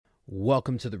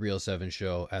Welcome to the Real 7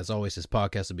 Show. As always, this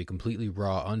podcast will be completely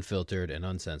raw, unfiltered, and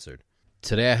uncensored.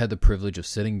 Today I had the privilege of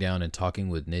sitting down and talking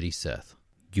with Nidhi Seth.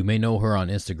 You may know her on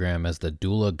Instagram as the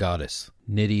Doula Goddess.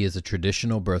 Nidhi is a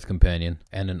traditional birth companion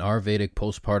and an Ayurvedic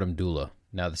Postpartum Doula.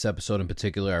 Now, this episode in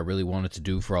particular I really wanted to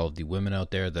do for all of the women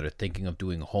out there that are thinking of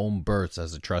doing home births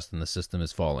as the trust in the system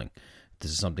is falling. If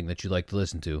this is something that you like to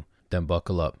listen to, then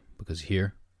buckle up, because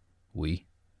here we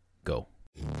go.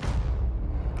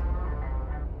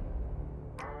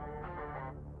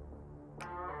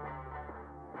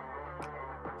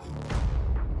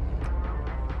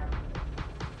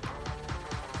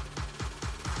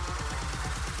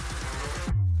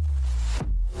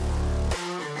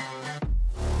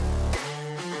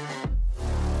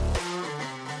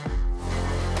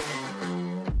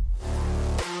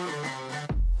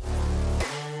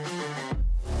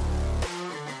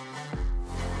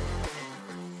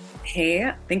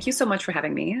 Hey, thank you so much for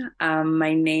having me.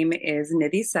 My name is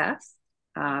Nidhi Seth.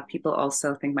 People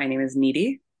also think my name is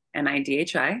Nidhi,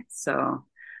 Nidhi. So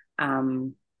I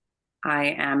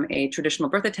am a traditional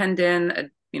birth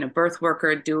attendant, birth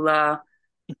worker, doula,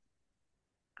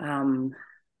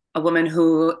 a woman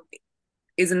who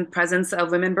is in presence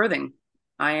of women birthing.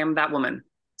 I am that woman.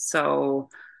 So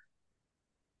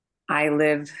I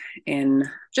live in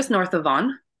just north of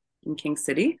Vaughan in King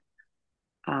City.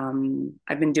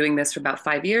 I've been doing this for about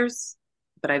 5 years,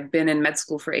 but I've been in med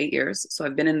school for 8 years. So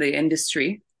I've been in the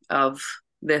industry of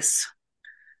this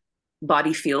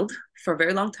body field for a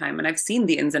very long time, and I've seen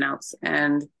the ins and outs.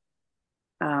 And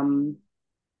I'm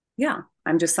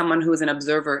just someone who is an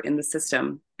observer in the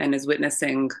system and is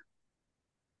witnessing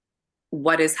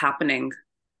what is happening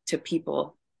to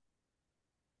people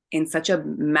in such a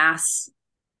mass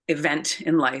event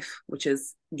in life, which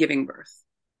is giving birth.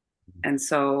 And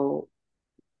so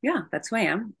that's who I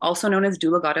am. Also known as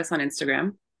Doula Goddess on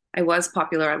Instagram. I was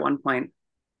popular at one point,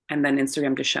 and then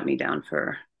Instagram just shut me down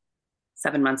for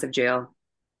 7 months of jail.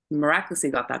 Miraculously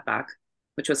got that back,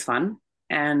 which was fun.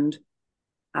 And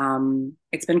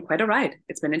it's been quite a ride.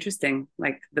 It's been interesting.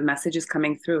 Like, the message is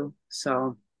coming through.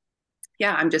 So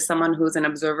I'm just someone who's an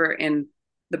observer in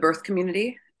the birth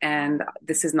community. And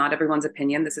this is not everyone's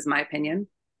opinion. This is my opinion.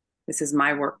 This is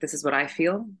my work. This is what I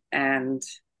feel. And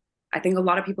I think a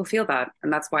lot of people feel that.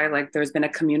 And that's why there's been a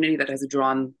community that has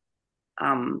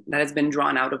been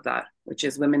drawn out of that, which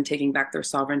is women taking back their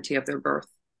sovereignty of their birth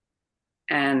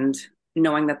and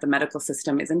knowing that the medical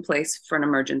system is in place for an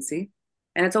emergency.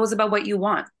 And it's always about what you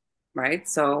want, right?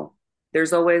 So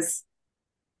there's always,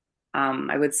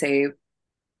 I would say,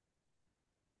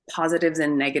 positives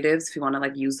and negatives, if you want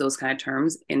to use those kind of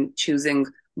terms, in choosing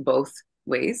both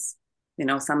ways.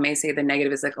 Some may say the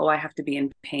negative is I have to be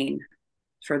in pain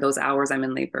for those hours I'm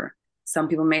in labor. Some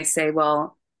people may say,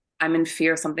 well, I'm in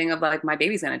fear something of my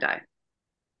baby's gonna die.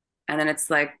 And then it's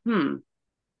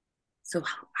so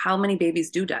how many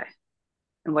babies do die?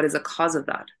 And what is the cause of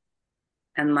that?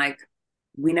 And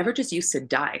we never just used to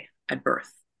die at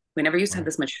birth. We never used to have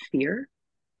this much fear.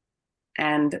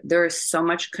 And there is so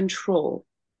much control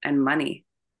and money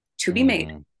to be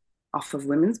made off of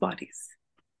women's bodies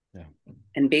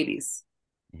and babies.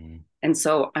 And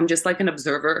so I'm just an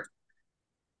observer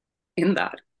in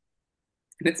that.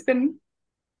 And it's been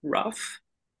rough.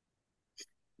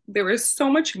 There is so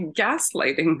much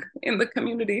gaslighting in the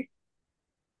community,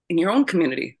 in your own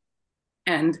community.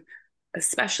 And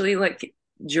especially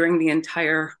during the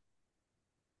entire,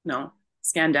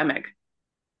 scandemic,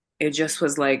 it just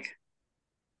was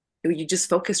you just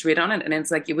focused right on it. And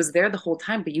it's it was there the whole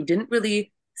time, but you didn't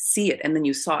really see it. And then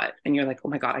you saw it and you're oh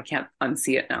my God, I can't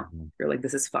unsee it now. You're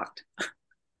this is fucked.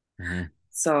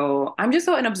 So I'm just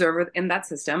an observer in that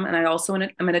system. And I also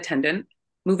am an attendant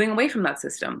moving away from that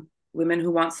system. Women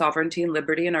who want sovereignty and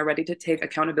liberty and are ready to take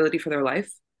accountability for their life,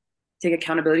 take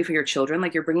accountability for your children.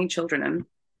 You're bringing children in.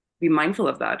 Be mindful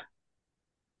of that.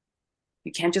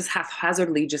 You can't just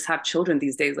haphazardly just have children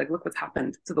these days. Look what's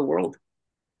happened to the world.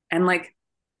 And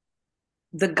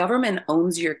the government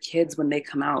owns your kids when they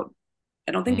come out.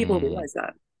 I don't think people realize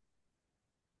that.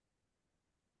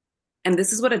 And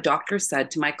this is what a doctor said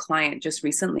to my client just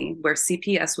recently, where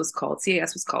CAS was called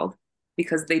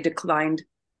because they declined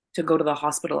to go to the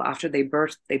hospital after they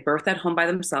birthed. They birthed at home by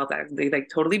themselves. They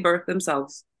totally birthed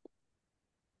themselves.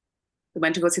 They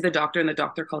went to go see the doctor, and the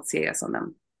doctor called CAS on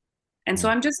them. And so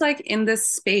I'm just in this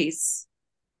space,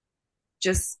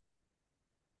 just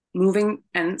moving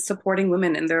and supporting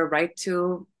women in their right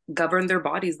to govern their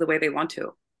bodies the way they want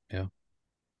to. Yeah.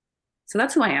 So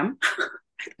that's who I am.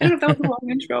 I don't know if that was a long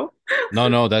intro.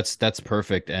 No, that's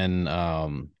perfect. And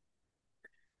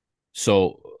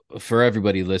so for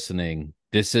everybody listening,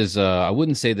 This is I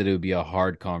wouldn't say that it would be a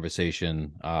hard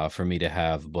conversation for me to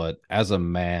have, but as a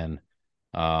man,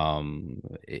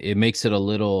 it makes it a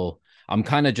little, I'm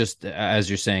kind of just, as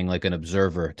you're saying, like an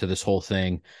observer to this whole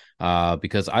thing,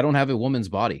 because I don't have a woman's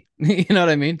body. You know what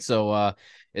I mean? So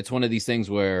it's one of these things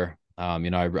where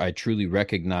I truly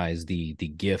recognize the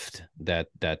gift that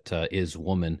is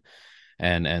woman,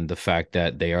 and the fact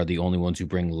that they are the only ones who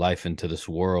bring life into this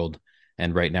world.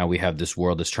 And right now we have this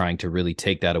world that's trying to really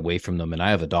take that away from them. And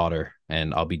I have a daughter,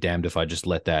 and I'll be damned if I just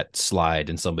let that slide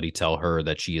and somebody tell her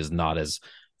that she is not as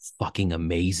fucking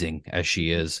amazing as she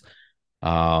is.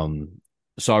 Um,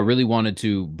 so I really wanted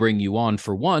to bring you on,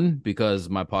 for one, because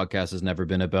my podcast has never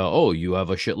been about, oh, you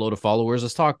have a shitload of followers,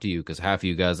 let's talk to you. Because half of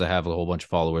you guys that have a whole bunch of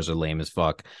followers are lame as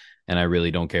fuck, and I really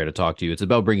don't care to talk to you. It's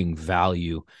about bringing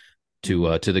value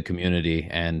to the community,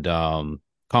 and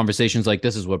conversations like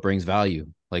this is what brings value,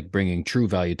 like bringing true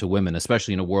value to women,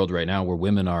 especially in a world right now where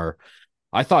women are,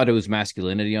 I thought it was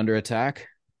masculinity under attack.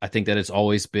 I think that it's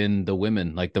always been the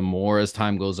women. Like, the more as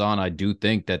time goes on, I do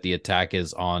think that the attack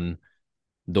is on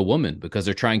the woman, because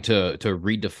they're trying to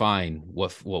redefine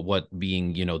what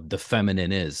being, the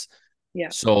feminine is. Yeah.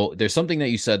 So there's something that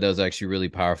you said that was actually really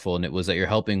powerful, and it was that you're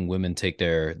helping women take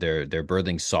their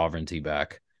birthing sovereignty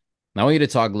back. And I want you to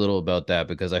talk a little about that,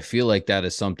 because I feel like that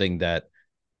is something that,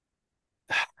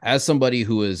 as somebody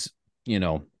who has,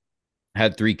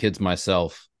 had 3 kids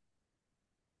myself,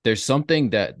 there's something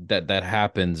that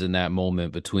happens in that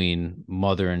moment between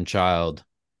mother and child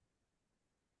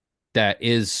that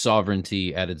is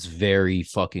sovereignty at its very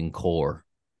fucking core.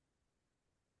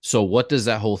 So what does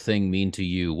that whole thing mean to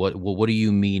you? What do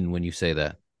you mean when you say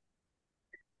that?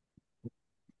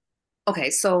 Okay,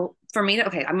 so for me to,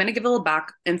 okay, I'm going to give a little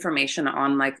back information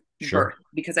on like Sure. birth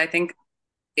because I think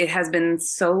it has been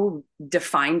so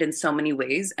defined in so many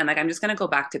ways. And like, I'm just going to go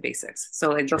back to basics.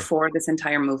 So, like, Sure. before this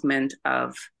entire movement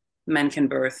of men can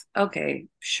birth, okay,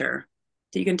 sure.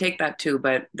 You can take that too,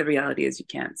 but the reality is you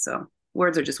can't. So,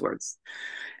 words are just words.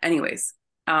 Anyways,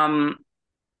 um,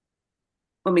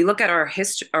 when we look at our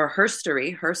history or her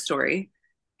story,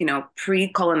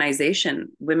 pre-colonization,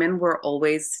 women were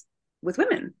always with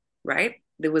women, right?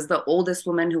 There was the oldest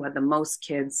woman who had the most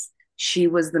kids. She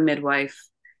was the midwife.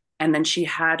 And then she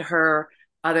had her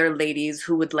other ladies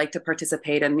who would like to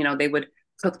participate, and, they would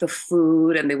cook the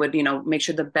food, and they would, make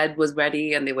sure the bed was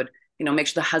ready, and they would, make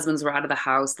sure the husbands were out of the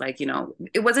house. Like,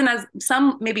 it wasn't as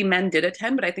some maybe men did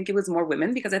attend, but I think it was more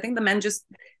women because I think the men just,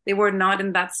 they were not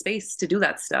in that space to do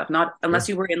that stuff. Not unless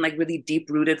Sure. you were in like really deep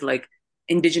rooted, like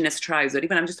indigenous tribes, but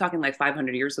even I'm just talking like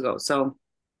 500 years ago. So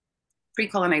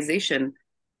pre-colonization,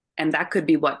 and that could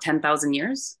be what, 10,000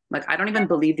 years? Like, I don't even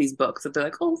believe these books. If they're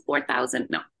like, oh, 4,000.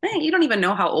 No, man, you don't even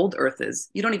know how old Earth is.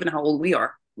 You don't even know how old we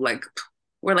are. Like,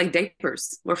 we're like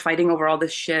diapers. We're fighting over all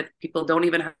this shit. People don't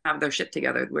even have their shit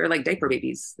together. We're like diaper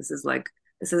babies. This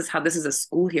is how this is a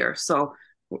school here. So,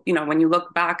 when you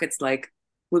look back, it's like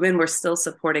women were still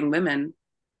supporting women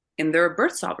in their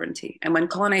birth sovereignty. And when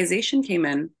colonization came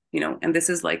in, and this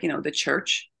is like, the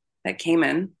church that came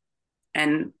in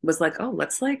and was like, oh,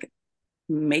 let's like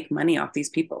make money off these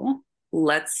people.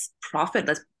 Let's profit.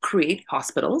 Let's create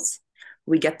hospitals.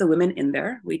 We get the women in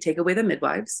there. We take away the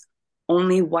midwives.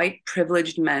 Only white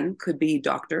privileged men could be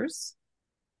doctors.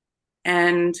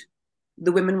 And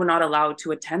the women were not allowed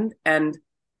to attend. And,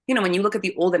 when you look at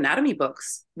the old anatomy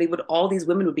books, all these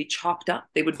women would be chopped up.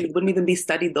 Wouldn't even be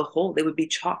studied the whole. They would be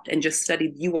chopped and just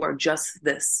studied, you are just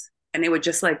this. And they would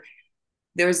just like,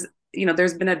 there's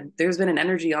there's been an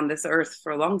energy on this earth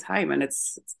for a long time, and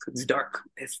it's dark.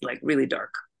 It's like really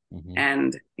dark. Mm-hmm.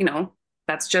 And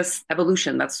that's just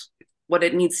evolution. That's what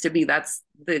it needs to be. That's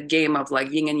the game of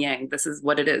like yin and yang. This is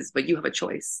what it is, but you have a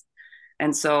choice.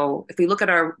 And so if we look at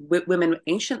our women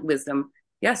ancient wisdom,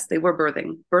 yes, they were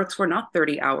birthing. Births were not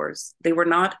 30 hours. They were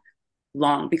not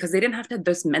long because they didn't have to have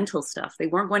this mental stuff. They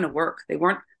weren't going to work. They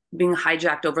weren't being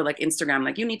hijacked over like Instagram,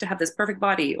 like you need to have this perfect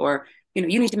body, or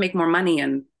you need to make more money,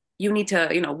 and you need to,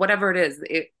 whatever it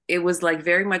is. It was like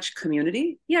very much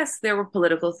community. Yes, there were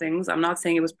political things. I'm not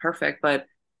saying it was perfect, but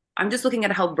I'm just looking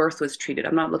at how birth was treated.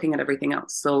 I'm not looking at everything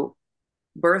else. So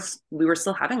births, we were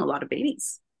still having a lot of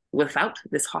babies without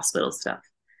this hospital stuff.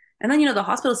 And then, the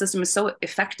hospital system is so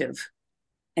effective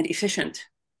and efficient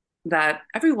that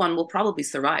everyone will probably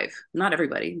survive. Not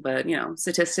everybody, but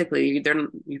statistically,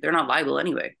 they're not liable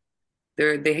anyway.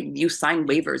 You sign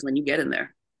waivers when you get in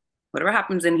there. Whatever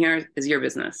happens in here is your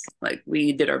business. Like,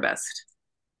 we did our best.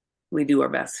 We do our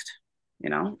best,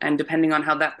 and depending on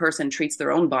how that person treats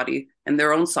their own body and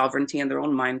their own sovereignty and their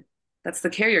own mind, that's the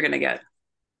care you're going to get.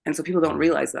 And so people don't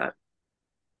realize that.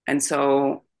 And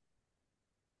so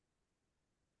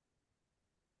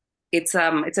it's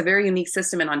a very unique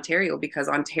system in Ontario because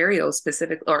Ontario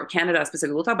specific or Canada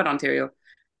specifically, we'll talk about Ontario.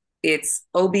 It's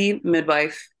OB,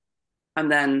 midwife,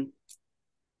 and then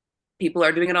people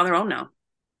are doing it on their own now.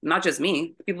 Not just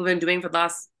me. People have been doing it for the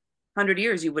last 100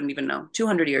 years. You wouldn't even know.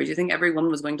 200 years. You think every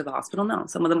woman was going to the hospital? No.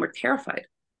 Some of them were terrified.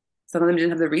 Some of them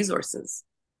didn't have the resources.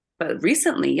 But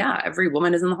recently, yeah, every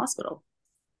woman is in the hospital.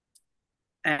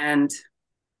 And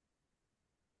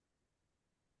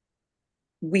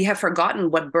we have forgotten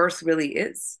what birth really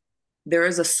is. There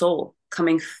is a soul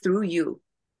coming through you.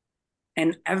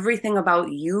 And everything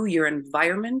about you, your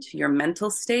environment, your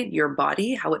mental state, your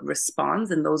body, how it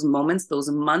responds in those moments, those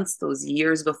months, those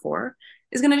years before,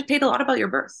 is going to dictate a lot about your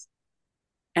birth.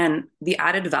 And the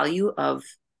added value of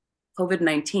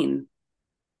COVID-19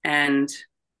 and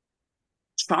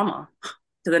trauma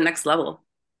to the next level.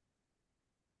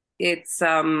 It's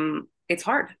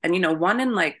hard. And one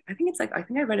in like, I think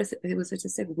I read it was a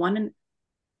statistic, 1 in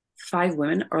 5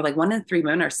 women or like 1 in 3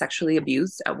 women are sexually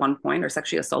abused at one point or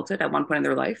sexually assaulted at one point in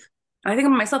their life. And I think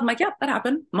of myself, I'm like, yeah, that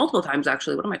happened multiple times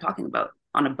actually. What am I talking about?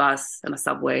 On a bus, and a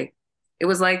subway. It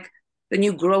was like, then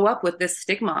you grow up with this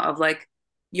stigma of like,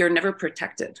 you're never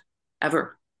protected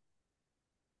ever.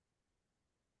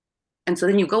 And so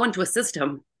then you go into a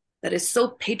system that is so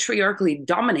patriarchally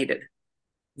dominated,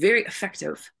 very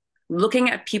effective, looking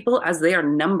at people as they are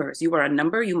numbers. You are a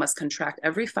number. You must contract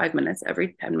every 5 minutes,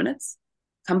 every 10 minutes.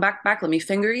 Come back, let me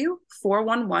finger you.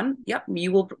 411. Yep,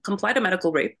 you will comply to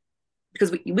medical rape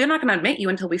because we're not going to admit you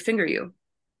until we finger you.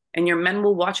 And your men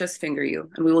will watch us finger you.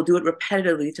 And we will do it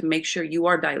repetitively to make sure you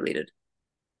are dilated.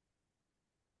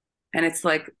 And it's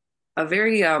like a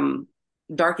very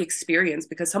dark experience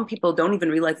because some people don't even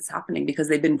realize it's happening because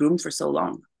they've been groomed for so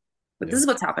long. But this is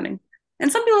what's happening.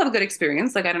 And some people have a good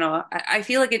experience. Like, I don't know. I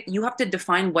feel like you have to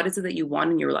define what is it that you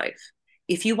want in your life.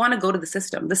 If you want to go to the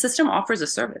system offers a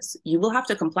service. You will have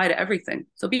to comply to everything.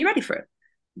 So be ready for it.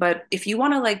 But if you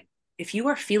want to like, if you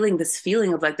are feeling this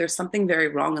feeling of like, there's something very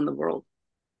wrong in the world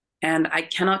and I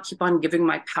cannot keep on giving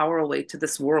my power away to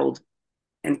this world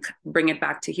and bring it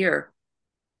back to here.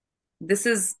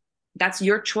 That's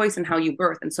your choice in how you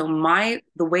birth. And so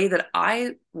the way that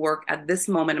I work at this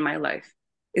moment in my life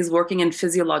is working in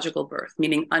physiological birth,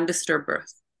 meaning undisturbed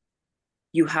birth.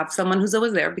 You have someone who's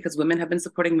always there because women have been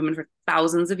supporting women for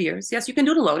thousands of years. Yes, you can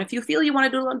do it alone. If you feel you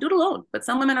want to do it alone. But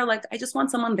some women are like, I just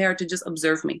want someone there to just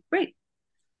observe me. Great.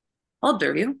 I'll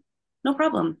observe you. No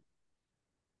problem.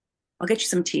 I'll get you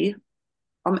some tea.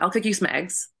 I'll cook you some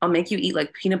eggs. I'll make you eat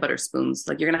like peanut butter spoons.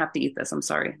 Like, you're going to have to eat this. I'm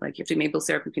sorry. Like, you have to make maple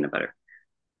syrup and peanut butter.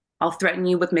 I'll threaten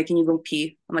you with making you go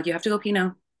pee. I'm like, you have to go pee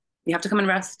now. You have to come and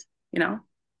rest,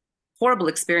 Horrible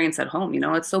experience at home,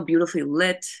 It's so beautifully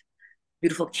lit.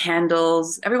 Beautiful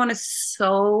candles. Everyone is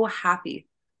so happy.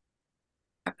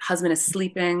 Her husband is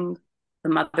sleeping. The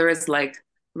mother is like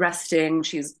resting.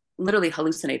 She's literally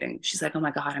hallucinating. She's like, oh my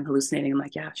God, I'm hallucinating. I'm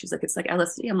like, yeah. She's like, it's like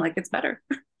LSD. I'm like, it's better.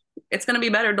 It's going to be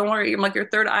better. Don't worry. I'm like, your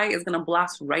third eye is going to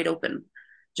blast right open.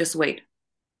 Just wait.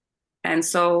 And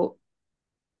so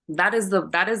that is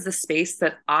the space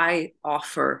that I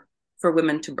offer for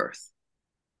women to birth.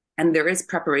 And there is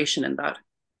preparation in that.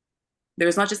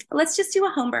 There's not just, let's just do a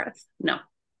home birth. No,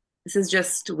 this is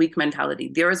just weak mentality.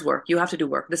 There is work. You have to do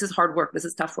work. This is hard work. This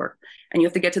is tough work. And you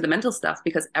have to get to the mental stuff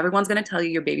because everyone's going to tell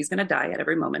you your baby's going to die at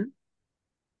every moment.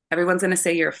 Everyone's going to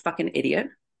say you're a fucking idiot.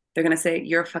 They're going to say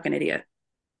you're a fucking idiot.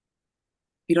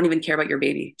 You don't even care about your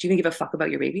baby. Do you even give a fuck about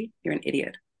your baby? You're an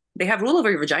idiot. They have rule over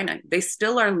your vagina. They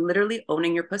still are literally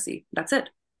owning your pussy. That's it.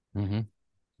 Mm-hmm.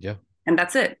 Yeah. And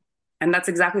that's it. And that's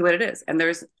exactly what it is. And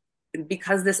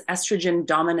because this estrogen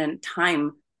dominant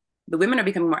time, the women are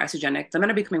becoming more estrogenic, the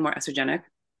men are becoming more estrogenic.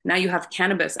 Now you have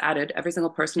cannabis added. Every single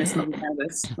person is smoking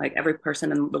cannabis, like every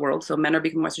person in the world. So men are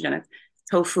becoming more estrogenic.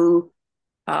 Tofu,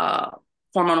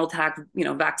 hormonal attack,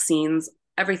 vaccines,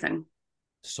 everything.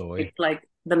 Soy. It's like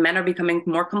the men are becoming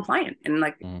more compliant. And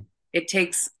like it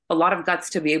takes a lot of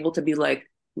guts to be able to be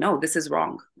like, no, this is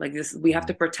wrong. Like this, we have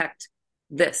to protect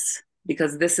this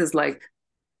because this is like,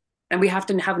 and we have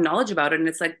to have knowledge about it. And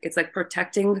it's like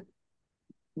protecting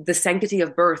the sanctity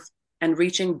of birth and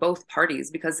reaching both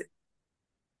parties. Because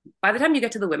by the time you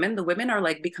get to the women are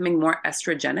like becoming more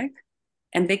estrogenic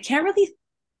and they're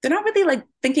not really like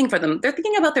thinking for them. They're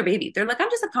thinking about their baby. They're like, I'm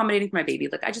just accommodating for my baby.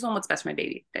 Like, I just want what's best for my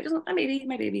baby. I just want my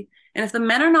baby. And if the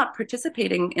men are not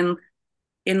participating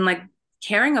in like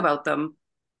caring about them,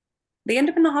 they end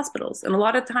up in the hospitals. And a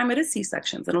lot of the time it is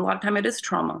C-sections and a lot of time it is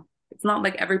trauma. It's not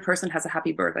like every person has a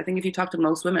happy birth. I think if you talk to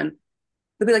most women,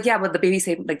 they'll be like, yeah, but the baby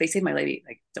saved, like they saved my lady.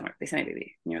 Like, don't worry, they saved my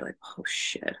baby. And you're like, oh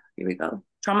shit, here we go.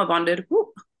 Trauma bonded.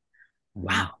 Woo.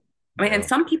 Wow. I mean, and Yeah.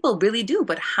 some people really do,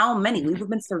 but how many? We've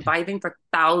been surviving for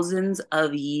thousands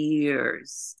of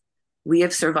years. We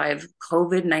have survived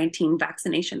COVID-19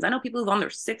 vaccinations. I know people who've on their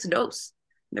sixth dose.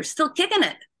 They're still kicking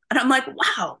it. And I'm like,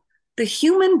 wow, the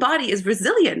human body is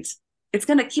resilient. It's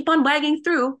going to keep on wagging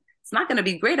through. It's not going to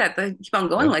be great at the keep on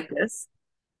going Yeah. like this,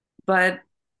 but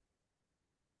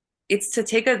it's to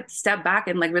take a step back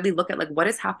and like really look at like what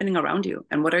is happening around you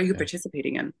and what are you Yeah.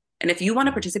 participating in. And if you want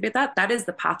to Yeah. participate that is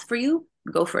the path for you,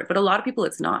 go for it. But a lot of people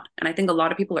it's not. And I think a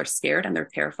lot of people are scared and they're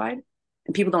terrified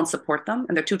and people don't support them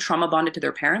and they're too trauma bonded to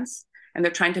their parents and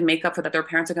they're trying to make up for that their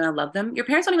parents are going to love them. Your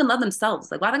parents don't even love themselves.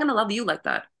 Like why are they going to love you like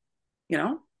that? You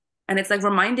know? And it's like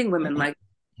reminding women like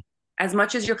as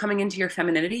much as you're coming into your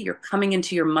femininity, you're coming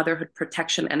into your motherhood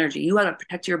protection energy. You got to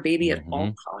protect your baby at Mm-hmm.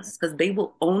 all costs because they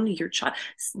will own your child.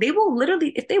 They will literally,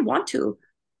 if they want to,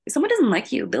 if someone doesn't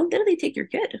like you, they'll literally take your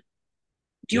kid.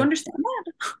 Do you Yeah. understand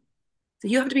that? So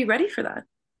you have to be ready for that.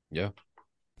 Yeah.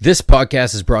 This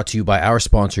podcast is brought to you by our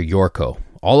sponsor, Yorko.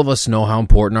 All of us know how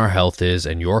important our health is,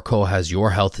 and Yorko has your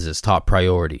health as its top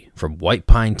priority. From white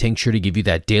pine tincture to give you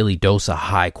that daily dose of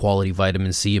high-quality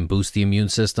vitamin C and boost the immune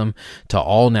system, to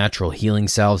all-natural healing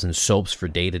salves and soaps for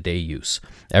day-to-day use.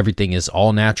 Everything is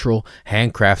all-natural,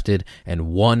 handcrafted, and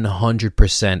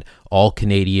 100%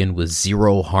 all-Canadian with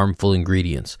zero harmful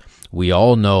ingredients. We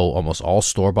all know almost all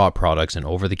store-bought products and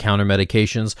over-the-counter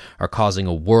medications are causing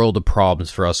a world of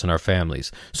problems for us and our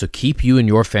families. So keep you and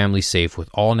your family safe with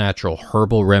all-natural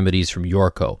herbal remedies from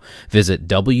Yorko. Visit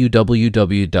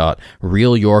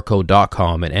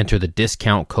www.realyorko.com and enter the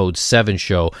discount code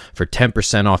 7SHOW for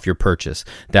 10% off your purchase.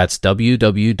 That's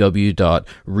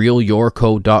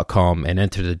www.realyorko.com and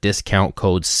enter the discount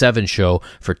code 7SHOW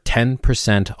for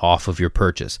 10% off of your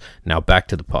purchase. Now back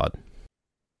to the pod.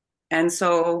 And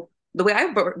so the way I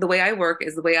work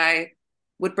is the way I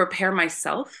would prepare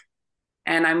myself.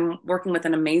 And I'm working with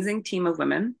an amazing team of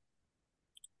women.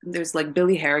 There's like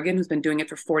Billy Harrigan, who's been doing it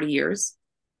for 40 years.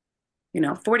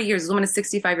 40 years. This woman is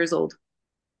 65 years old.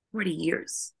 40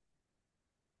 years.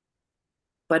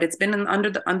 But it's been under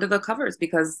the covers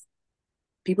because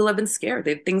people have been scared.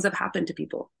 Things have happened to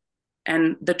people.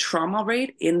 And the trauma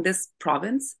rate in this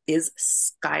province is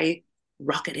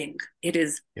skyrocketing. It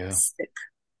is sick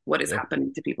what is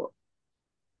happening to people.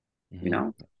 Mm-hmm.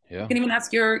 You Yeah. can even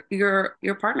ask your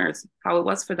partners how it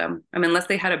was for them. I mean, unless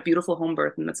they had a beautiful home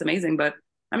birth and that's amazing, but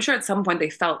I'm sure at some point they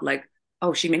felt like,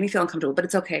 oh, she made me feel uncomfortable, but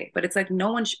it's okay. But it's like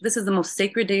this is the most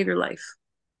sacred day of your life.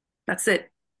 That's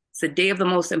it. It's the day of the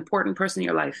most important person in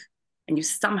your life. And you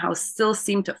somehow still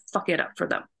seem to fuck it up for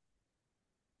them.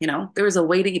 There is a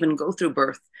way to even go through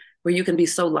birth where you can be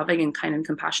so loving and kind and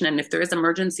compassionate. And if there is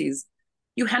emergencies,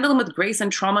 you handle them with grace and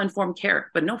trauma-informed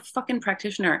care. But no fucking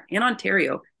practitioner in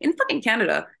Ontario, in fucking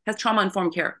Canada, has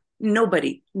trauma-informed care.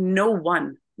 Nobody, no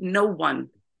one.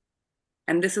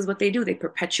 And this is what they do. They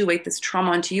perpetuate this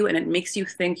trauma onto you, and it makes you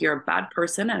think you're a bad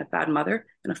person and a bad mother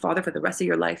and a father for the rest of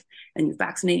your life. And you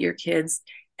vaccinate your kids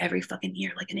every fucking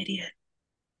year like an idiot.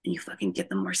 And you fucking get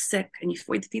them more sick, and you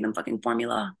feed them fucking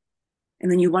formula.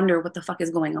 And then you wonder what the fuck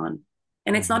is going on.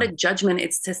 And it's not a judgment.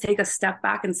 It's to take a step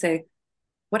back and say,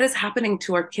 what is happening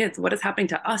to our kids? What is happening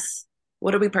to us?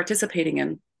 What are we participating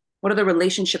in? What are the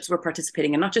relationships we're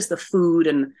participating in? Not just the food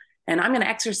and I'm going to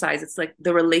exercise. It's like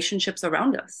the relationships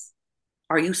around us.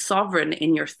 Are you sovereign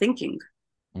in your thinking?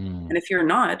 And if you're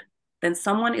not, then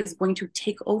someone is going to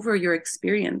take over your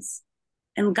experience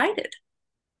and guide it.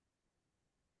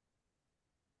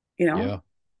 Yeah.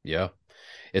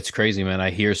 It's crazy, man. I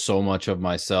hear so much of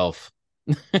myself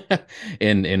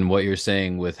in what you're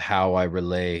saying with how I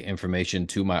relay information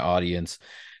to my audience.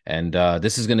 And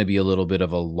this is going to be a little bit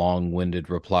of a long-winded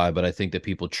reply, but I think that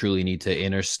people truly need to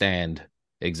understand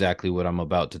exactly what I'm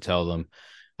about to tell them,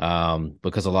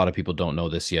 because a lot of people don't know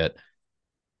this yet.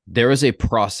 There is a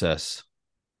process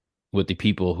with the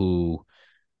people who,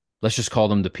 let's just call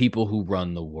them the people who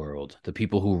run the world, the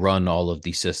people who run all of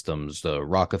these systems, the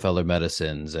Rockefeller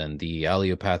medicines and the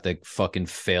allopathic fucking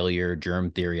failure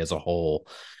germ theory as a whole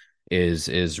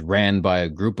is ran by a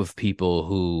group of people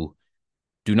who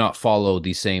do not follow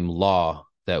the same law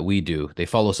that we do. They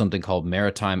follow something called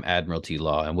maritime admiralty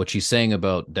law. And what she's saying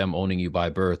about them owning you by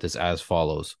birth is as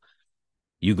follows.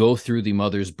 You go through the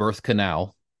mother's birth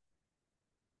canal,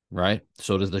 right?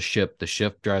 So does the ship. The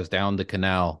ship drives down the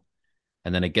canal,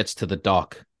 and then it gets to the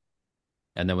dock.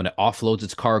 And then when it offloads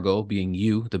its cargo, being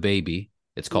you, the baby,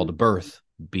 it's called a berth,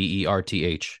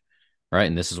 BERTH, right?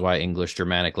 And this is why English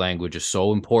Germanic language is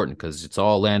so important, because it's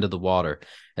all land of the water.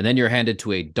 And then you're handed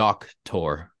to a dock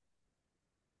tour.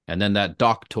 And then that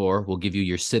dock tour will give you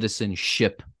your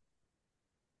citizenship.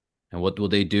 And what will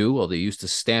they do? Well, they used to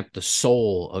stamp the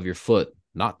sole of your foot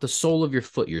not the sole of your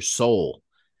foot, your soul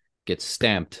gets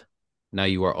stamped. Now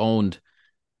you are owned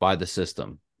by the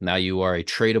system. Now you are a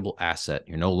tradable asset.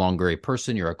 You're no longer a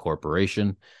person, you're a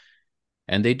corporation,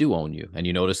 and they do own you. And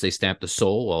you notice they stamp the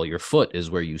soul. Well, your foot is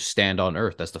where you stand on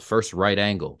earth. That's the first right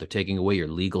angle. They're taking away your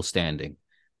legal standing.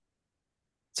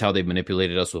 It's how they've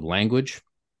manipulated us with language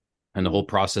and the whole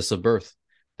process of birth.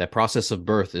 That process of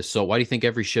birth is so. Why do you think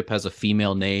every ship has a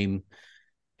female name?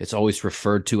 It's always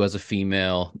referred to as a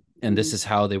female. And this is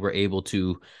how they were able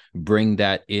to bring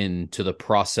that into the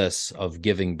process of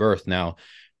giving birth. Now,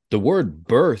 the word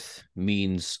birth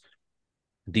means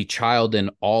the child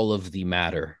and all of the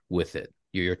matter with it.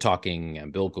 You're talking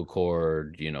umbilical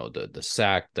cord, the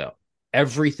sac,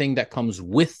 everything that comes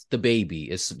with the baby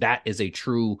is a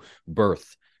true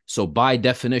birth. So by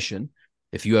definition,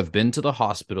 if you have been to the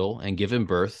hospital and given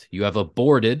birth, you have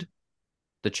aborted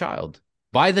the child.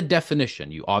 By the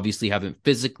definition, you obviously haven't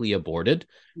physically aborted,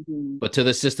 but to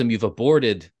the system, you've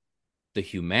aborted the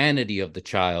humanity of the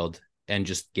child and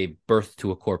just gave birth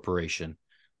to a corporation,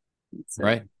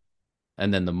 right?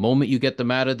 And then the moment you get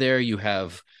them out of there, you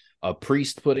have a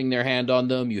priest putting their hand on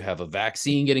them. You have a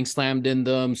vaccine getting slammed in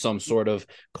them, some sort of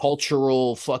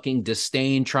cultural fucking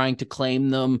disdain trying to claim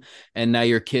them. And now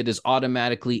your kid is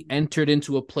automatically entered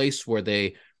into a place where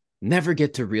they never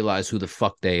get to realize who the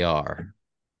fuck they are.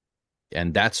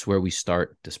 And that's where we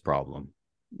start this problem.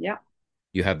 Yeah.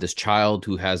 You have this child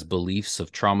who has beliefs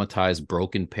of traumatized,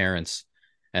 broken parents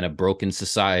and a broken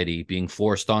society being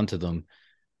forced onto them.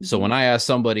 So when I ask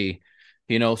somebody,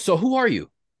 so who are you?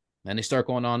 And they start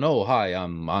going on, oh, hi,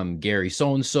 I'm Gary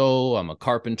so-and-so. I'm a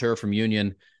carpenter from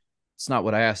Union. It's not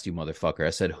what I asked you, motherfucker. I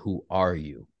said, who are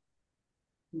you?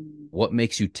 What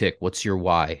makes you tick? What's your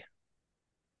why?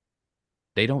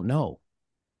 They don't know.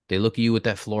 They look at you with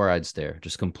that fluoride stare,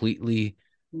 just completely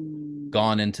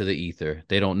gone into the ether.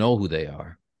 They don't know who they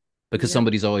are because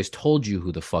somebody's always told you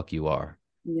who the fuck you are.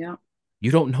 Yeah.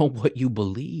 You don't know what you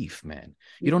believe, man.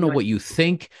 You don't know what you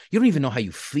think. You don't even know how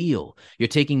you feel. You're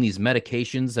taking these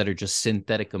medications that are just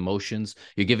synthetic emotions.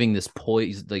 You're giving this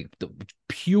poison, like the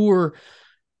pure,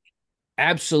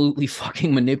 absolutely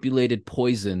fucking manipulated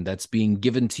poison that's being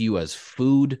given to you as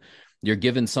food. You're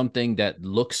given something that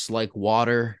looks like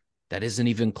water that isn't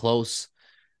even close.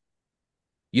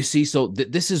 You see, so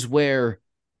this is where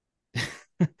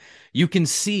you can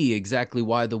see exactly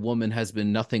why the woman has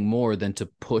been nothing more than to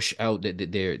push out.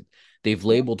 They've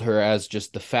labeled her as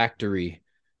just the factory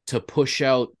to push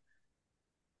out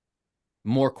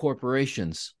more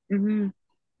corporations,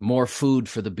 more food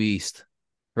for the beast,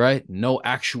 right? No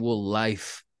actual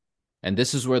life. And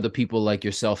this is where the people like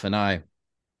yourself and I,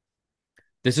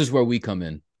 this is where we come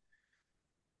in.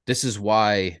 This is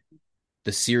why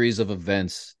the series of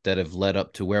events that have led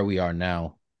up to where we are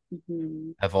now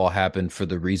have all happened for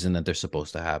the reason that they're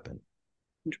supposed to happen.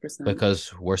 100%.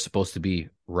 Because we're supposed to be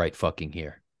right fucking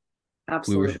here.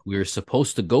 Absolutely. We were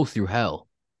supposed to go through hell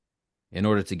in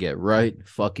order to get right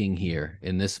fucking here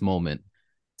in this moment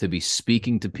to be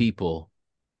speaking to people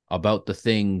about the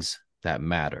things that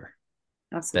matter.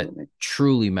 Absolutely. That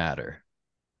truly matter.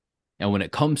 And when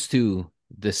it comes to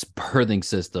this birthing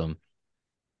system,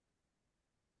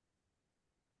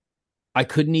 I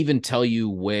couldn't even tell you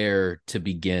where to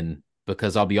begin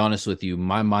because I'll be honest with you,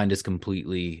 my mind is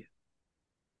completely.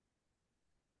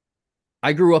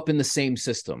 I grew up in the same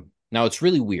system. Now it's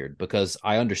really weird because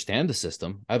I understand the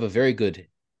system. I have a very good,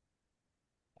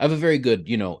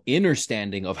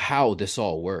 understanding of how this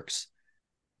all works.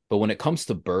 But when it comes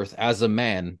to birth as a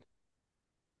man,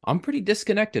 I'm pretty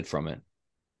disconnected from it.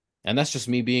 And that's just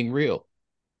me being real.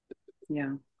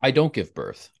 Yeah. I don't give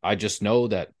birth. I just know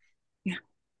that,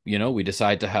 we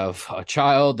decide to have a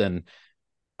child and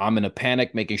I'm in a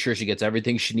panic, making sure she gets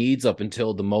everything she needs up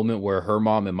until the moment where her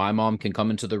mom and my mom can come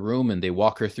into the room and they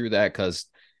walk her through that because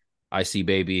I see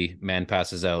baby, man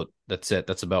passes out. That's it.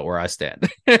 That's about where I stand.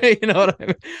 You know what I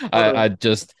mean? I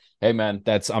just, hey man,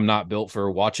 I'm not built for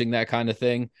watching that kind of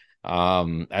thing.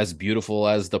 As beautiful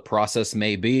as the process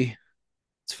may be,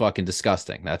 it's fucking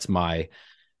disgusting.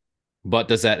 But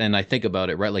does that, and I think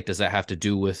about it, right? Like, does that have to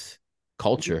do with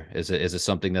culture? Is it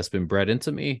something that's been bred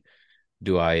into me?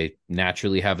 Do I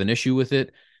naturally have an issue with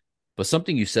it? But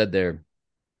something you said there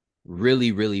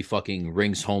really, really fucking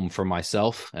rings home for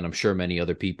myself, and I'm sure many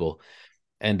other people.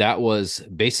 And that was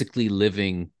basically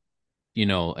living,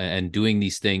 and doing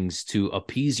these things to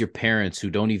appease your parents who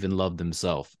don't even love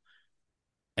themselves.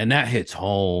 And that hits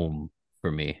home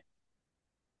for me.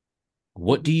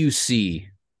 What do you see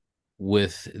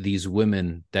with these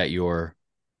women that you're,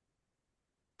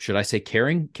 should I say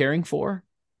caring for?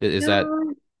 Is that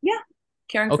yeah,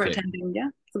 caring for okay? attending? Yeah,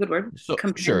 it's a good word. So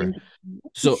sure.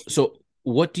 So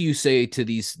what do you say to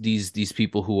these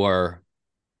people who are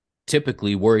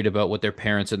typically worried about what their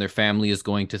parents and their family is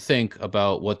going to think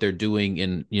about what they're doing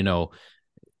in,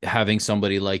 having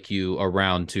somebody like you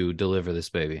around to deliver this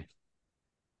baby?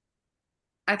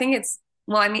 I think it's,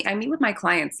 well, I meet with my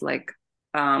clients like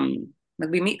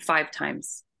we meet 5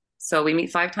 times. So we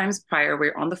meet 5 times prior.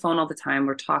 We're on the phone all the time.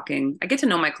 We're talking. I get to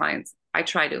know my clients. I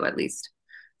try to, at least.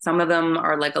 Some of them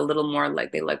are like a little more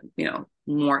like they like,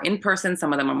 more in person.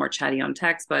 Some of them are more chatty on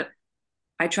text, but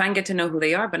I try and get to know who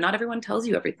they are, but not everyone tells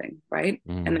you everything, right?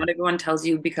 And Mm. not everyone tells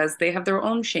you because they have their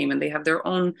own shame and they have their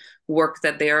own work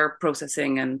that they are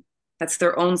processing, and that's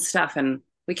their own stuff. And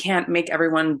we can't make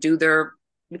everyone do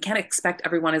we can't expect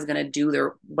everyone is going to do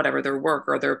their, whatever their work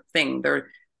or their thing.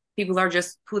 People are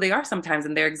just who they are sometimes,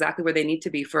 and they're exactly where they need to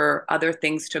be for other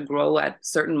things to grow at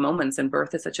certain moments. And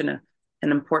birth is such an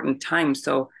important time.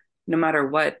 So no matter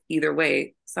what, either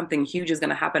way, something huge is going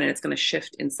to happen and it's going to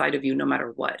shift inside of you no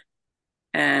matter what.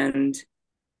 And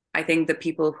I think the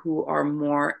people who are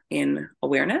more in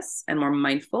awareness and more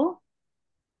mindful,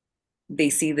 they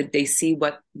see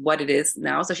what it is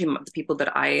now, especially the people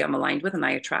that I am aligned with and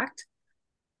I attract.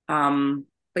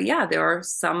 But yeah, there are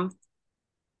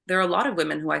a lot of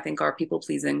women who I think are people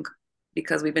pleasing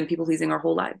because we've been people pleasing our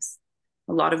whole lives.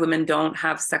 A lot of women don't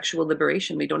have sexual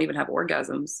liberation. We don't even have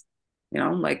orgasms.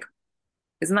 Like,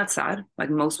 isn't that sad? Like,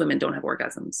 most women don't have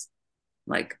orgasms.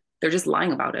 Like, they're just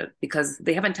lying about it because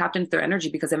they haven't tapped into their energy,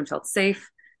 because they haven't felt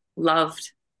safe,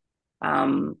 loved.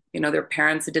 Their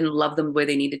parents didn't love them the way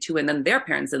they needed to, and then their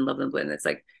parents didn't love them. And it's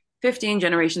like 15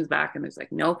 generations back, and there's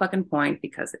like no fucking point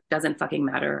because it doesn't fucking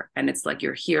matter. And it's like,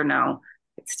 you're here now.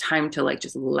 It's time to like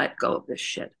just let go of this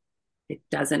shit. It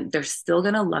doesn't, they're still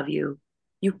gonna love you.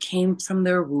 You came from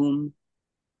their womb.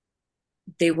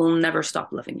 They will never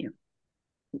stop loving you,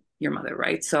 your mother,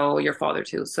 right? So your father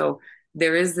too. So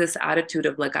there is this attitude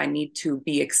of like, I need to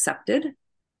be accepted.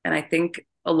 And I think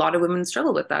a lot of women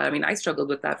struggle with that. I mean, I struggled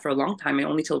with that for a long time. And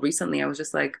only till recently, I was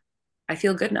just like, I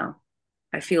feel good now.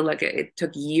 I feel like it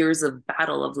took years of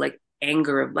battle, of like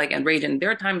anger, of like, and rage. And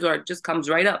there are times where it just comes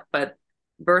right up. But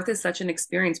birth is such an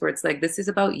experience where it's like, this is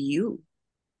about you.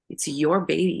 It's your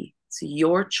baby. It's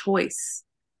your choice,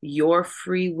 your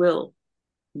free will,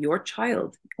 your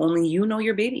child. Only you know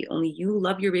your baby. Only you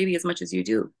love your baby as much as you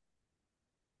do.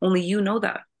 Only you know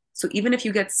that. So even if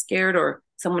you get scared or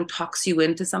someone talks you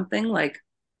into something, like,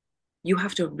 you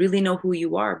have to really know who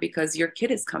you are because your kid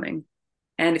is coming.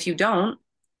 And if you don't,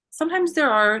 sometimes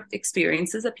there are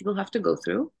experiences that people have to go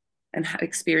through and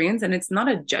experience. And it's not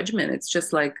a judgment. It's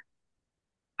just like,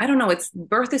 I don't know. It's,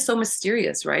 birth is so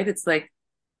mysterious, right? It's like,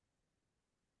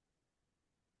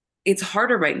 it's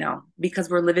harder right now because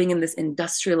we're living in this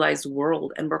industrialized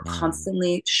world and we're Mm.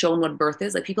 constantly shown what birth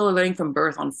is. Like, people are learning from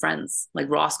birth on Friends. Like,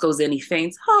 Ross goes in, he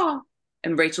faints, oh,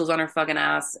 and Rachel's on her fucking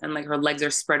ass and like her legs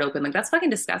are spread open. Like, that's fucking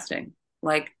disgusting.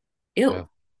 Like, Yeah. ew,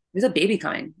 there's a baby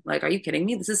coming. Like, are you kidding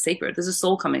me? This is sacred. This is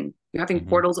soul coming. You're having Hmm.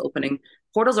 portals opening.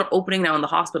 Portals are opening now in the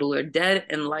hospital. We're dead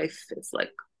in life. It's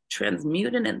like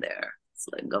transmuting in there. It's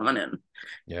like going in.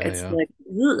 Yeah, It's yeah. like,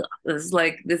 ugh. It's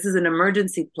like, this is an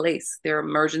emergency place. There are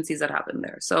emergencies that happen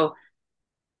there. So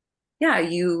yeah,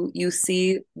 you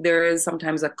see there is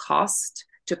sometimes a cost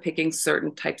to picking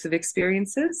certain types of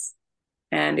experiences.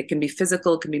 And it can be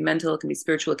physical, it can be mental, it can be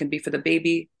spiritual, it can be for the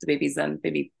baby. The baby's then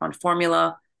maybe on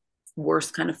formula,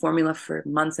 worst kind of formula for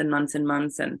months and months and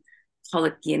months, and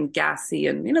colicky and gassy.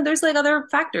 And there's like other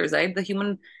factors, right?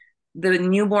 The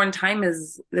newborn time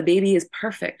is, the baby is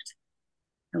perfect.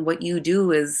 And what you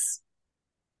do is,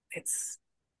 it's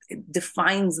it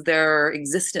defines their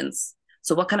existence.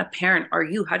 So what kind of parent are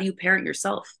you? How do you parent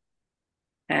yourself?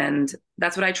 And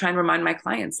that's what I try and remind my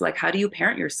clients. Like, how do you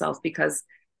parent yourself? Because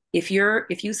if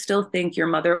you still think your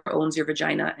mother owns your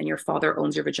vagina and your father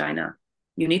owns your vagina,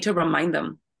 you need to remind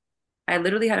them. I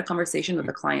literally had a conversation with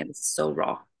a client. It's so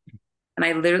raw. And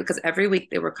I literally, because every week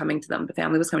they were coming to them, the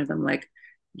family was coming to them like,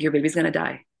 your baby's gonna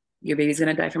die. Your baby's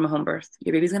gonna die from a home birth.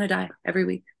 Your baby's gonna die every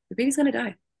week. Your baby's gonna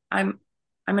die. I'm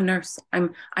I'm a nurse.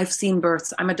 I've seen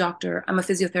births. I'm a doctor. I'm a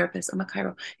physiotherapist. I'm a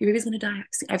chiro. Your baby's gonna die.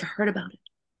 I've heard about it.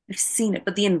 I've seen it.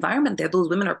 But the environment there, those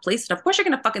women are placed in, of course you're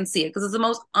gonna fucking see it because it's the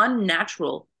most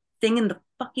unnatural thing in the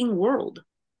fucking world.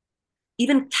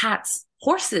 Even cats,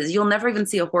 horses, you'll never even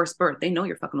see a horse birth. They know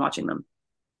you're fucking watching them.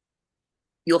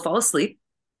 You'll fall asleep,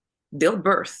 they'll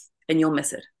birth, and you'll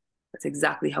miss it. That's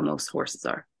exactly how most horses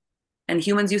are. And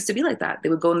humans used to be like that. They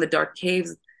would go in the dark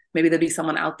caves. Maybe there'd be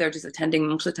someone out there just attending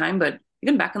most of the time, but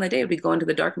even back in the day, we'd go into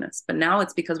the darkness. But now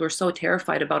it's because we're so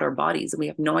terrified about our bodies and we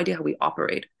have no idea how we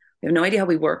operate. We have no idea how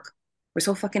we work. We're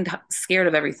so fucking scared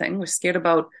of everything. We're scared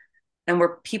about And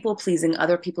we're people pleasing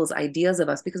other people's ideas of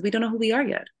us because we don't know who we are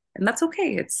yet. And that's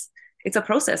okay. It's a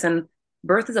process. And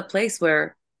birth is a place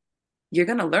where you're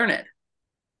going to learn it.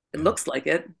 It Yeah. looks like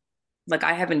it. Like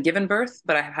I haven't given birth,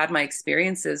 but I have had my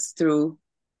experiences through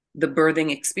the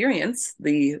birthing experience,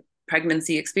 the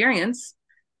pregnancy experience.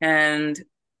 And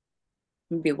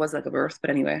maybe it was like a birth, but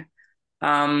anyway.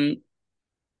 Um,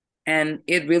 and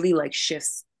it really like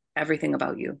shifts everything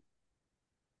about you,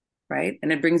 right?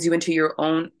 And it brings you into your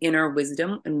own inner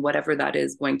wisdom and whatever that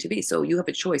is going to be. So you have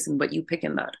a choice in what you pick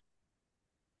in that.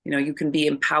 You know, you can be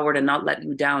empowered and not let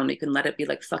you down. You can let it be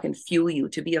like fucking fuel you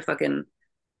to be a fucking,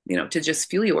 you know, to just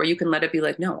fuel you. Or you can let it be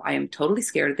like, no, I am totally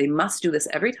scared. They must do this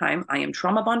every time. I am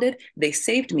trauma bonded. They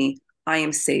saved me. I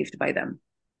am saved by them.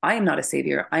 I am not a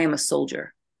savior. I am a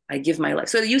soldier. I give my life.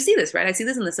 So you see this, right? I see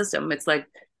this in the system. It's like,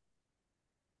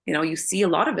 you know, you see a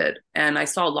lot of it. And I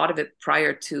saw a lot of it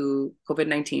prior to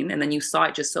COVID-19. And then you saw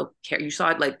it just so, you saw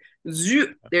it like,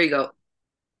 zoop, there you go.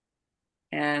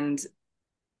 And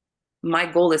my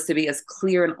goal is to be as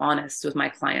clear and honest with my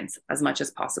clients as much as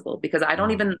possible, because I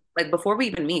don't even like, before we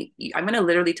even meet, I'm going to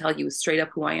literally tell you straight up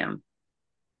who I am.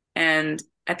 And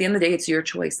at the end of the day, it's your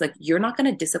choice. Like, you're not going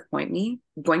to disappoint me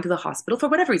going to the hospital for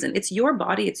whatever reason. It's your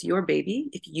body. It's your baby.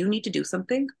 If you need to do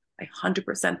something, I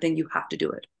 100% think you have to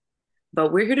do it.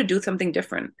 But we're here to do something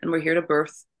different, and we're here to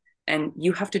birth, and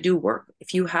you have to do work.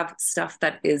 If you have stuff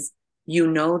that is, you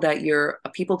know, that you're a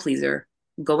people pleaser,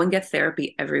 go and get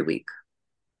therapy every week.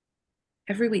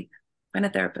 Every week, find a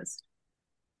therapist,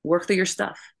 work through your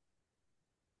stuff,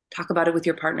 talk about it with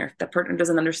your partner. If that partner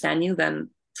doesn't understand you,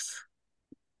 then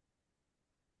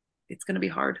it's going to be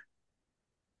hard.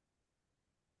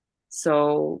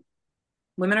 So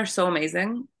women are so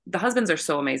amazing. The husbands are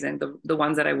so amazing. The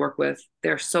ones that I work with,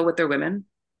 they're so with their women,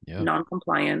 Yeah.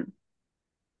 non-compliant.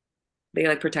 They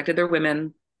like protected their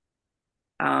women.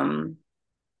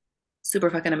 Super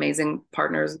fucking amazing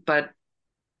partners, but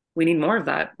we need more of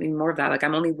that. We need more of that. Like,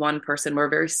 I'm only one person. We're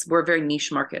a very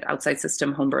niche market, outside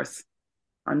system, home birth,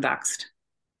 unvaxxed.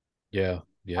 Yeah. I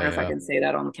Yeah. don't know if I Yeah. can say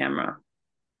that on camera,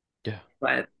 Yeah.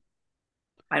 but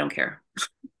I don't care.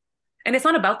 And it's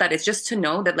not about that. It's just to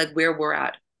know that like where we're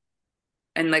at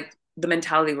and like the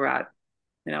mentality we're at,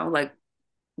 you know, like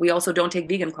we also don't take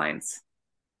vegan clients.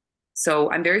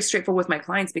 So I'm very straightforward with my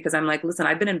clients, because I'm like, listen,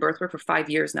 I've been in birth work for 5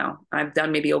 years now. I've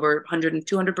done maybe over 100 and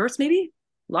 200 births, maybe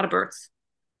a lot of births.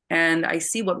 And I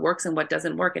see what works and what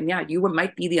doesn't work. And yeah, you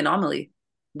might be the anomaly,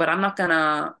 but I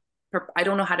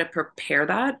don't know how to prepare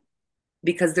that,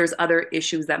 because there's other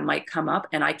issues that might come up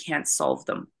and I can't solve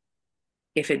them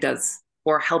if it does,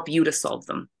 or help you to solve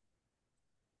them.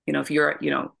 You know, if you're, you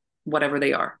know, whatever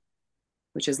they are,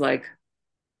 which is like,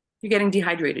 you're getting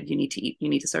dehydrated, you need to eat, you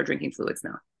need to start drinking fluids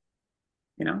now,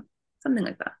 you know, something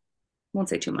like that. Won't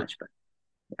say too much, but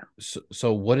yeah.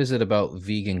 So what is it about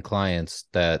vegan clients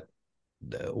that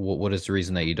what is the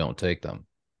reason that you don't take them?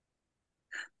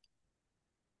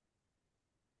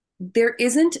 There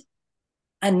isn't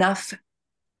enough,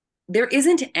 there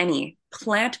isn't any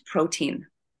plant protein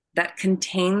that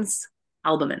contains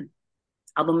albumin.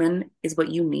 Albumin is what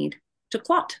you need to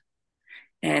clot.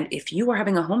 And if you are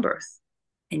having a home birth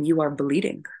and you are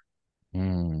bleeding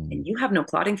and you have no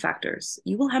clotting factors,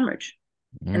 you will hemorrhage.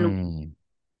 And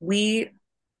we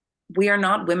we are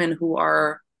not women who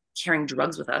are carrying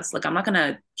drugs with us. Like, I'm not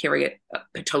gonna carry it,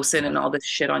 pitocin and all this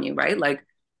shit on you, right? Like,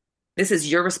 this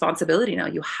is your responsibility now.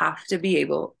 You have to be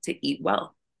able to eat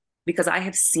well, because I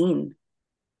have seen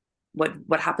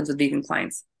what happens with vegan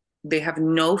clients. They have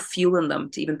no fuel in them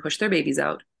to even push their babies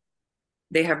out.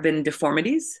 There have been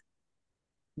deformities.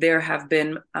 There have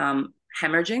been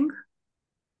hemorrhaging.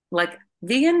 Like,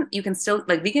 vegan, you can still,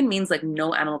 like, vegan means like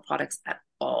no animal products at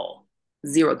all.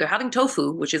 Zero. They're having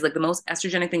tofu, which is like the most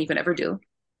estrogenic thing you can ever do.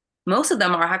 Most of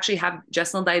them are actually have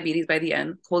gestational diabetes by the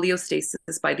end, cholestasis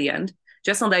by the end.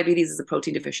 Gestational diabetes is a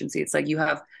protein deficiency. It's like you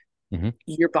have,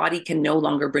 your body can no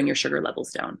longer bring your sugar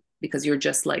levels down, because you're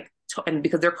just like, and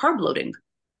because they're carb loading.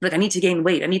 Like, I need to gain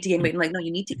weight. I need to gain weight. And like, no, you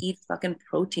need to eat fucking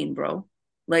protein, bro.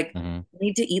 Like, you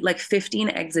need to eat like 15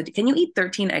 eggs a day. Can you eat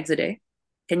 13 eggs a day?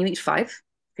 Can you eat 5?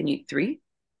 Can you eat 3?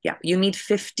 Yeah, you need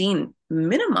 15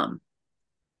 minimum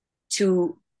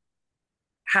to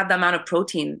have the amount of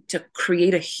protein to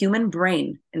create a human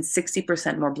brain and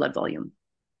 60% more blood volume.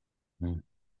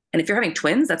 And if you're having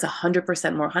twins, that's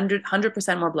 100% more,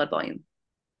 100% more blood volume.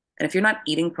 And if you're not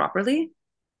eating properly,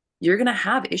 you're going to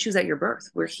have issues at your birth.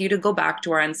 We're here to go back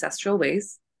to our ancestral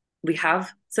ways. We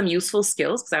have some useful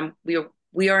skills, because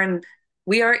we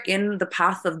are in the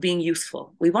path of being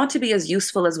useful. We want to be as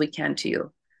useful as we can to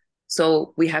you.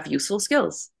 So we have useful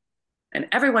skills. And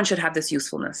everyone should have this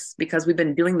usefulness, because we've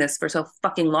been doing this for so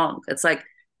fucking long. It's like,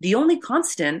 The only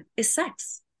constant is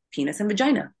sex, penis and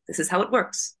vagina. This is how it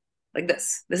works. Like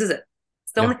this. This is it.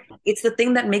 Yeah. It's the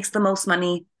thing that makes the most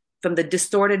money, from the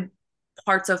distorted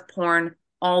parts of porn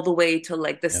all the way to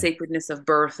like the Yeah. sacredness of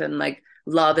birth and like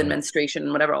love and Yeah. menstruation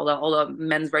and whatever, all the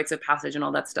men's rites of passage and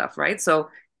all that stuff, right? So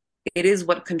it is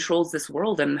what controls this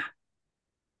world, and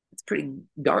it's pretty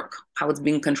dark how it's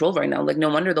being controlled right now. Like no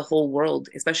wonder the whole world,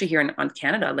 especially here on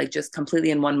Canada, like just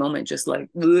completely in one moment, just like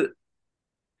ugh,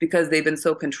 because they've been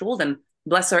so controlled. And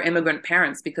bless our immigrant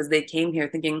parents, because they came here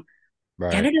thinking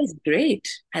Right. Canada is great.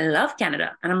 I love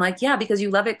Canada. And I'm like, yeah, because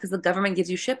you love it because the government gives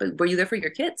you shit. But were you there for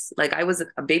your kids? Like I was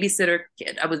a babysitter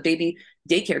kid. I was baby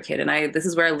daycare kid. And this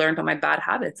is where I learned all my bad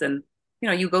habits. And,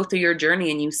 you go through your journey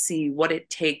and you see what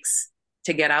it takes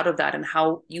to get out of that, and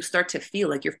how you start to feel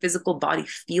like your physical body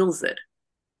feels it.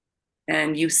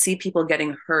 And you see people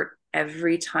getting hurt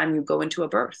every time you go into a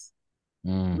birth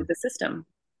with Mm. the system.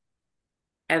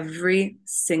 Every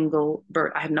single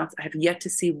birth. I have yet to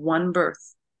see one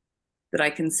birth that I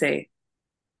can say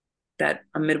that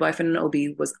a midwife and an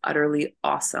OB was utterly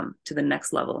awesome to the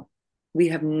next level. We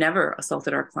have never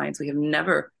assaulted our clients. We have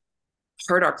never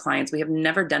hurt our clients. We have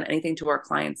never done anything to our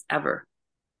clients ever.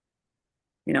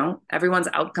 Everyone's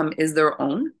outcome is their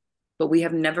own, but we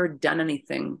have never done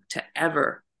anything to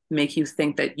ever make you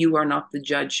think that you are not the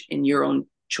judge in your own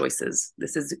choices.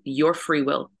 This is your free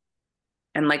will.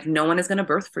 And like no one is going to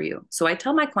birth for you. So I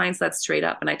tell my clients that straight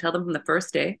up. And I tell them from the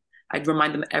first day, I'd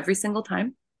remind them every single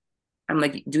time. I'm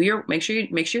like, make sure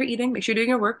you're eating, make sure you're doing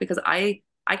your work, because I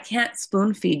can't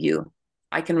spoon feed you.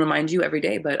 I can remind you every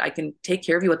day, but I can take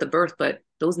care of you at the birth. But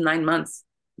those 9 months,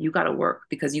 you got to work,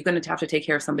 because you're going to have to take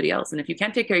care of somebody else. And if you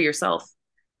can't take care of yourself,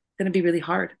 it's going to be really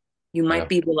hard. You might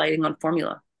Yeah. be relying on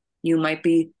formula. You might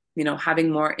be,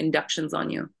 having more inductions on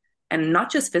you, and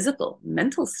not just physical,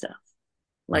 mental stuff.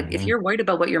 Like if Hmm. you're worried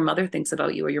about what your mother thinks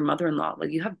about you or your mother-in-law,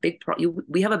 like you have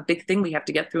we have a big thing we have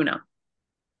to get through now,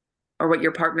 or what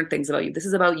your partner thinks about you. This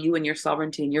is about you and your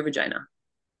sovereignty and your vagina.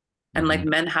 And like Hmm.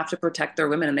 men have to protect their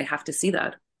women, and they have to see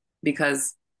that,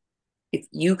 because if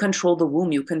you control the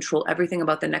womb, you control everything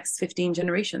about the next 15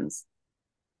 generations.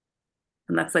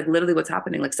 And that's like literally what's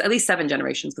happening. Like at least 7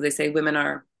 generations, because they say women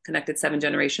are connected 7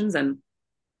 generations, and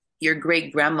your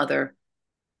great grandmother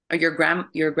or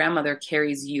your grandmother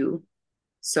carries you.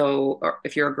 So, or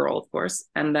if you're a girl, of course.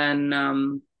 And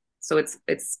then so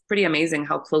it's pretty amazing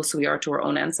how close we are to our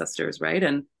own ancestors, right?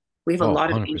 And we have a Oh,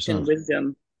 lot of ancient 100%.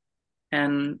 wisdom,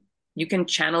 and you can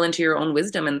channel into your own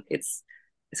wisdom. And it's,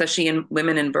 especially in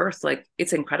women in birth, like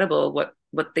it's incredible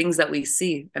what things that we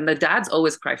see. And the dads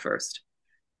always cry first,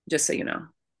 just so you know.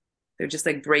 They're just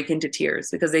like break into tears,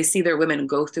 because they see their women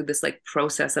go through this like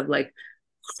process of like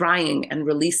crying and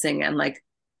releasing, and like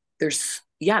there's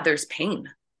pain.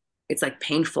 It's like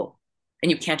painful, and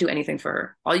you can't do anything for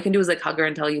her. All you can do is like hug her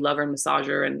and tell her you love her and massage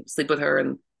her and sleep with her.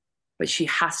 And but she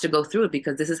has to go through it,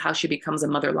 because this is how she becomes a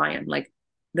mother lion. Like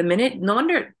the minute, no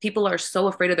wonder people are so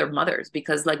afraid of their mothers,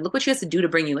 because like look what she has to do to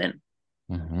bring you in.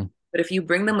 Hmm. But if you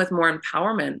bring them with more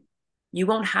empowerment, you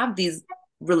won't have these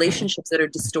relationships that are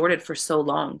distorted for so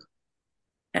long,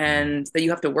 and that you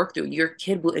have to work through. Your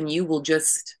kid will, and you will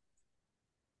just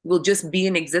be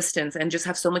in existence and just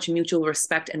have so much mutual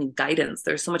respect and guidance.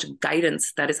 There's so much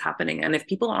guidance that is happening. And if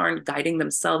people aren't guiding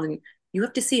themselves, you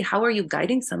have to see, how are you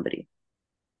guiding somebody?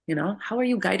 How are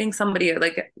you guiding somebody?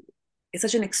 Like it's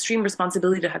such an extreme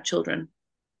responsibility to have children,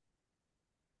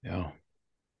 Yeah.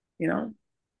 you know?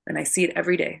 And I see it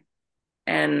every day.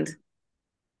 And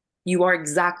you are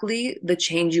exactly the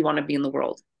change you want to be in the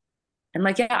world. And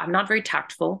like, yeah, I'm not very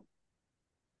tactful.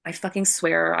 I fucking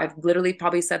swear, I've literally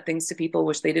probably said things to people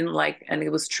which they didn't like, and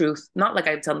it was truth. Not like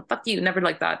I'd tell them, fuck you, never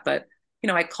like that. But,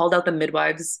 I called out the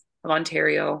midwives of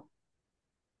Ontario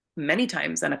many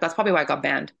times, and that's probably why I got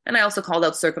banned. And I also called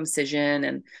out circumcision,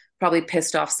 and probably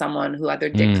pissed off someone who had their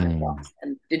dick cut Mm. off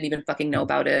and didn't even fucking know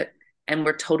about it, and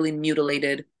were totally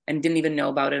mutilated and didn't even know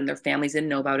about it, and their families didn't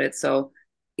know about it. So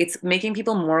it's making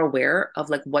people more aware of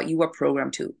like what you are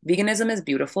programmed to. Veganism is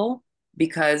beautiful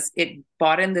because it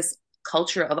brought in this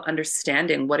culture of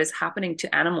understanding what is happening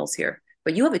to animals here.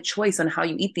 But you have a choice on how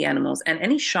you eat the animals. And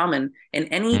any shaman in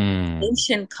any Mm.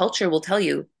 ancient culture will tell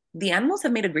you the animals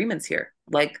have made agreements here.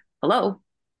 Like, hello,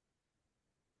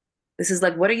 this is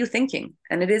like, what are you thinking?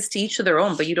 And it is to each of their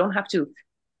own, but you don't have to.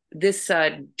 This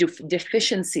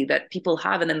deficiency that people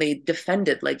have, and then they defend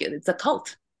it like it's a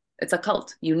cult. It's a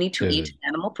cult. You need to eat Dude.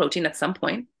 animal protein at some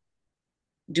point.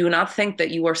 Do not think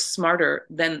that you are smarter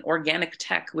than organic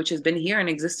tech, which has been here in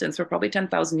existence for probably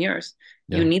 10,000 years.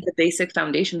 You Yeah. need the basic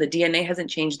foundation. The DNA hasn't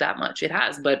changed that much. It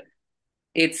has, but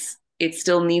it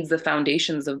still needs the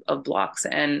foundations of blocks.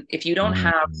 And if you don't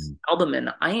have Mm.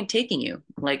 albumin, I ain't taking you.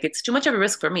 Like, it's too much of a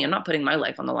risk for me. I'm not putting my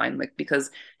life on the line, like,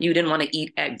 because you didn't want to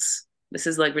eat eggs. This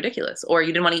is like ridiculous. Or you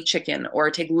didn't want to eat chicken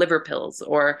or take liver pills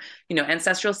or,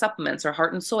 ancestral supplements or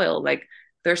heart and soil. Like,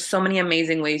 there's so many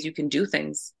amazing ways you can do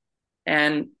things.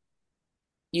 And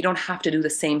you don't have to do the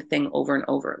same thing over and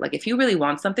over. Like, if you really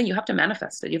want something, you have to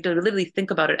manifest it. You have to literally think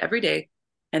about it every day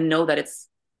and know that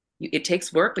it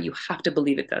takes work, but you have to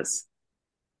believe it does.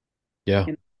 Yeah.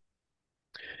 And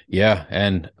Yeah,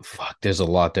 and fuck, there's a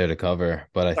lot there to cover,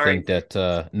 but I sorry. think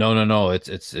that no,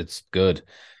 it's good.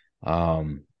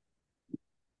 Um,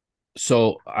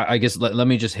 so I guess let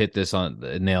me just hit this on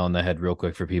nail on the head real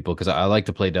quick for people because I like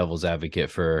to play devil's advocate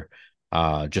for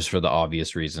just for the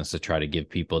obvious reasons to try to give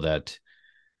people that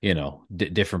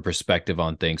different perspective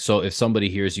on things. So if somebody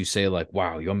hears you say like,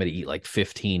 "Wow, you want me to eat like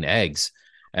 15 eggs,"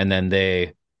 and then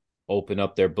they open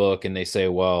up their book and they say,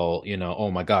 well,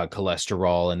 oh my God,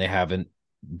 cholesterol, and they haven't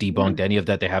debunked Mhm. any of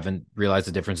that. They haven't realized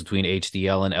the difference between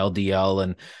HDL and LDL,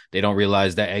 and they don't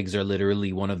realize that eggs are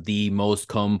literally one of the most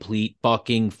complete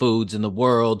fucking foods in the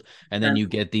world. And then Yeah. you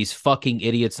get these fucking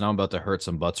idiots, and I'm about to hurt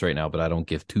some butts right now, but I don't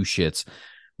give two shits.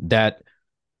 That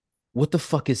what the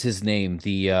fuck is his name?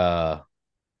 He's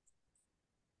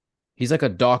like a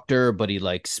doctor, but he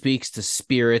like speaks to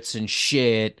spirits and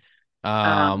shit.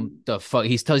 Um, The fuck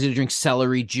he tells you to drink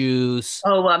celery juice.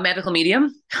 Medical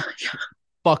medium.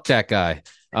 Fuck that guy. That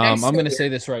guy's I'm so gonna say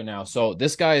weird. this right now. So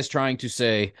this guy is trying to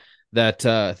say that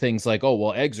things like, oh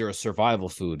well, eggs are a survival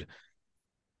food.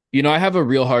 I have a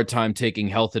real hard time taking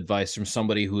health advice from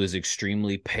somebody who is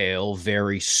extremely pale,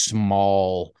 very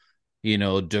small,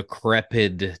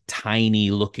 decrepit,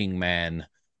 tiny looking man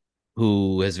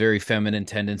who has very feminine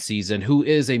tendencies and who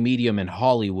is a medium in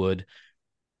Hollywood.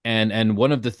 And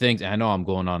one of the things I know I'm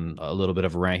going on a little bit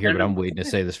of a rant I here, don't but I'm know. waiting to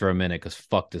say this for a minute because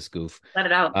fuck this goof. Let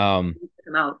it out. Um, Let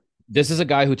him out. this is a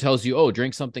guy who tells you, oh,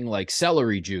 drink something like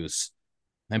celery juice.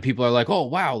 And people are like, oh,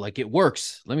 wow, like it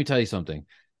works. Let me tell you something.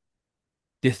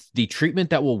 The treatment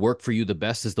that will work for you the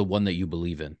best is the one that you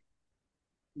believe in.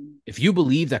 If you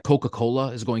believe that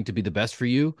Coca-Cola is going to be the best for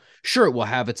you, sure, it will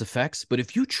have its effects. But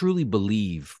if you truly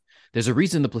believe, there's a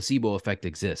reason the placebo effect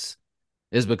exists,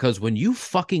 is because when you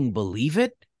fucking believe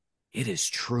it, it is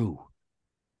true.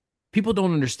 People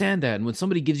don't understand that. And when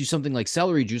somebody gives you something like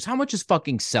celery juice, how much is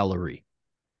fucking celery?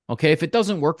 Okay. If it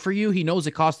doesn't work for you, he knows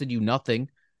it costed you nothing.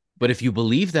 But if you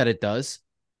believe that it does,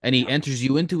 and he Yeah. enters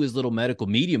you into his little medical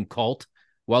medium cult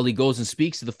while he goes and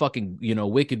speaks to the fucking,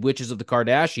 wicked witches of the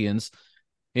Kardashians,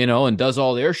 and does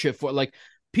all their shit for like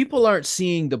people aren't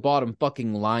seeing the bottom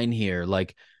fucking line here.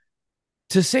 Like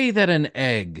to say that an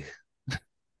egg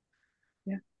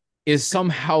Yeah. is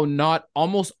somehow not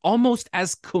almost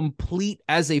as complete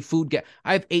as a food get.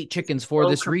 I have 8 chickens for So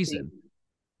this complete. reason, Oh yeah.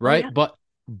 right? But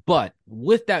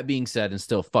with that being said, and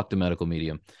still fuck the medical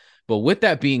medium. But with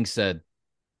that being said,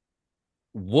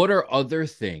 what are other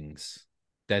things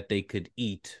that they could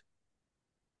eat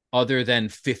other than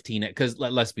 15? Because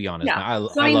let's be honest, Yeah. man,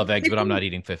 So I I mean, love eggs, but I'm 15. not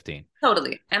eating 15.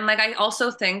 Totally. And like, I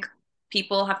also think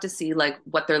people have to see like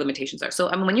what their limitations are. So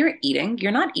I mean, when you're eating,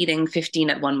 you're not eating 15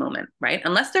 at one moment, right?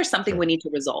 Unless there's something we Sure. need to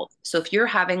resolve. So if you're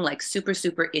having like super,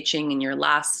 super itching in your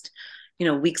last,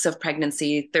 weeks of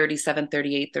pregnancy, 37,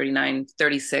 38, 39,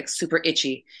 36, super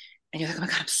itchy. And you're like, oh my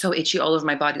God, I'm so itchy all over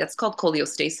my body. That's called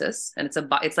cholestasis. And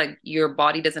it's like your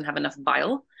body doesn't have enough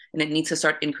bile and it needs to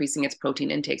start increasing its protein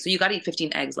intake. So you got to eat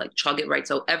 15 eggs, like chug it right.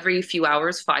 So every few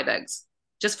hours, 5 eggs,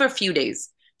 just for a few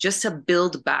days, just to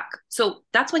build back. So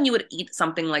that's when you would eat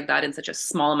something like that in such a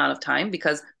small amount of time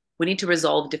because we need to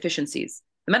resolve deficiencies.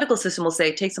 The medical system will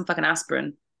say, take some fucking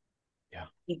aspirin, Yeah.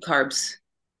 eat carbs,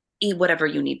 eat whatever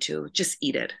you need to, just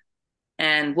eat it.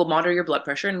 And we'll monitor your blood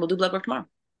pressure and we'll do blood work tomorrow.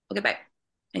 Okay, bye.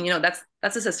 And that's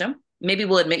the system. Maybe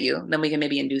we'll admit you, then we can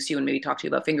maybe induce you and maybe talk to you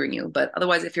about fingering you. But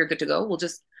otherwise, if you're good to go, we'll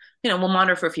just, we'll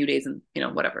monitor for a few days and,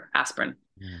 whatever, aspirin.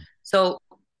 Mm. So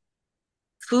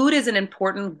food is an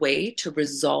important way to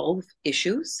resolve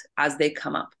issues as they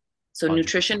come up. So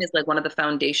nutrition 100%. is like one of the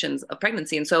foundations of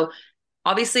pregnancy. And so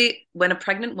obviously when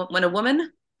a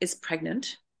woman is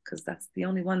pregnant, because that's the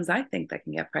only ones I think that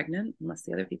can get pregnant, unless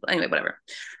the other people, anyway, whatever.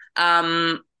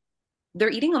 Um, they're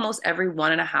eating almost every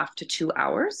 1.5 to 2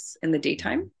 hours in the Mhm.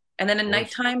 daytime. And then Of at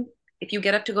course. nighttime, if you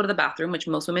get up to go to the bathroom, which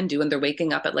most women do, and they're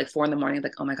waking up at like 4 in the morning,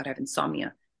 like, oh my God, I have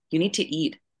insomnia. You need to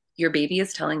eat. Your baby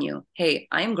is telling you, hey,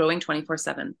 I am growing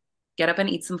 24/7. Get up and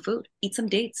eat some food, eat some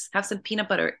dates, have some peanut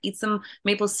butter, eat some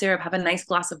maple syrup, have a nice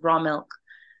glass of raw milk.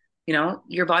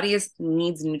 Your body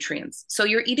needs nutrients. So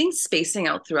you're eating spacing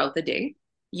out throughout the day.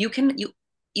 You can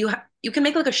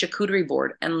make like a charcuterie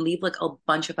board and leave like a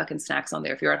bunch of fucking snacks on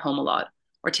there if you're at home a lot.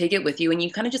 or take it with you, and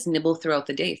you kind of just nibble throughout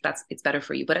the day if it's better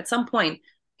for you. But at some point,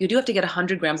 you do have to get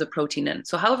 100 grams of protein in.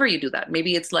 So however you do that,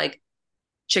 maybe it's like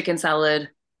chicken salad,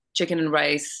 chicken and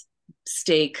rice,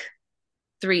 steak,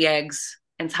 3 eggs,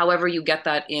 and however you get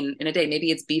that in a day.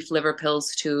 Maybe it's beef liver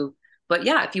pills too. But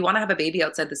yeah, if you want to have a baby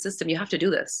outside the system, you have to do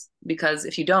this, because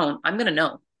if you don't, I'm going to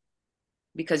know,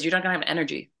 because you're not going to have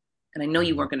energy. And I know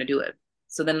you Mhm. weren't going to do it.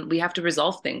 So then we have to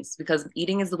resolve things, because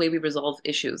eating is the way we resolve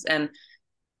issues. And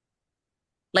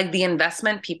like the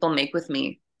investment people make with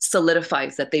me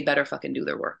solidifies that they better fucking do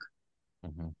their work,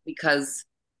 Mhm. because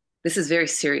this is very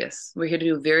serious. We're here to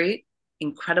do very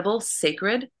incredible,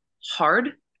 sacred,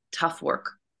 hard, tough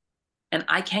work. And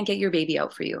I can't get your baby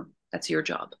out for you. That's your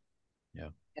job. Yeah.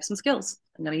 I have some skills.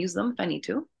 I'm going to use them if I need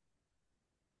to.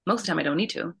 Most of the time, I don't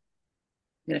need to.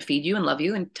 I'm going to feed you and love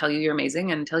you and tell you you're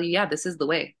amazing and tell you, yeah, this is the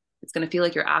way. It's going to feel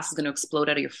like your ass is going to explode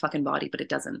out of your fucking body, but it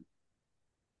doesn't.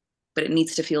 But it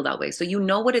needs to feel that way. So you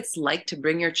know what it's like to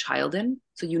bring your child in.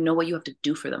 So you know what you have to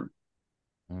do for them.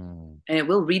 Mm. And it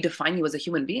will redefine you as a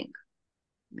human being,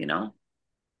 you know?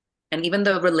 And even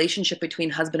the relationship between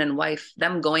husband and wife,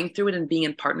 them going through it and being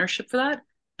in partnership for that,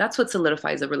 that's what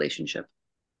solidifies a relationship.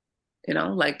 You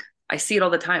know, like I see it all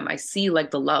the time. I see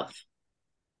like the love,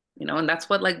 you know, and that's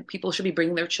what like people should be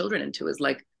bringing their children into, is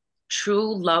like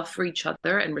true love for each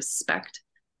other and respect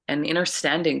and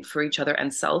understanding for each other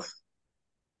and self,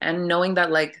 and knowing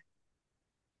that like,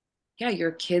 yeah,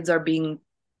 your kids are being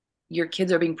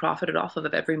profited off of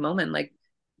at every moment. Like,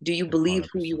 do you believe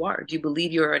who you 100%. are? Do you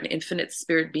believe you're an infinite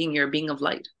spirit being? You're a being of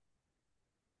light.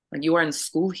 Like you are in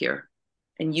school here,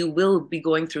 and you will be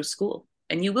going through school,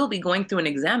 and you will be going through an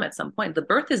exam at some point. The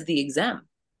birth is the exam.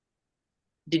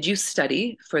 Did you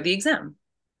study for the exam?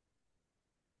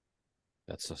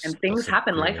 And things That's a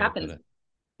happen, great life way to put happens. it.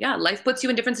 Yeah, life puts you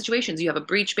in different situations. You have a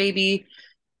breech baby,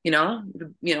 you know,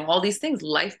 all these things.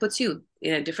 Life puts you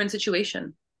in a different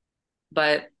situation.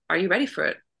 But are you ready for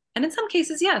it? And in some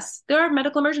cases, yes, there are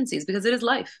medical emergencies because it is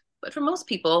life. But for most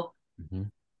people,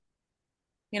 Mhm.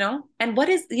 and what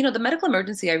is, the medical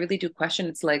emergency, I really do question.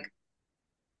 It's like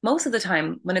most of the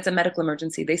time when it's a medical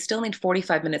emergency, they still need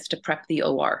 45 minutes to prep the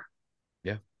OR,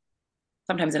 Yeah.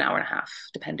 sometimes an hour and a half,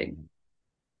 depending. Mhm.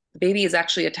 The baby is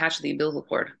actually attached to the umbilical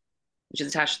cord, which is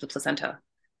attached to the placenta,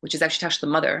 which is actually attached to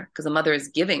the mother, because the mother is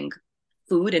giving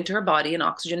food into her body and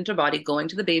oxygen into her body, going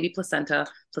to the baby placenta.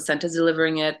 Placenta's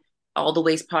delivering it. All the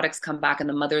waste products come back, and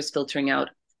the mother is filtering out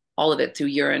all of it through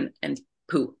urine and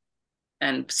poo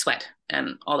and sweat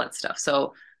and all that stuff.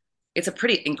 So it's a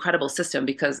pretty incredible system,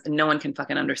 because no one can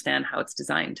fucking understand how it's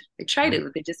designed. They try Right.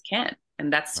 to, they just can't.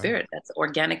 And that's Right. spirit. That's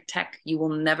organic tech. You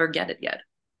will never get it yet.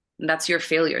 And that's your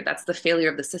failure. That's the failure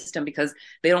of the system, because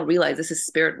they don't realize this is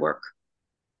spirit work.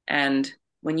 And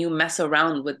when you mess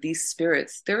around with these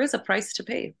spirits, there is a price to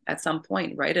pay at some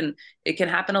point, right? And it can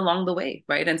happen along the way,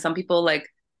 right? And some people, like,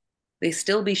 they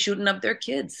still be shooting up their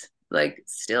kids, like,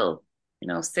 still,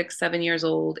 6, 7 years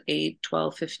old, 8,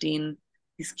 12, 15.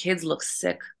 These kids look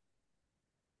sick,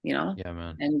 you know? Yeah,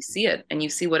 man. And you see it, and you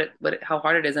see how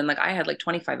hard it is. And like, I had like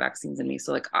 25 vaccines in me.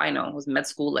 So like, I know, I was med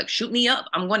school, like, shoot me up.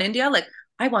 I'm going to India. Like,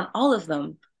 I want all of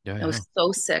them. Yeah, I yeah. was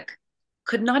so sick,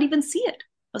 could not even see it.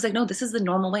 I was like, no, this is the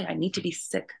normal way. I need to be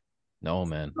sick. No, It's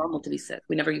man. normal to be sick.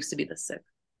 We never used to be this sick.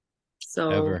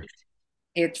 So Ever.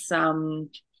 it's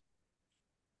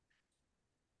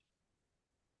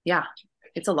yeah,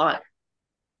 it's a lot.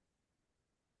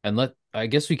 And I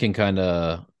guess we can kind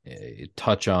of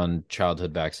touch on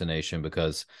childhood vaccination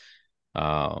because,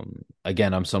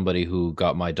 again, I'm somebody who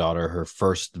got my daughter her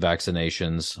first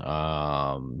vaccinations.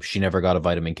 She never got a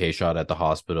vitamin K shot at the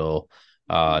hospital.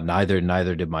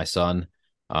 Neither did my son.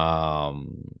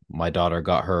 My daughter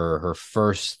got her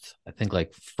first, I think,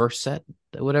 like first set,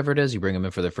 whatever it is. You bring them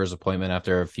in for their first appointment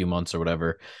after a few months or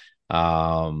whatever.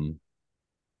 Um,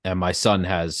 and my son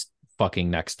has fucking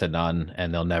next to none,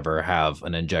 and they'll never have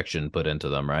an injection put into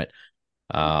them, right?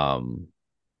 Um,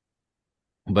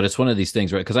 but it's one of these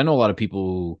things, right? Because I know a lot of people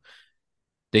who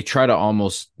they try to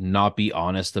almost not be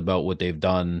honest about what they've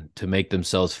done to make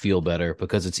themselves feel better,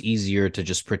 because it's easier to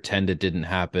just pretend it didn't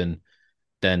happen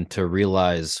than to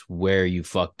realize where you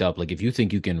fucked up. Like if you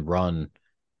think you can run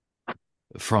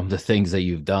from the things that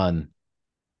you've done,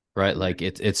 right? Like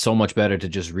it's so much better to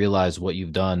just realize what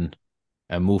you've done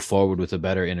and move forward with a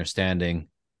better understanding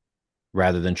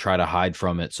rather than try to hide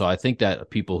from it. So I think that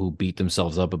people who beat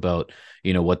themselves up about,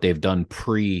 what they've done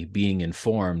pre being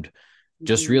informed,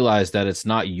 just Mhm. realize that it's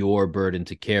not your burden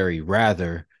to carry.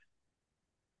 Rather,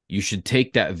 you should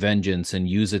take that vengeance and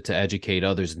use it to educate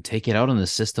others and take it out on the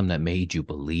system that made you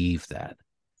believe that.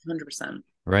 100%.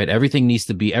 Right? Everything needs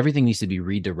to be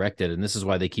redirected. And this is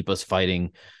why they keep us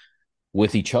fighting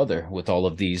with each other, with all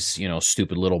of these,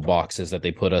 stupid little boxes that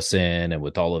they put us in, and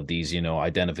with all of these,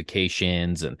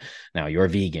 identifications. And now you're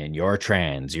vegan, you're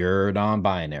trans, you're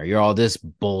non-binary, you're all this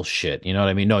bullshit. You know what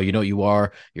I mean? No, you know what you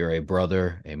are? You're a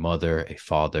brother, a mother, a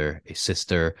father, a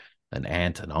sister, an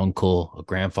aunt, an uncle, a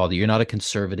grandfather. You're not a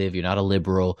conservative, you're not a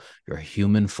liberal, you're a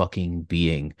human fucking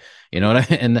being. You know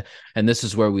what I mean? And this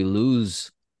is where we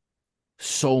lose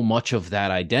so much of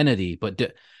that identity. But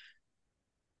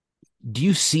do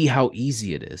you see how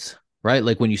easy it is? Right?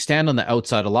 Like when you stand on the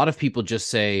outside, a lot of people just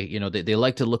say, they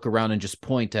like to look around and just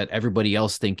point at everybody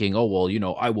else thinking, oh,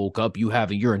 well, I woke up, you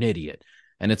haven't, you're an idiot.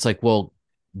 And it's like, well,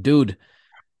 dude,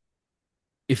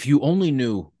 if you only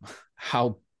knew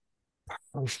how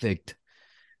perfect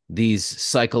these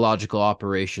psychological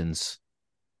operations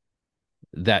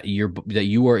that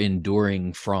you are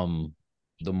enduring from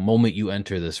the moment you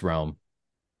enter this realm,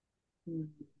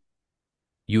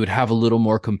 you would have a little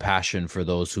more compassion for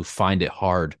those who find it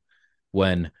hard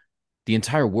when the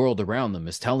entire world around them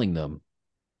is telling them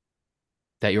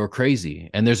that you're crazy.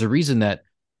 And there's a reason that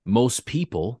most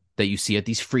people that you see at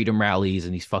these freedom rallies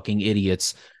and these fucking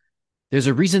idiots, there's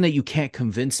a reason that you can't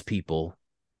convince people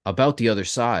about the other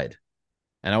side.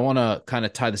 And I want to kind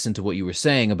of tie this into what you were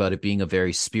saying about it being a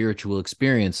very spiritual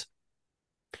experience.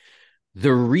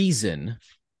 The reason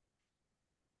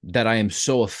that I am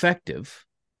so effective,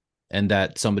 and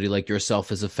that somebody like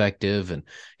yourself is effective, and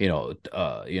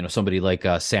somebody like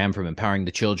Sam from Empowering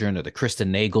the Children, or the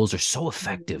Kristen Nagels, are so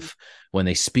effective when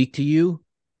they speak to you,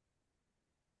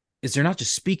 is they're not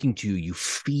just speaking to you, you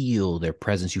feel their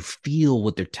presence, you feel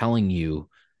what they're telling you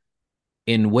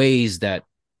in ways that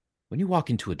when you walk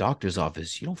into a doctor's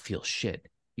office, you don't feel shit.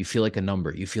 You feel like a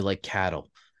number, you feel like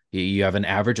cattle. You have an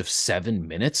average of 7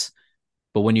 minutes,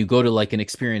 but when you go to like an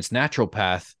experienced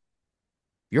naturopath,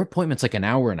 your appointment's like an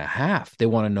hour and a half. They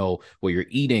want to know what you're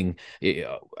eating.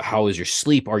 How is your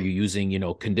sleep? Are you using,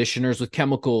 conditioners with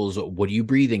chemicals? What are you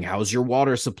breathing? How's your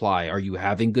water supply? Are you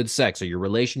having good sex? Are your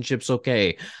relationships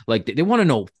okay? Like they want to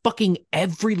know fucking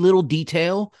every little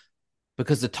detail,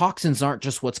 because the toxins aren't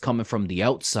just what's coming from the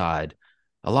outside.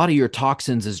 A lot of your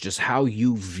toxins is just how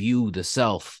you view the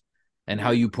self and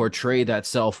how you portray that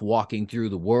self walking through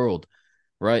the world,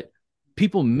 right?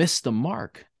 People miss the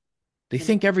mark. They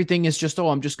think everything is just, oh,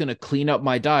 I'm just going to clean up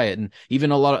my diet. And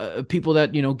even a lot of people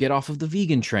that, get off of the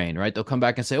vegan train, right? They'll come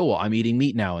back and say, oh, well, I'm eating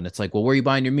meat now. And it's like, well, where are you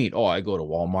buying your meat? Oh, I go to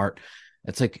Walmart.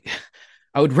 It's like,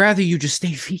 I would rather you just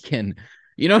stay vegan.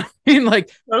 You know what I mean? Like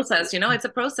process, it's a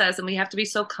process, and we have to be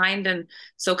so kind and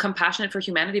so compassionate for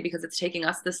humanity because it's taking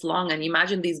us this long. And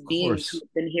imagine these beings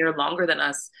who've been here longer than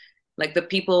us, like the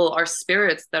people, our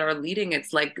spirits that are leading.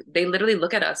 It's like they literally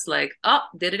look at us like, oh,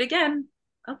 did it again.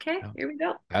 Okay, here we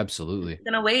go. Absolutely. I'm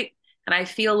gonna wait. And I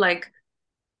feel like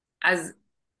as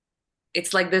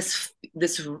it's like this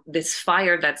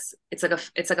fire it's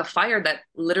like a fire that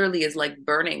literally is like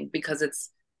burning because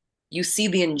you see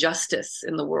the injustice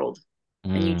in the world,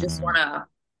 and you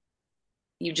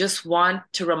just want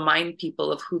to remind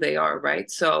people of who they are,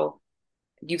 right? So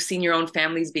you've seen your own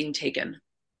families being taken,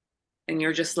 and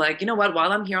you're just like, you know what,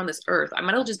 while I'm here on this earth, I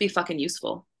might as well just be fucking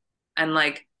useful. And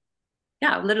like,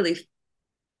 yeah, literally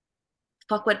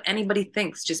fuck what anybody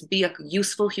thinks. Just be a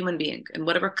useful human being in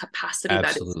whatever capacity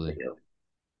that is for you.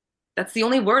 That's the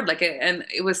only word. Like, and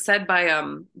it was said by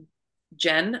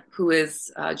Jen, who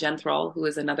is Jen Thrall, who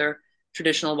is another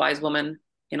traditional wise woman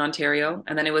in Ontario.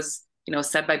 And then it was,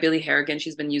 said by Billy Harrigan.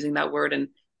 She's been using that word, and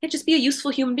yeah, just be a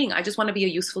useful human being. I just want to be a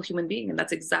useful human being, and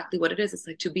that's exactly what it is. It's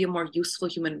like to be a more useful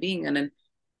human being,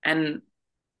 and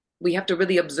we have to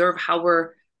really observe how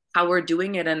we're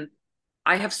doing it. And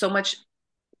I have so much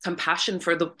compassion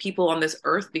for the people on this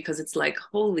earth because it's like,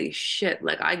 holy shit,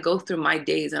 like I go through my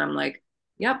days and I'm like,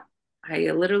 yep,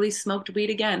 I literally smoked weed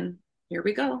again. Here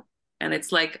we go. And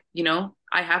it's like,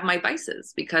 I have my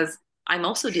vices because I'm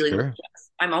also dealing with stress.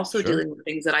 I'm also dealing with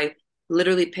things that I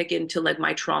literally pick into like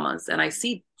my traumas. And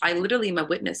I literally am a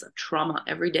witness of trauma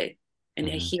every day. And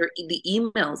I hear the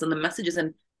emails and the messages,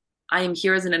 and I am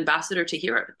here as an ambassador to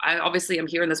hear it. I obviously am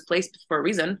here in this place for a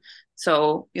reason.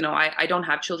 So, I don't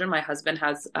have children. My husband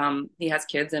has, he has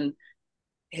kids and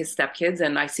his stepkids,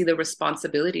 and I see the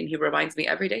responsibility, and he reminds me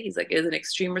every day. He's like, it is an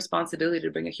extreme responsibility to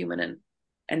bring a human in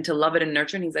and to love it and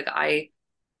nurture. And he's like, I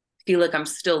feel like I'm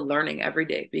still learning every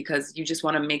day, because you just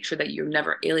want to make sure that you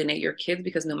never alienate your kids,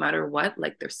 because no matter what,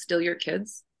 like they're still your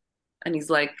kids. And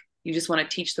he's like, you just want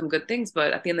to teach them good things.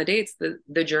 But at the end of the day, it's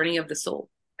the journey of the soul.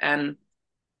 And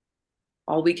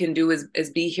all we can do is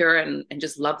be here and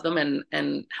just love them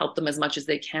and help them as much as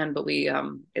they can. But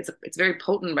it's very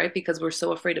potent, right? Because we're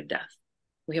so afraid of death.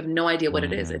 We have no idea what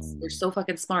it is. We're so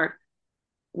fucking smart.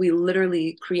 We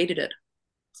literally created it.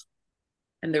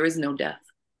 and there is no death.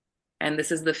 And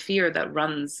this is the fear that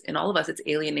runs in all of us. It's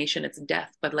alienation, it's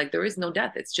death, but like there is no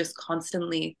death. It's just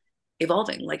constantly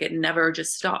evolving. Like it never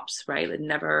just stops, right? It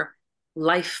never,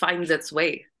 life finds its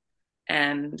way.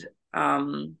 And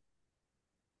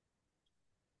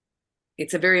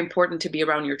it's a very important to be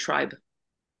around your tribe,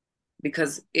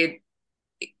 because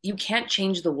you can't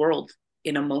change the world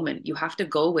in a moment. You have to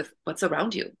go with what's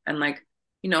around you. And like,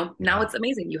 now Yeah. it's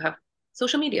amazing. You have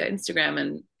social media, Instagram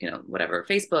and, whatever,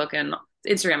 Facebook and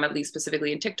Instagram, at least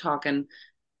specifically, and TikTok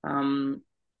um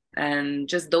and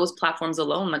just those platforms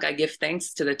alone. Like I give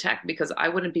thanks to the tech, because I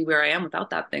wouldn't be where I am without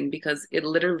that thing, because it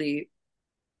literally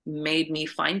made me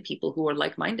find people who are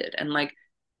like-minded. And like,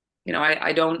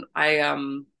 I don't,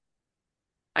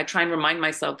 I try and remind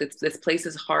myself that this place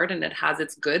is hard and it has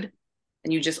its good.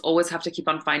 And you just always have to keep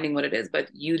on finding what it is. But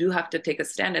you do have to take a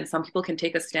stand. And some people can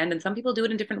take a stand and some people do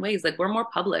it in different ways. Like we're more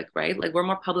public, right? Like we're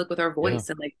more public with our Yeah. voice.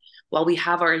 And like while we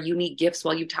have our unique gifts,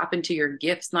 while you tap into your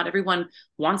gifts, not everyone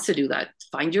wants to do that.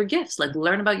 Find your gifts, like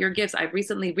learn about your gifts. I've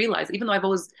recently realized, even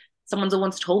though someone's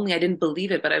once told me I didn't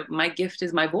believe it, but my gift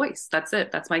is my voice. That's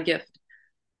it. That's my gift.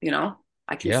 You know,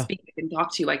 I can Yeah. speak, I can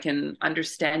talk to you, I can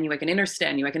understand you, I can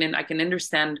understand you, I can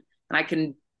understand, and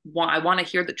I want to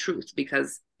hear the truth,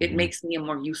 because it Hmm. makes me a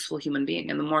more useful human being.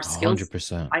 And the more skills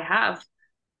 100%. I have,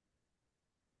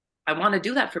 I want to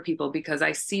do that for people, because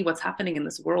I see what's happening in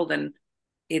this world, and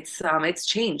it's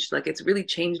changed. Like it's really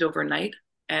changed overnight,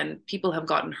 and people have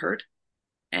gotten hurt,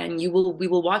 and we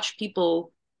will watch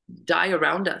people die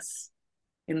around us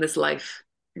in this life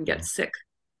and get sick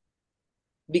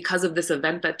because of this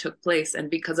event that took place, and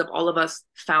because of all of us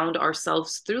found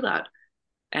ourselves through that.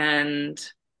 And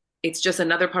it's just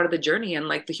another part of the journey. And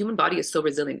like the human body is so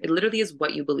resilient. It literally is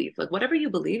what you believe. Like whatever you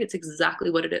believe, it's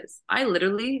exactly what it is. I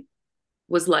literally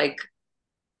was like,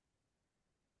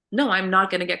 no, I'm not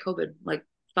gonna get COVID. Like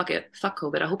fuck it, fuck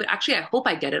COVID. I hope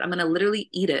I get it. I'm gonna literally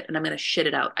eat it and I'm gonna shit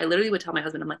it out. I literally would tell my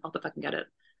husband, I'm like, I'll fucking get it.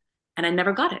 And I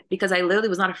never got it, because I literally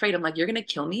was not afraid. I'm like, you're gonna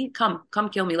kill me? Come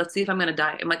kill me. Let's see if I'm gonna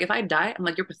die. I'm like, if I die, I'm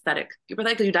like, you're pathetic. You're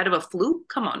pathetic because you died of a flu?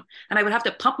 Come on. And I would have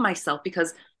to pump myself,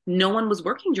 because no one was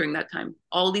working during that time.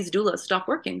 All these doulas stopped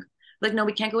working. Like, no,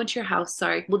 we can't go into your house.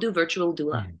 Sorry, we'll do virtual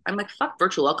doula. Mhm. I'm like, fuck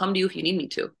virtual. I'll come to you if you need me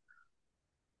to.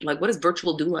 Like, what is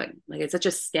virtual doula? Like, it's such a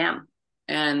scam.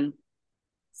 And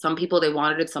some people, they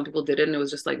wanted it, some people didn't. It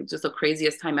was just like just the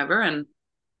craziest time ever. And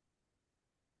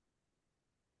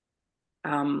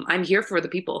I'm here for the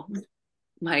people.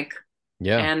 Like,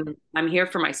 Yeah. and I'm here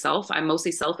for myself. I'm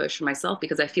mostly selfish for myself,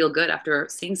 because I feel good after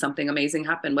seeing something amazing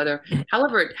happen,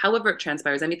 however it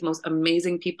transpires. I meet the most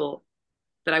amazing people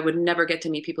that I would never get to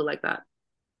meet people like that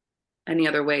any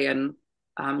other way. And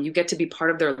you get to be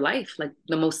part of their life, like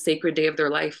the most sacred day of their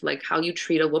life. Like how you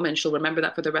treat a woman, she'll remember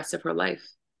that for the rest of her life,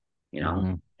 you know?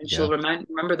 Hmm. And she'll Yeah.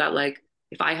 remember that, like,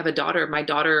 if I have a daughter,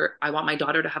 I want my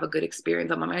daughter to have a good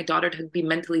experience. I want my daughter to be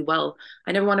mentally well.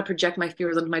 I never want to project my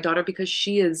fears onto my daughter, because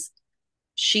she is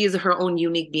her own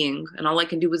unique being, and all I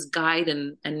can do is guide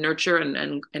and nurture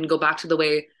and go back to the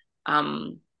way,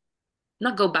 um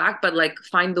not go back, but like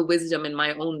find the wisdom in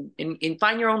my own, in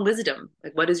find your own wisdom.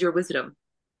 Like what is your wisdom,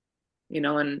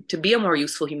 and to be a more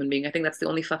useful human being. I think that's the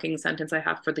only fucking sentence I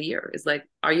have for the year, is like,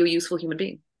 are you a useful human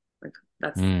being? Like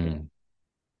that's, Mm.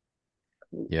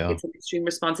 Yeah. it's an extreme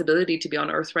responsibility to be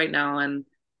on earth right now, and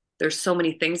there's so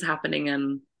many things happening,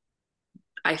 and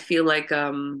I feel like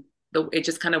it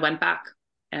just kind of went back,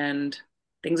 and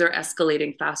things are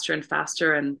escalating faster and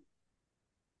faster, and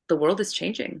the world is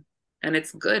changing, and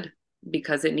it's good,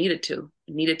 because it needed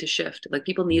to shift. Like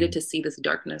people needed Mhm. to see this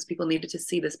darkness, people needed to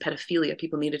see this pedophilia,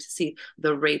 people needed to see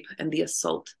the rape and the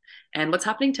assault, and what's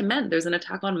happening to men. There's an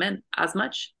attack on men as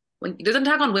much when there's an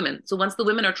attack on women. So once the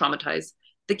women are traumatized,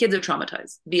 the kids are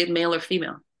traumatized, be it male or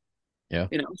female. Yeah.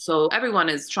 So everyone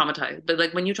is traumatized, but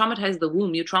like when you traumatize the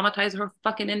womb, you traumatize her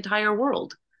fucking entire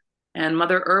world. And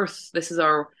Mother Earth, this is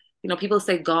our, people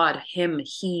say God, him,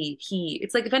 he.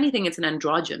 It's like, if anything, it's an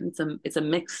androgen. It's a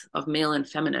mix of male and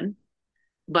feminine.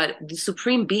 But the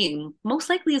supreme being most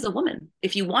likely is a woman.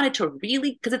 If you wanted to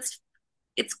really, because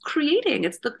it's creating,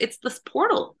 it's this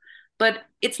portal. But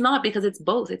it's not, because it's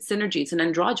both. It's synergy. It's an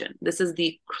androgen. This is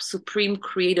the supreme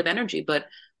creative energy. But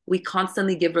we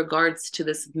constantly give regards to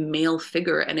this male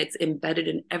figure, and it's embedded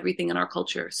in everything in our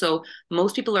culture. So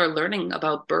most people are learning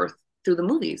about birth through the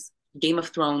movies. Game of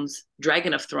Thrones,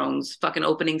 Dragon of Thrones, fucking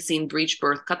opening scene, breech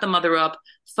birth, cut the mother up,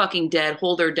 fucking dead,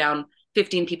 hold her down.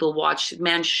 15 people watch.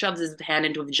 Man shoves his hand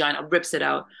into a vagina, rips it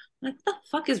out. Like, what the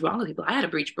fuck is wrong with people? I had a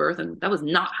breech birth, and that was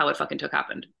not how it fucking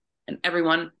happened. And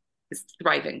everyone is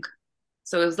thriving.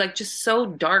 So it was like just so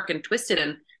dark and twisted.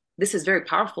 And this is very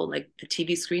powerful. Like the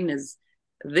TV screen is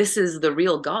this is the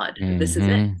real God. This is it.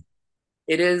 Mm-hmm.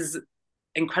 It is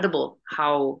incredible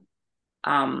how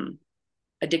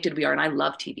addicted we are. And I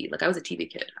love TV. Like I was a TV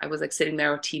kid. I was like sitting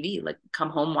there with TV, like come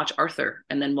home, watch Arthur,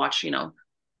 and then watch,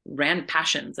 Rand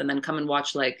Passions, and then come and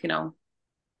watch like,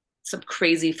 some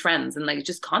crazy Friends, and like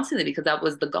just constantly, because that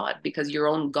was the God, because your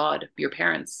own God, your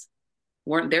parents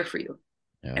weren't there for you.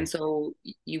 Yeah. And so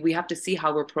we have to see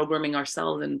how we're programming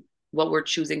ourselves and what we're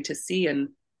choosing to see. And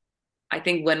I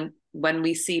think when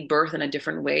we see birth in a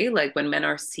different way, like when men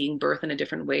are seeing birth in a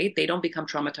different way, they don't become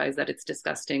traumatized that it's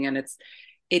disgusting, and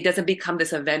it doesn't become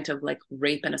this event of like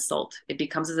rape and assault. It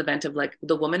becomes this event of like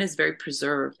the woman is very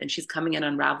preserved, and she's coming in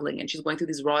unraveling, and she's going through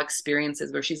these raw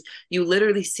experiences where you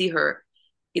literally see her,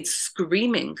 it's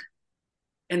screaming,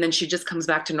 and then she just comes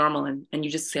back to normal, and you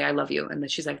just say, I love you. And then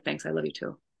she's like, thanks, I love you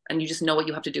too. And you just know what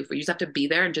you have to do for you. You just have to be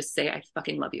there and just say, I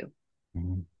fucking love you.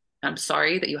 Mm-hmm. I'm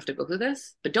sorry that you have to go through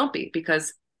this, but don't be,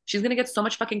 because she's going to get so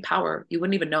much fucking power. You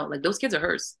wouldn't even know. Like those kids are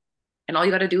hers. And all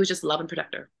you got to do is just love and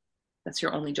protect her. That's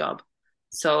your only job.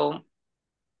 So,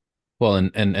 Well,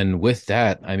 and with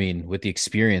that, I mean, with the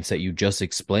experience that you just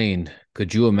explained,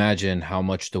 could you imagine how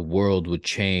much the world would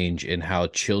change in how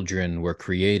children were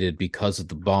created because of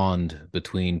the bond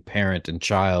between parent and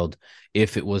child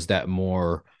if it was that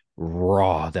more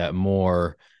raw, that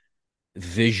more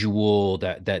visual,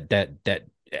 that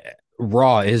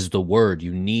raw is the word.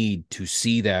 You need to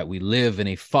see that. We live in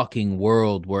a fucking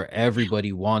world where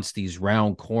everybody wants these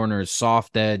round corners,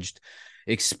 soft edged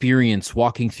experience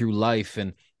walking through life.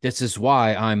 And this is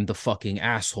why I'm the fucking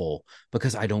asshole,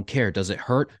 because I don't care. Does it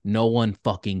hurt? No one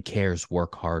fucking cares.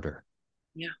 Work harder.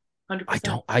 yeah,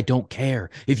 100%. I don't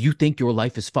care. If you think your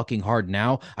life is fucking hard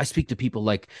now, I speak to people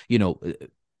like,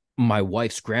 my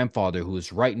wife's grandfather, who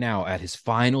is right now at his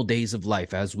final days of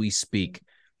life as we speak,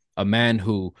 a man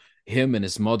who him and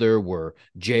his mother were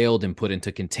jailed and put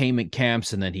into containment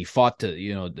camps, and then he fought to,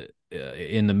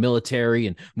 in the military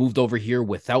and moved over here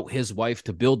without his wife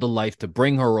to build a life, to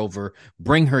bring her over,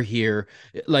 bring her here.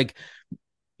 Like,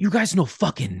 you guys know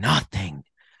fucking nothing.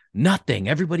 Nothing.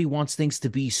 Everybody wants things to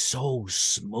be so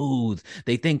smooth.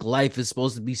 They think life is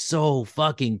supposed to be so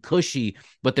fucking cushy.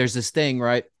 But there's this thing,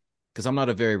 right? Because I'm not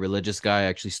a very religious guy. I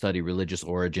actually study religious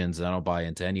origins, and I don't buy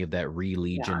into any of that Yeah, I'm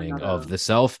religioning not of the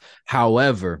self.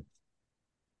 However,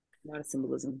 a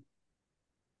symbolism.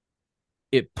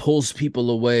 it pulls people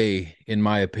away, in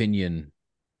my opinion,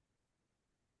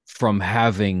 from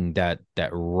having that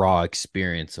raw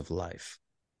experience of life.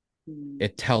 Mm.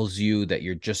 It tells you that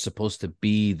you're just supposed to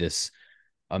be this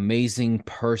amazing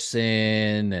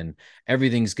person and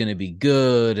everything's going to be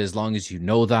good as long as you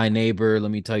know thy neighbor.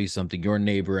 Let me tell you something. Your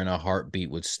neighbor in a heartbeat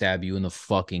would stab you in the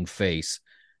fucking face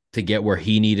to get where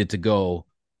he needed to go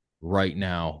right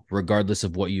now, regardless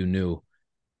of what you knew.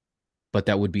 But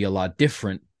that would be a lot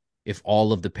different if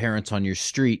all of the parents on your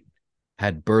street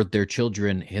had birthed their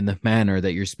children in the manner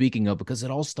that you're speaking of, because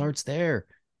it all starts there.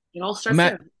 It all starts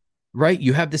Matt, there. right?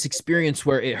 You have this experience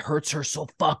where it hurts her so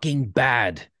fucking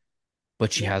bad,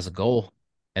 but she Yeah. has a goal,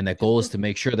 and that goal is to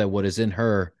make sure that what is in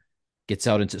her gets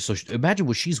out into. So imagine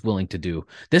what she's willing to do.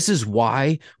 This is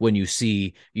why when you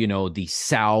see, the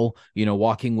sow,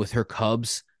 walking with her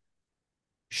cubs,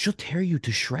 she'll tear you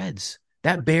to shreds.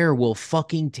 That bear will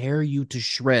fucking tear you to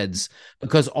shreds,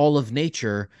 because all of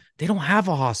nature, they don't have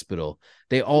a hospital.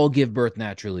 They all give birth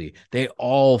naturally. They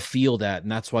all feel that.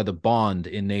 And that's why the bond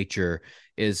in nature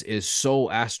is so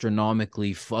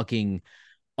astronomically fucking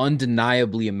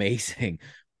undeniably amazing.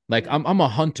 Like, I'm a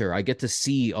hunter. I get to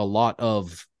see a lot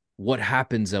of what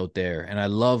happens out there, and I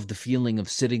love the feeling of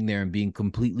sitting there and being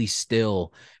completely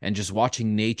still and just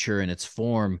watching nature in its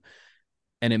form.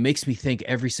 And it makes me think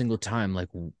every single time, like,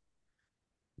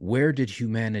 where did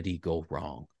humanity go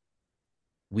wrong?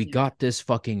 We Yeah. got this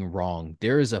fucking wrong.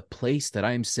 There is a place that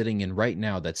I'm sitting in right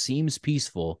now that seems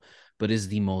peaceful, but is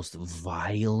the most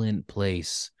violent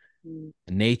place. Mm.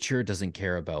 Nature doesn't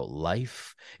care about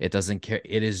life. It doesn't care.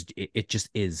 It just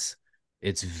is.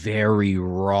 It's very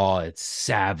raw. It's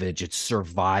savage. It's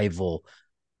survival.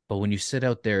 But when you sit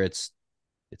out there, it's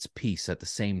peace at the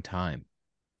same time,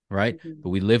 right? Mhm. But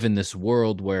we live in this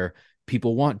world where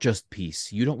people want just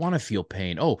peace. You don't want to feel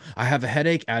pain. Oh, I have a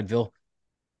headache, Advil.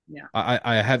 Yeah.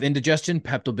 I have indigestion,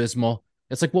 Pepto Bismol.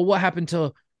 It's like, well, what happened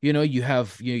to, you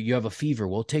have a fever?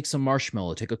 Well, take some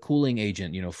marshmallow, take a cooling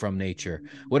agent, from nature.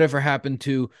 Mhm. Whatever happened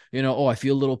to, oh, I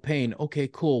feel a little pain. Okay,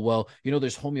 cool. Well,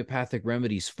 there's homeopathic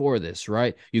remedies for this,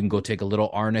 right? You can go take a little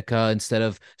arnica instead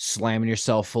of slamming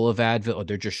yourself full of Advil. Or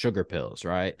they're just sugar pills,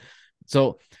 right?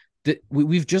 So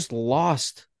we've just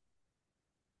lost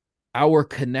our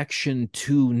connection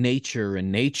to nature,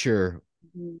 and nature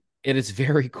Mhm. at its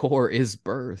very core is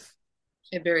birth.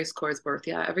 It varies course birth.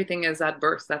 Yeah, everything is at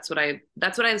birth. That's what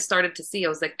I started to see. I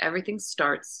was like, everything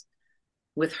starts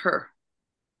with her.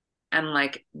 And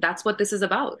like that's what this is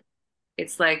about.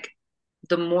 It's like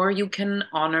the more you can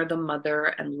honor the mother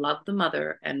and love the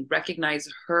mother and recognize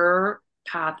her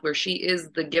path where she is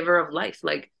the giver of life.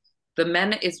 Like the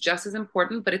men is just as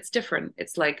important, but it's different.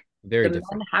 It's like Very the men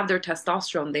different. have their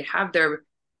testosterone,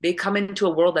 they come into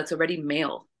a world that's already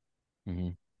male, Hmm.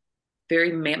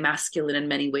 very masculine in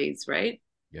many ways, right?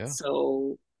 Yeah.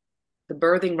 So the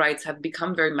birthing rites have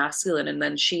become very masculine, and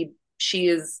then she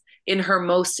is in her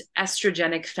most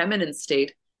estrogenic feminine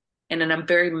state and in a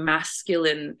very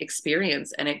masculine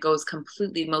experience, and it goes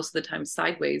completely most of the time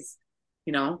sideways,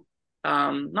 you know.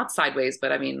 Not sideways,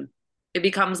 but I mean it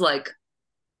becomes like,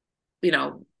 you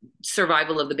know,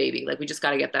 survival of the baby, like we just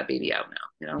got to get that baby out now,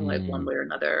 you know, like one Mm. way or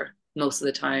another most of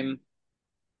the time.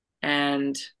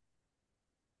 And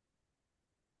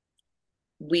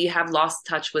we have lost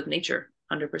touch with nature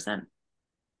 100%.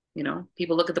 You know,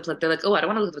 people look at they're like, oh, I don't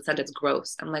want to look at the placenta, it's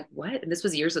gross. I'm like, what? And this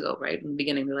was years ago, right? In the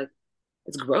beginning, they're like,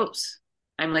 it's gross.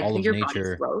 I'm like, you All think of your body's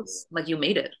nature, gross? Like you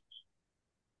made it.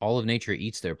 all of nature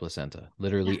eats their placenta. Yeah.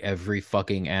 Literally every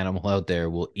fucking animal out there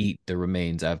will eat the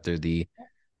remains after the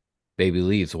baby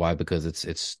leaves. Why? Because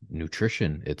it's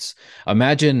nutrition. It's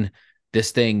imagine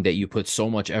this thing that you put so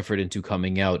much effort into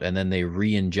coming out and then they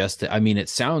re-ingest it. I mean, it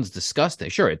sounds disgusting.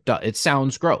 Sure, it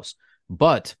sounds gross,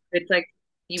 but It's like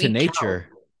you to eat cow. nature,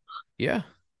 yeah,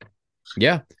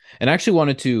 yeah. And I actually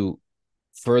wanted to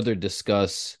further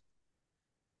discuss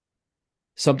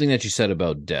something that you said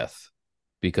about death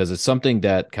because it's something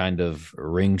that kind of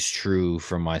rings true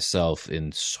for myself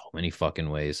in so many fucking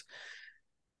ways.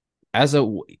 As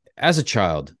a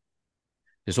child,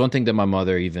 there's one thing that my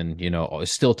mother even,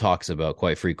 still talks about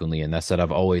quite frequently, and that's that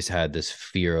I've always had this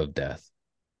fear of death.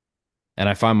 And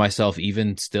I find myself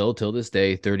even still till this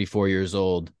day, 34 years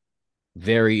old,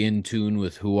 very in tune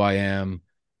with who I am,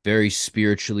 very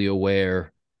spiritually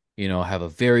aware, have a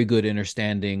very good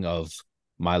understanding of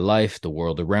my life, the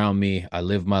world around me. I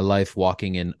live my life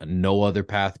walking in no other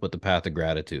path but the path of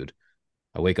gratitude.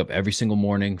 I wake up every single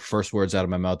morning. First words out of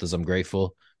my mouth is I'm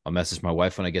grateful. I'll message my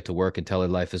wife when I get to work and tell her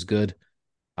life is good.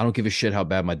 I don't give a shit how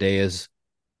bad my day is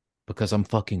because I'm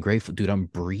fucking grateful, dude. I'm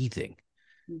breathing.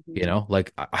 Mm-hmm.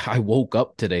 Like I woke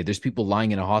up today. There's people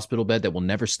lying in a hospital bed that will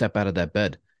never step out of that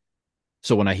bed.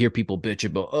 So when I hear people bitch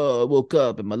about, oh, I woke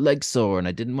up and my leg's sore and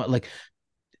I didn't want, like,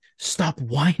 stop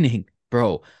whining,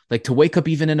 bro. Like to wake up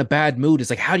even in a bad mood is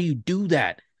like, how do you do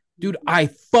that? Dude, I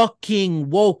fucking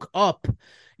woke up.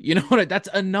 You know what? That's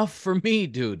enough for me,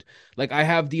 dude. Like I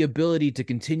have the ability to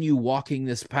continue walking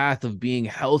this path of being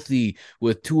healthy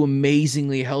with two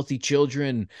amazingly healthy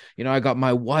children. I got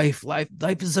my wife. Life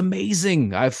is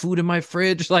amazing. I have food in my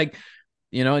fridge. Like,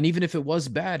 and even if it was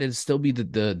bad, it'd still be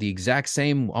the exact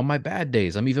same on my bad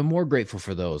days. I'm even more grateful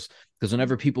for those because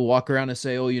whenever people walk around and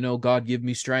say, "Oh, God give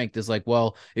me strength," it's like,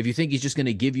 well, if you think He's just going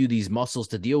to give you these muscles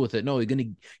to deal with it, no,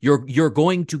 you're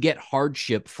going to get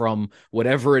hardship from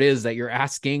whatever it is that you're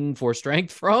asking for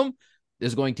strength from.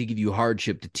 Is going to give you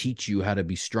hardship to teach you how to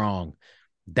be strong.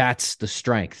 That's the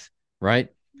strength, right?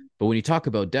 But when you talk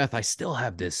about death, I still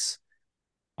have this.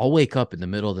 I'll wake up in the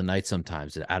middle of the night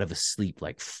sometimes out of a sleep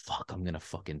like, fuck, I'm gonna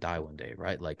fucking die one day,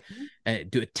 right? Like,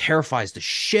 and it terrifies the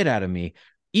shit out of me,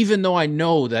 even though I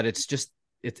know that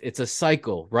it's a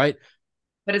cycle, right?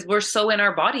 But we're so in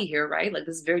our body here, right? Like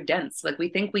this is very dense. Like we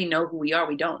think we know who we are,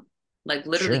 we don't. Like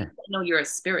literally, you Sure. don't know you're a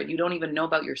spirit. You don't even know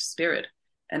about your spirit.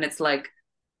 And it's like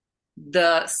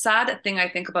the sad thing I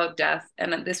think about death,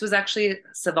 and this was actually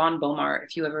Savan Bomar,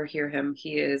 if you ever hear him,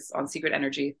 he is on Secret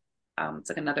Energy. It's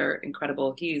like another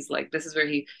incredible. He's like this is where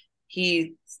he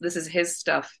this is his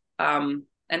stuff. And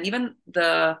even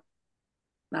the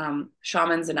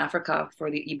shamans in Africa for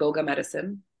the Iboga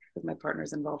medicine,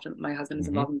 because my husband is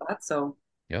Mm-hmm. involved in that. So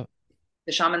Yep.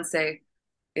 the shamans say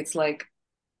it's like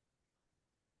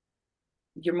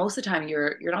you're most of the time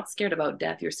you're not scared about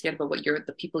death. You're scared about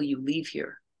the people you leave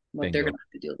here, what they're gonna Bingo.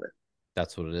 have to deal with.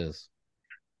 That's what it is.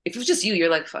 If it was just you,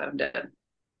 you're like, I'm dead.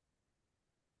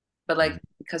 But Mm-hmm. like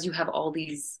because you have all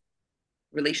these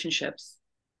relationships,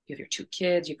 you have your two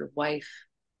kids, you have your wife.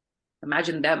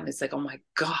 Imagine them. It's like, oh my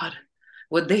God,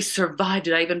 would they survive?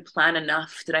 Did I even plan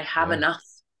enough? Did I have Yeah. enough?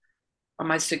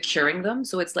 Am I securing them?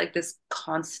 So it's like this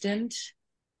constant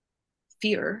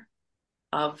fear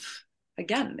of,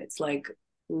 again, it's like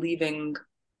leaving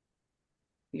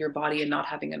your body and not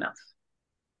having enough.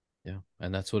 Yeah.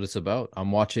 And that's what it's about.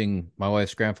 I'm watching my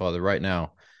wife's grandfather right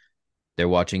now. They're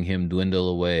watching him dwindle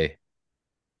away.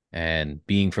 And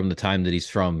being from the time that he's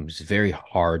from, he's a very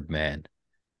hard man.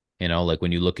 Like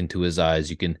when you look into his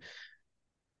eyes, you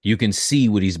can see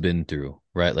what he's been through.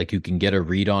 right? Like you can get a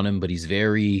read on him, but he's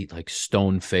very like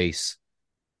stone face.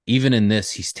 Even in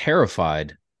this, he's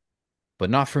terrified, but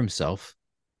not for himself.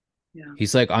 Yeah.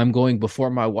 He's like, I'm going before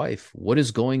my wife. What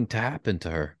is going to happen to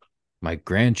her? My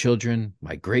grandchildren,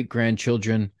 my great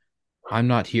grandchildren. I'm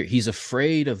not here. He's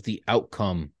afraid of the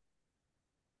outcome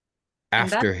And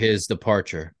that after his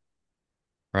departure,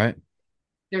 right?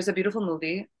 there's a beautiful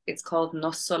movie. It's called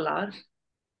No Solar.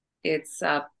 It's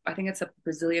I think it's a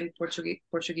Brazilian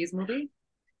Portuguese movie,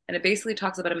 and it basically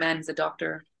talks about a man who's a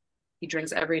doctor. He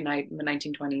drinks every night in the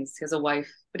 1920s. He has a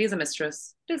wife, but he has a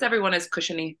mistress. Because everyone is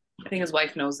cushiony. I think his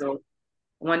wife knows though.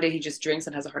 One day he just drinks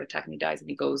and has a heart attack and he dies and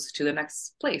he goes to the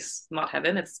next place. Not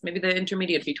heaven. It's maybe the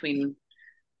intermediate between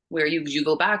where you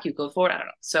go back, you go forward. I don't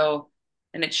know. So,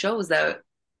 and it shows that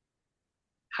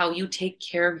how you take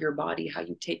care of your body, how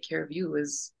you take care of you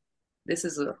is this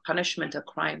is a punishment, a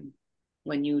crime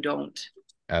when you don't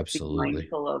be Absolutely.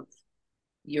 mindful of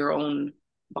your own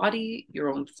body, your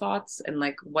own thoughts, and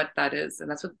like what that is.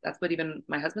 And that's what even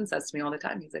my husband says to me all the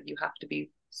time. He's like, you have to be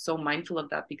so mindful of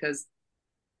that because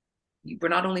we're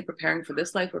not only preparing for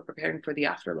this life, we're preparing for the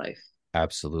afterlife.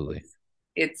 Absolutely.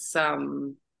 It's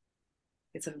um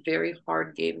it's a very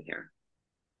hard game here.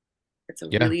 It's a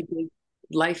Yeah. really big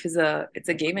life is a it's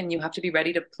a game and you have to be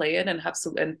ready to play it and have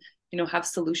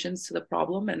solutions to the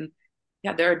problem. And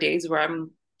yeah, there are days where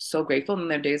I'm so grateful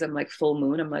and there are days I'm like full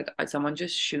moon. I'm like, someone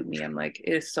just shoot me. I'm like,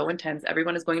 it is so intense.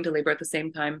 Everyone is going to labor at the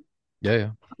same time. Yeah. Yeah.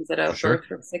 Is at a For sure. birth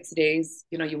for 6 days.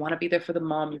 You want to be there for the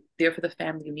mom, you're there for the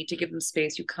family, you need to give them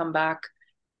space, you come back,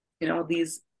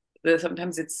 these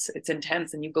sometimes it's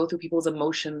intense and you go through people's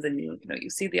emotions and you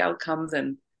see the outcomes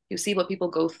and you see what people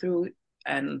go through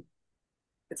and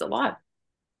it's a lot.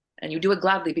 And you do it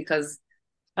gladly because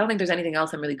I don't think there's anything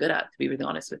else I'm really good at, to be really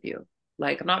honest with you.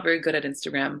 Like, I'm not very good at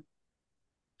Instagram.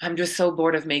 I'm just so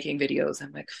bored of making videos.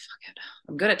 I'm like, fuck it.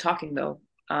 I'm good at talking though.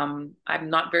 I'm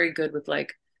not very good with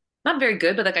like, not very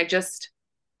good, but like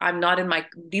I'm not in my,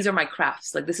 these are my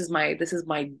crafts. Like this is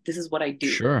what I do.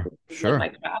 Sure. This is like my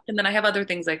Sure. craft. And then I have other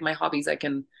things like my hobbies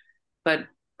but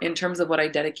in terms of what I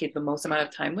dedicate the most amount of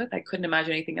time with, I couldn't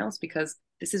imagine anything else because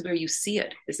this is where you see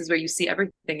it. This is where you see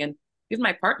everything. And even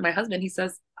my husband, he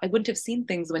says, I wouldn't have seen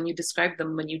things when you describe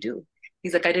them when you do.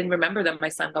 He's like, I didn't remember that my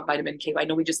son got vitamin K. I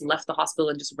know we just left the hospital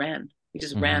and just ran. We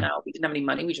just ran Hmm. out. We didn't have any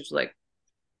money. We just like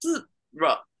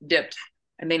dipped.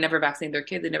 And they never vaccinated their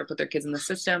kids. They never put their kids in the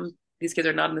system. These kids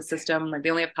are not in the system. Like they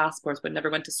only have passports, but never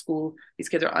went to school. These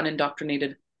kids are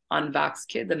unindoctrinated, unvaxxed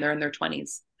kids, and they're in their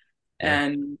 20s. Yeah.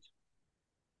 And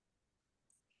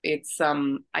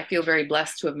I feel very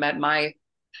blessed to have met my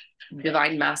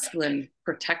divine masculine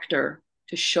protector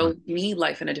to show me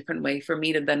life in a different way for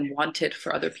me to then want it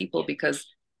for other people because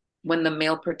when the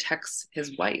male protects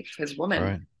his wife, his woman,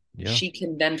 Right. Yeah. she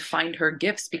can then find her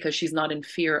gifts because she's not in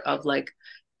fear of like,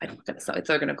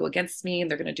 they're going to go against me and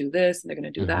they're going to do this and they're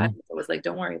going to do that. Hmm. So it was like,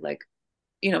 don't worry, like,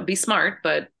 be smart,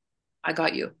 but I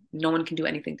got you. No one can do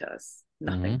anything to us.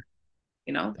 Nothing, Hmm.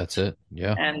 you know? That's it.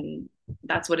 Yeah. And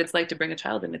that's what it's like to bring a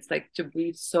child in. It's like to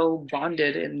be so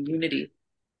bonded in unity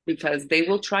because they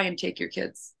will try and take your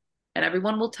kids. And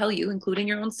everyone will tell you, including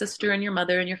your own sister and your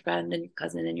mother and your friend and your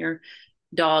cousin and your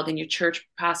dog and your church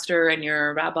pastor and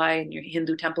your rabbi and your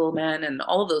Hindu temple man and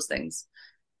all of those things.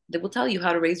 They will tell you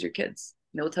how to raise your kids.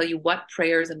 They will tell you what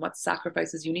prayers and what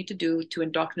sacrifices you need to do to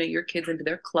indoctrinate your kids into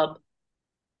their club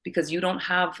because you don't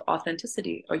have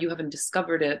authenticity or you haven't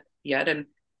discovered it yet. And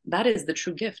that is the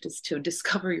true gift, is to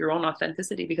discover your own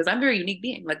authenticity because I'm a very unique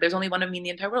being. Like there's only one of me in the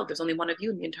entire world. There's only one of you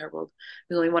in the entire world.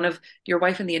 There's only one of your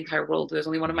wife in the entire world. There's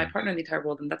only one of my Mhm. partner in the entire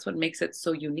world. And that's what makes it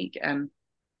so unique. And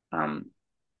um,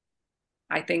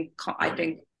 I think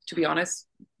to be honest,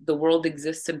 the world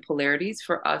exists in polarities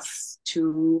for us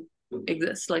to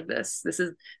exist like this. This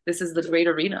is the great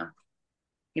arena.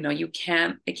 It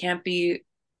can't be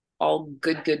all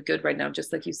good, good, good right now,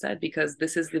 just like you said, because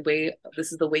this is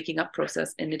the waking up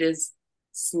process. And it is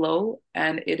slow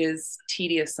and it is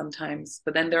tedious sometimes.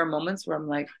 But then there are moments where I'm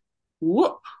like,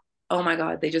 whoa, oh my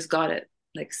God, they just got it.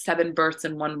 Like 7 births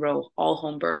in one row, all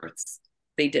home births.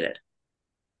 They did it.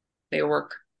 They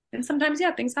work. And sometimes,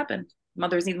 yeah, things happen.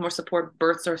 Mothers need more support.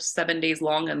 Births are 7 days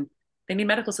long and they need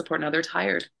medical support now. They're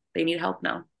tired. They need help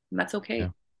now. And that's Yeah. okay.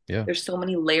 Yeah. There's so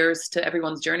many layers to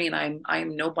everyone's journey. And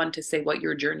I'm no one to say what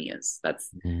your journey is.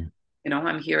 Mhm.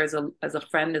 I'm here as a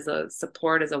friend, as a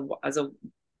support, as a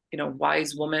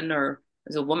wise woman, or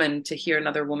as a woman to hear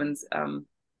another woman's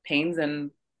pains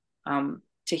and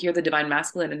to hear the divine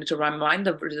masculine and to remind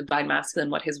the divine masculine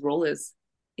what his role is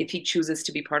if he chooses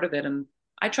to be part of it. And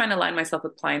I try and align myself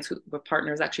with clients where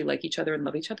partners actually like each other and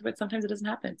love each other, but sometimes it doesn't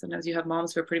happen. Sometimes you have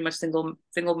moms who are pretty much single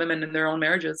women in their own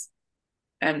marriages,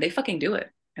 And they fucking do it.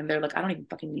 And they're like, I don't even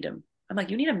fucking need him. I'm like,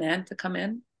 you need a man to come in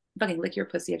and fucking lick your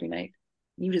pussy every night.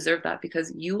 You deserve that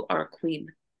because you are a queen.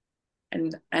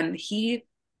 And he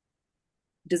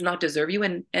does not deserve you.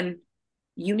 And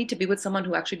you need to be with someone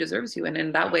who actually deserves you. And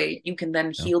in that way, you can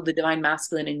then Yeah. heal the divine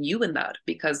masculine in you in that,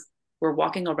 because we're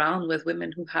walking around with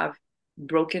women who have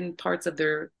broken parts of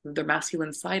their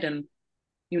masculine side. And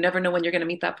you never know when you're going to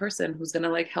meet that person who's going to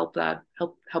like help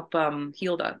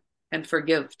heal that and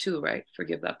forgive too, right?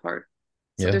 Forgive that part.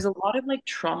 So Yeah. there's a lot of like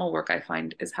trauma work I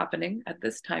find is happening at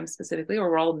this time specifically,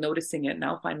 or we're all noticing it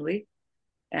now finally.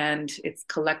 And it's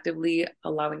collectively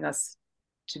allowing us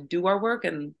to do our work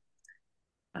and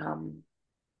um,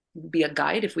 be a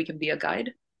guide if we can be a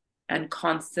guide, and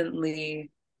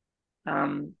constantly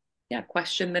um, yeah,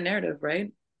 question the narrative,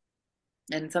 right?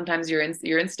 And sometimes your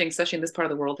instincts, especially in this part of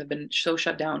the world, have been so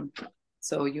shut down.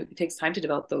 So it takes time to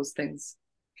develop those things.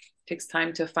 It takes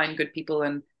time to find good people.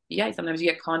 And yeah, sometimes you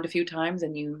get conned a few times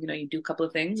and you do a couple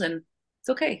of things and it's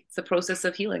okay. It's the process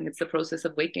of healing. It's the process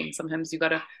of waking. Sometimes you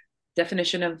got a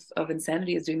definition of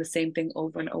insanity is doing the same thing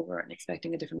over and over and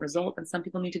expecting a different result. And some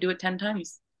people need to do it 10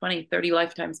 times, 20, 30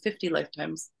 lifetimes, 50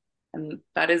 lifetimes. And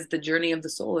that is the journey of the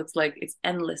soul. It's like, it's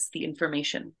endless, the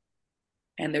information.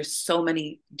 And there's so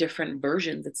many different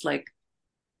versions. It's like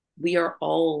we are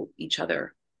all each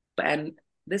other. And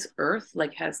this earth,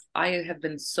 like, I have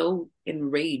been so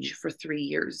enraged for 3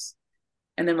 years.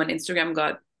 And then when Instagram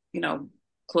got, you know,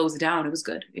 closed down, it was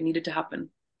good. It needed to happen.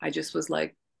 I just was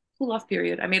like, cool off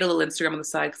period. I made a little Instagram on the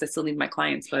side because I still need my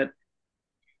clients, but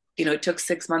it took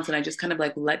 6 months and I just kind of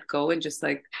like let go and just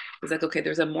like was like, okay,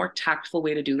 there's a more tactful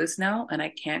way to do this now. And I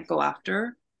can't go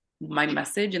after my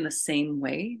message in the same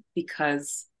way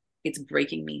because it's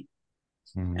breaking me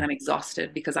and Mhm. I'm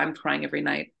exhausted because I'm crying every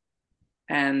night.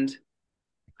 And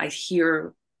I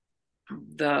hear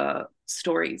the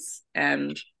stories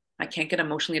and I can't get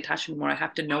emotionally attached anymore. I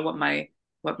have to know what I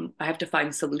have to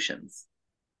find solutions.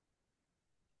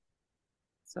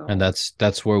 And So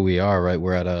that's where we are, right?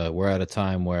 We're at a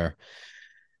time where,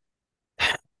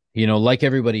 like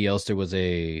everybody else, there was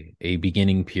a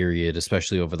beginning period,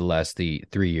 especially over the last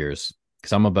 3 years.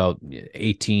 Because I'm about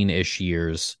 18-ish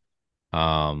years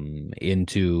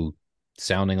into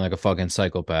sounding like a fucking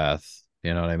psychopath.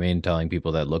 You know what I mean? Telling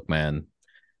people that, look, man,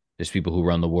 there's people who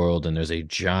run the world, and there's a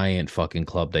giant fucking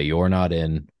club that you're not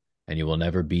in and you will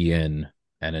never be in.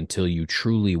 And until you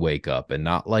truly wake up, and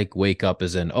not like wake up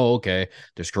as in, oh, okay,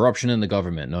 there's corruption in the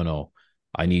government. No, no.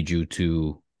 I need you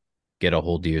to get a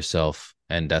hold of yourself.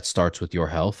 And that starts with your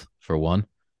health, for one.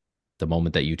 The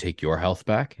moment that you take your health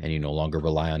back and you no longer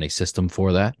rely on a system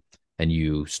for that, and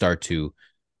you start to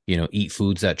eat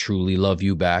foods that truly love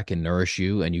you back and nourish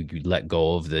you, and you let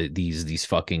go of these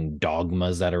fucking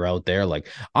dogmas that are out there, like,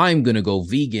 I'm gonna go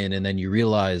vegan, and then you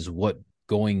realize what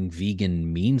going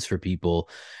vegan means for people.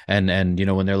 And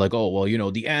when they're like, oh,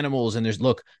 well, the animals, and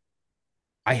look,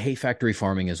 I hate factory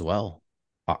farming as well.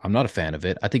 I'm not a fan of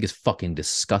it. I think it's fucking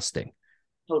disgusting.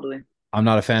 totally. I'm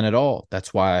not a fan at all.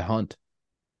 That's why I hunt.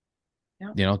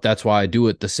 Yeah. That's why I do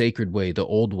it the sacred way, the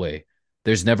old way.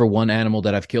 There's never one animal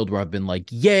that I've killed where I've been like,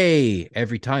 yay,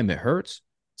 every time. It hurts.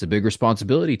 It's a big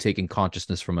responsibility taking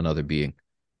consciousness from another being.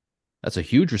 That's a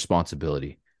huge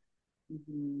responsibility.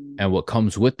 Mm-hmm. And what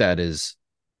comes with that is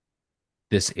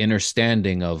this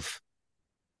understanding of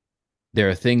there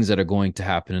are things that are going to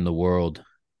happen in the world.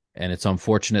 And it's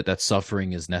unfortunate that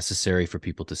suffering is necessary for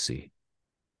people to see.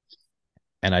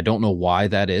 And I don't know why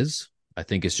that is. I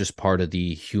think it's just part of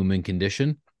the human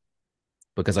condition,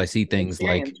 because I see things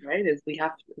like Experience, right? Is we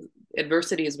have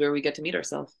adversity is where we get to meet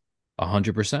ourselves.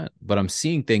 100%. But I'm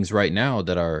seeing things right now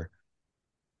that are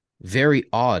very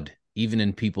odd, even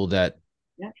in people that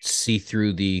Yeah. see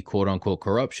through the quote unquote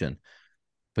corruption.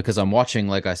 Because I'm watching,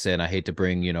 like I said, and I hate to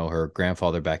bring, her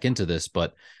grandfather back into this,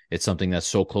 but it's something that's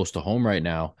so close to home right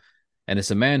now. And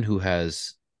it's a man who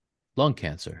has lung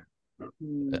cancer,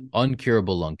 Mm,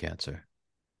 uncurable lung cancer.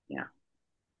 yeah.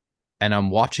 And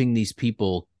I'm watching these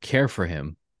people care for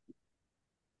him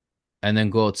and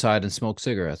then go outside and smoke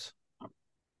cigarettes.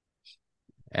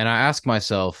 And I ask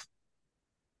myself,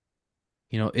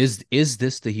 is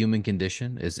this the human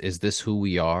condition? Is this who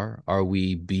we are? Are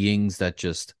we beings that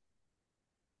just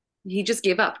He just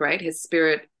gave up, right? His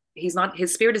spirit is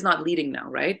not leading now,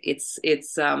 right? It's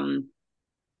the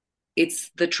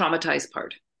traumatized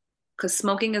part. Because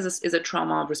smoking is a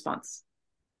trauma response.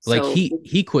 like So,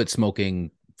 he quit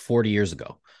smoking 40 years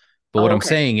ago? But what oh, I'm okay.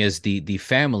 saying is the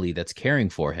family that's caring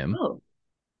for him, Oh,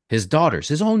 his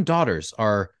own daughters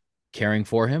are caring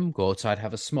for him, go outside,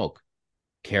 have a smoke.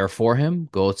 Care for him,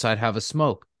 go outside, have a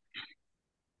smoke.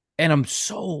 And I'm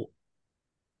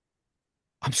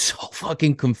I'm so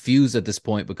fucking confused at this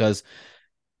point because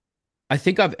I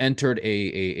think I've entered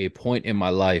a point in my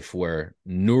life where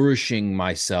nourishing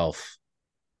myself,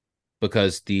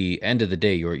 because the end of the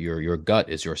day, your gut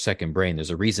is your second brain. There's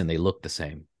a reason they look the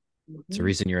same. It's a Mhm.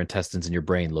 reason your intestines and your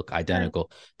brain look Yeah.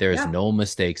 identical. There is Yeah. no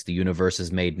mistakes. The universe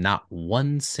has made not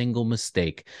one single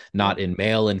mistake, Yeah. not in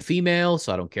male and female.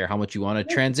 So I don't care how much you want to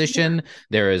Yeah. transition.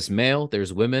 There is male,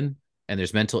 there's women, and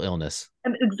there's mental illness.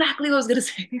 And exactly what I was gonna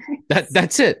say.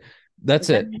 That's it. That's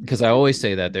it. Because I always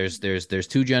Exactly. say that there's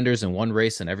two genders and one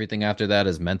race, and everything after that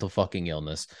is mental fucking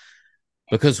illness.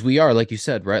 Because we are, like you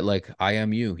said, right? Like I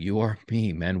am you, you are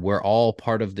me, man. We're all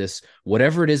part of this,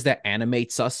 whatever it is that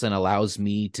animates us and allows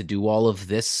me to do all of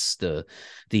this,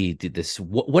 this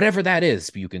whatever that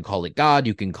is. You can call it God,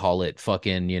 you can call it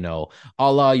fucking,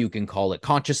 Allah, you can call it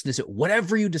consciousness,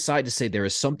 whatever you decide to say. There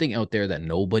is something out there that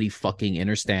nobody fucking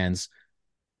understands,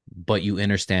 but you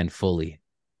understand fully.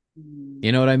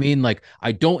 You know Mm. what I mean? Like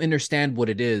I don't understand what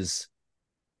it is,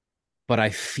 but I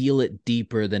feel it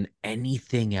deeper than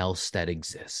anything else that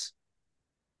exists.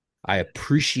 I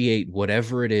appreciate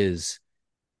whatever it is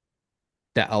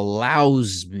that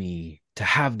allows me to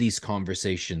have these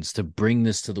conversations, to bring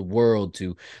this to the world,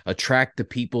 to attract the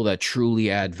people that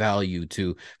truly add value,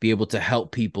 to be able to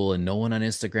help people. And no one on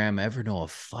Instagram ever know a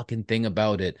fucking thing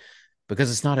about it,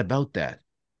 because it's not about that.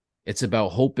 It's about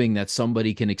hoping that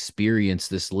somebody can experience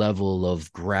this level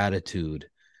of gratitude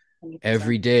 100%.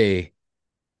 every day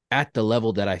at the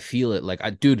level that I feel it.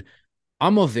 Like, dude,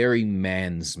 I'm a very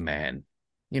man's man.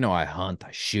 I hunt,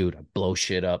 I shoot, I blow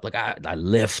shit up. Like I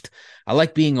lift. I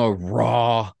like being a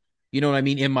raw, you know what I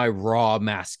mean? In my raw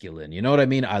masculine. You know what I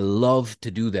mean? I love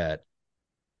to do that.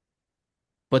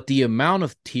 But the amount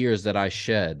of tears that I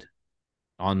shed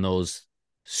on those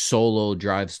solo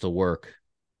drives to work,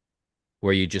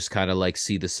 where you just kind of like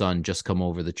see the sun just come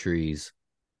over the trees.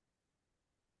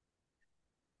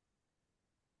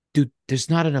 Dude, there's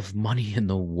not enough money in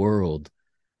the world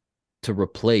to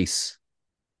replace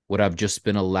what I've just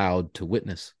been allowed to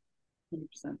witness.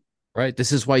 100%. Right?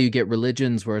 This is why you get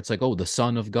religions where it's like, oh, the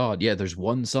son of God. Yeah, there's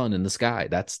one sun in the sky.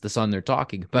 That's the sun they're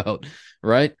talking about,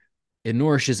 right? It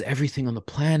nourishes everything on the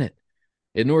planet.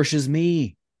 It nourishes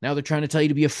me. Now they're trying to tell you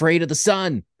to be afraid of the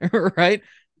sun, right?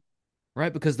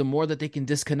 Right? Because the more that they can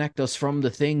disconnect us from the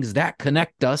things that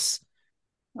connect us,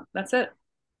 That's it.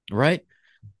 right?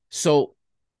 So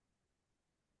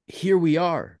here we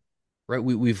are, right?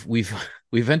 We've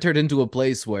we've entered into a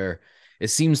place where it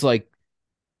seems like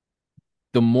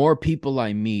the more people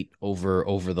I meet over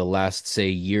the last say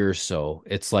year or so,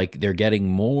 it's like they're getting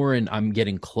more, and I'm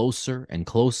getting closer and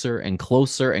closer and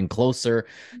closer and closer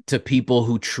to people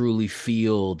who truly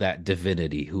feel that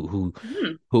divinity, Mhm.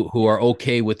 who are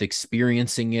okay with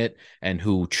experiencing it and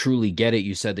who truly get it.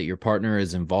 You said that your partner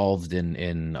is involved in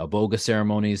aboga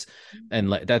ceremonies, and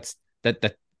like that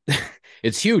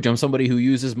it's huge. I'm somebody who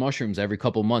uses mushrooms every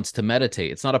couple months to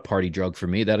meditate. It's not a party drug for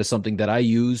me. That is something that I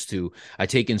use to I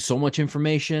take in so much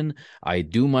information. I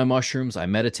do my mushrooms, I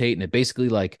meditate, and it basically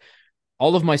like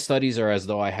all of my studies are as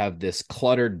though I have this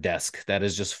cluttered desk that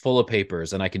is just full of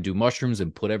papers, and I can do mushrooms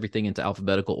and put everything into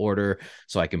alphabetical order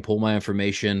so I can pull my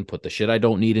information, put the shit I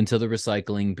don't need into the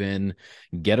recycling bin,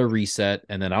 get a reset.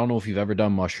 And then I don't know if you've ever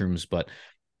done mushrooms, but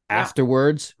Yeah.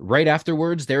 afterwards, right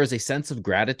afterwards, there is a sense of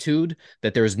gratitude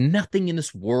that there is nothing in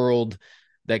this world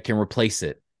that can replace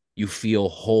it. You feel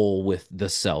whole with the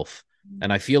self.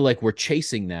 And I feel like we're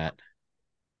chasing that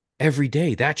every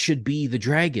day. That should be the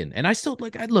dragon. And I still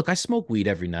like, I smoke weed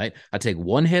every night. I take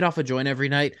one hit off a joint every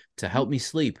night to help me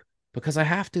sleep because I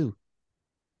have to.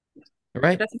 But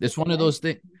Right? that's It's medicine, one of right? those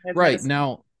things. That's Right.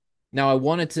 medicine. Now I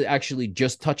wanted to actually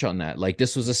just touch on that. Like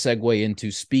this was a segue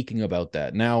into speaking about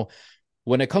that. Now,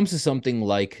 when it comes to something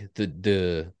like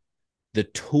the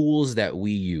tools that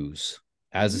we use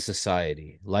as a Mhm.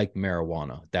 society, like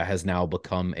marijuana, that has now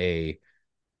become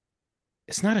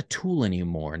it's not a tool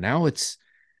anymore. Now it's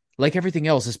like everything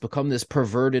else, it's become this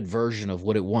perverted version of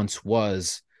what it once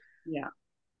was. Yeah.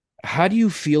 How do you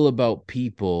feel about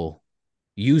people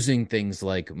using things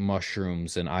like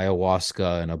mushrooms and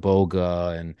ayahuasca and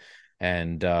aboga and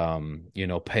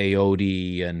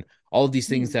peyote and all of these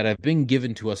things Mhm. that have been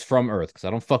given to us from earth? Because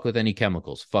I don't fuck with any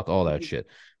chemicals, fuck all that Mhm. shit.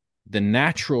 The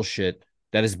natural shit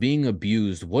that is being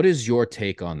abused. What is your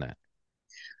take on that?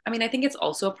 I mean, I think it's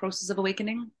also a process of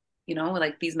awakening.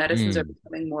 Like these medicines are Mm.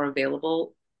 becoming more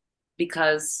available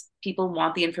because people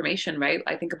want the information, right?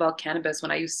 I think about cannabis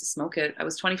when I used to smoke it. I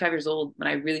was 25 years old when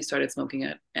I really started smoking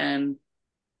it. And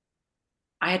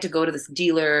I had to go to this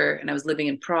dealer and I was living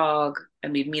in Prague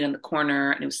and we'd meet on the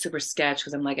corner and it was super sketch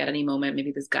because I'm like, at any moment,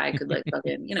 maybe this guy could like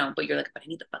fucking, but you're like, but I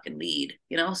need the fucking weed.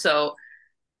 So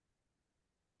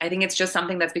I think it's just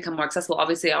something that's become more accessible.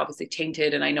 Obviously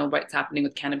tainted, and I know what's happening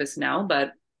with cannabis now,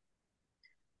 but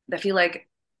I feel like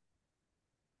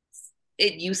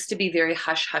it used to be very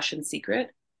hush hush and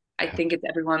secret. I Yeah. think it's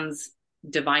everyone's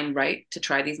divine right to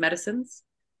try these medicines.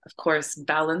 Of course,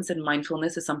 balance and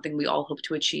mindfulness is something we all hope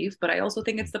to achieve, but I also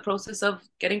think it's Mhm. the process of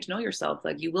getting to know yourself.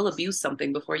 Like you will abuse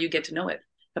something before you get to know it.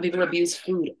 Some people abuse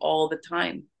food all the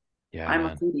time. Yeah, I'm a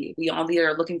man. foodie. We all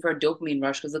are looking for a dopamine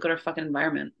rush because look at our fucking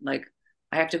environment. Like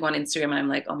I have to go on Instagram and I'm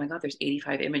like, oh my God, there's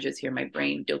 85 images here. My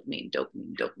brain, dopamine,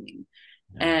 dopamine, dopamine.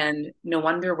 Yeah. And no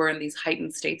wonder we're in these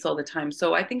heightened states all the time.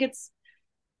 So I think it's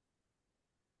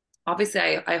obviously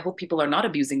I hope people are not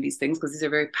abusing these things because these are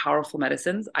very powerful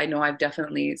medicines. I know I've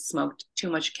definitely smoked too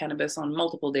much cannabis on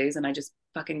multiple days and I just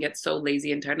fucking get so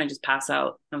lazy and tired and I just pass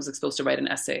out. I was supposed to write an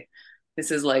essay.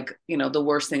 This is like, the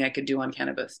worst thing I could do on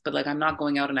cannabis. But like I'm not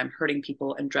going out and I'm hurting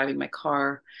people and driving my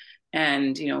car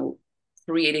and,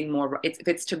 creating more if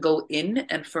it's to go in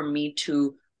and for me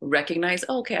to recognize,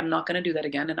 oh, okay, I'm not going to do that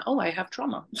again. And oh, I have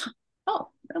trauma. Oh,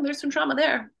 well, there's some trauma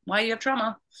there. Why do you have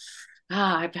trauma?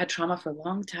 I've had trauma for a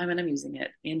long time and I'm using it.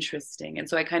 Interesting. And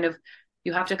so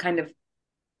you have to kind of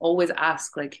always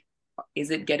ask, like,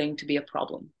 is it getting to be a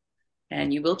problem?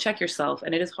 And you will check yourself.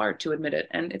 And it is hard to admit it.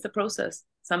 And it's a process.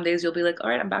 Some days you'll be like, all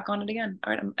right, I'm back on it again.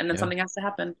 All right. And then Yeah. something has to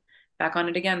happen, back on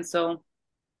it again. So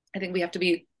I think we have to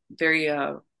be very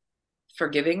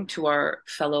forgiving to our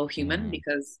fellow human Mm.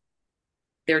 because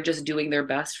they're just doing their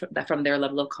best from their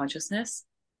level of consciousness.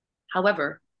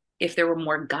 However, if there were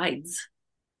more guides,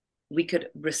 we could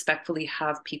respectfully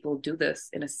have people do this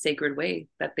in a sacred way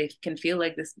that they can feel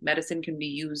like this medicine can be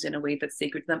used in a way that's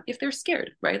sacred to them if they're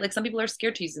scared, right? Like some people are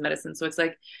scared to use the medicine. So it's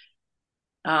like,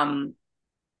 um,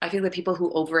 I feel that people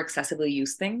who over excessively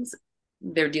use things,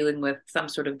 they're dealing with some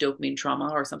sort of dopamine trauma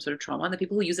or some sort of trauma. And the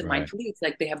people who use it Right. mindfully, it's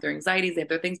like they have their anxieties, they have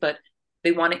their things, but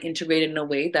they want to integrate it in a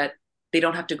way that they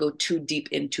don't have to go too deep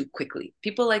in too quickly.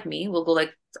 People like me will go like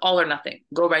it's all or nothing,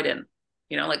 go right in,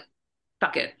 like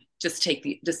fuck it, just take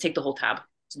the whole tab,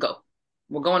 just go.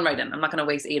 We're going right in. I'm not going to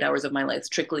waste 8 hours of my life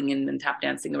trickling in and tap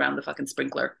dancing around the fucking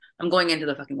sprinkler. I'm going into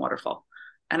the fucking waterfall,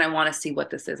 and I want to see what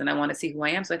this is, and I want to see who I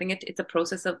am. So I think it's a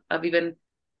process of even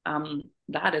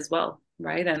that as well,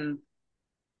 right? And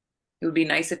it would be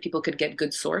nice if people could get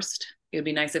good sourced. It would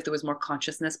be nice if there was more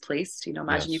consciousness placed.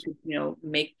 Imagine you Yes. could,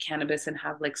 make cannabis and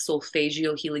have like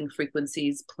solfeggio healing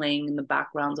frequencies playing in the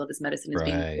background while this medicine is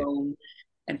being Right. grown.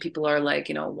 And people are like,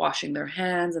 washing their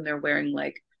hands and they're wearing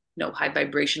like, high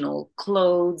vibrational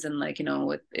clothes and like,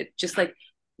 it just like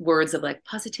words of like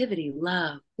positivity,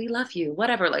 love, we love you,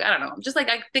 whatever. Like, I don't know. Just like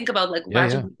I think about like, Yeah,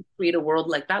 imagine yeah. we could create a world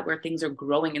like that where things are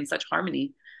growing in such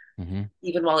harmony Hmm.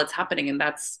 even while it's happening. And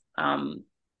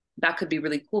that could be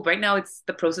really cool. But right now it's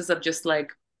the process of just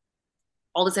like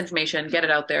all this information, get it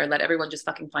out there, let everyone just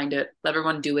fucking find it, let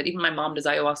everyone do it. Even my mom does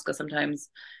ayahuasca sometimes,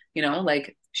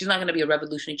 like she's not going to be a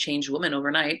revolutionary changed woman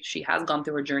overnight. She has gone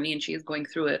through her journey and she is going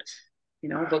through it,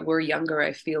 but we're younger.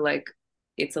 I feel like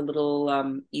it's a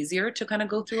little easier to kind of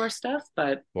go through our stuff,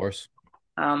 but Of course.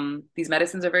 these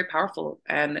medicines are very powerful.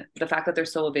 And the fact that they're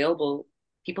so available,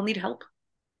 people need help.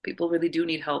 People really do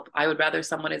need help. I would rather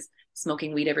someone is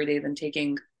smoking weed every day than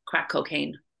taking crack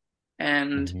cocaine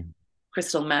and Hmm.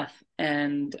 crystal meth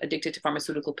and addicted to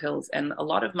pharmaceutical pills. And a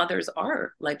lot of mothers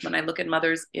are like, when I look at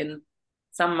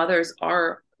some mothers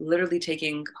are literally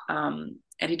taking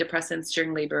antidepressants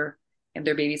during labor and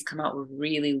their babies come out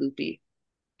really loopy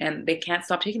and they can't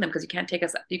stop taking them because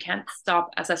you can't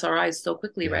stop SSRIs so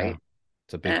quickly, Yeah. right?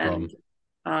 It's a big And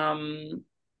problem. um,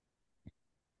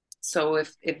 so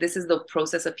if this is the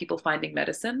process of people finding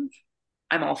medicine,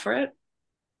 I'm all for it.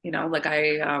 Like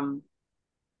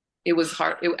it was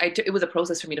hard. It was a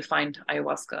process for me to find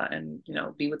ayahuasca and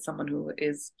be with someone who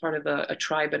is part of a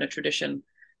tribe and a tradition.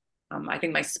 I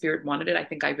think my spirit wanted it. I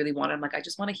think I really wanted. I'm like, I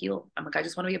just want to heal. I'm like, I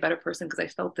just want to be a better person because I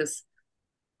felt this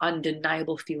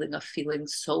undeniable feeling of feeling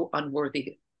so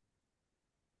unworthy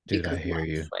Dude, I because hear life,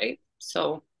 you. right?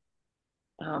 So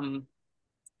um,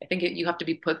 I think you have to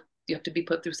be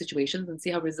put through situations and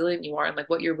see how resilient you are and like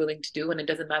what you're willing to do. And it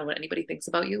doesn't matter what anybody thinks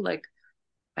about you. Like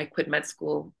I quit med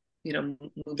school,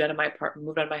 moved out of my apartment,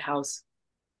 moved out of my house,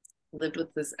 lived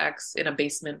with this ex in a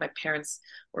basement. My parents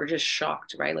were just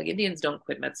shocked, right? Like Indians don't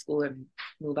quit med school and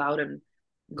move out and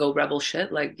go rebel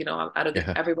shit. Like, out of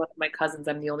Yeah. every one of my cousins,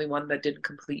 I'm the only one that didn't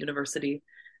complete university.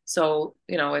 So,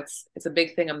 it's a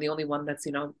big thing. I'm the only one that's,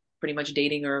 pretty much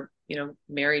dating or,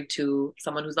 married to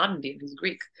someone who's not Indian, who's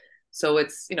Greek. So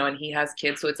it's, and he has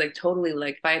kids. So it's like totally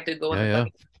like if I had to go on Yeah, the yeah.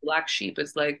 fucking black sheep,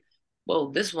 it's like,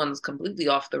 well, this one's completely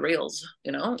off the rails.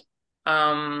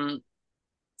 Um,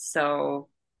 so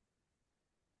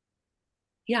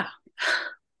yeah.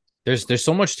 There's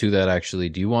so much to that actually.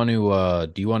 Do you want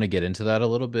to get into that a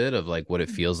little bit of like what it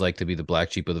feels like to be the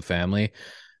black sheep of the family?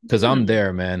 Because I'm Hmm.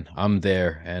 there, man. I'm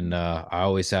there, and I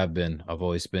always have been. I've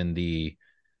always been the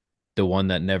one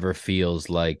that never feels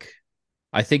like.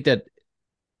 I think that,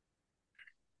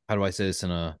 how do I say this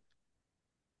in a?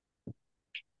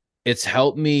 It's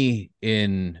helped me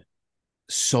in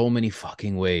so many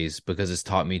fucking ways because it's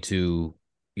taught me to,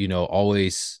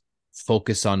 always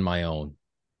focus on my own,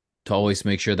 to always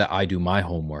make sure that I do my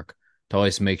homework, to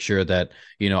always make sure that,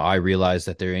 I realize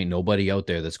that there ain't nobody out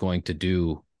there that's going to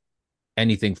do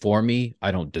anything for me.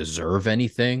 I don't deserve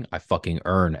anything. I fucking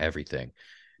earn everything.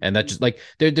 And that just like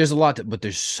there's a lot but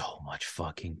there's so much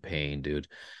fucking pain, dude.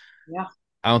 Yeah.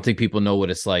 I don't think people know what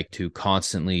it's like to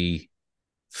constantly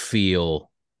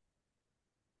feel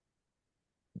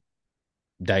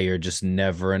that you're just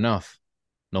never enough,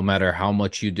 no matter how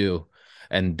much you do.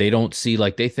 And they don't see,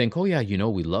 like, they think, oh yeah,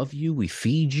 we love you, we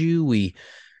feed you,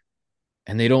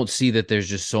 and they don't see that there's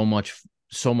just so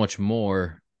much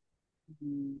more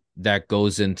Mhm. that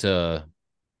goes into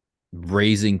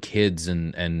raising kids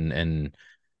and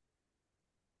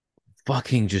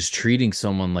fucking just treating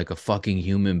someone like a fucking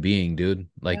human being, dude.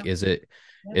 Like, Yeah.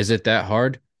 Yeah. is it that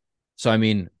hard? So I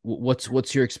mean,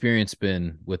 what's your experience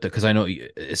been with it? Because I know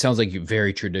it sounds like you're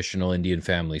very traditional Indian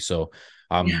family. So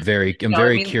Yeah. I'm No, I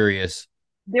very mean, curious.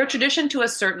 they're tradition to a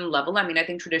certain level. I mean, I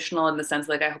think traditional in the sense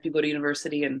like I hope you go to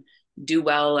university and do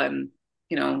well and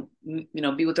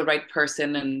be with the right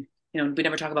person and we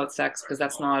never talk about sex because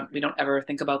that's not we don't ever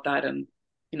think about that and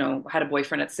I had a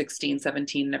boyfriend at 16,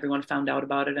 17 and everyone found out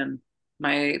about it and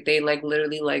my they like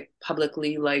literally like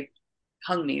publicly like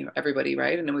hung me everybody,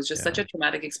 right? And it was just such Yeah. a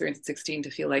traumatic experience at 16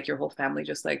 to feel like your whole family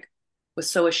just like was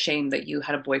so ashamed that you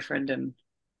had a boyfriend and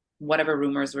whatever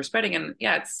rumors were spreading. And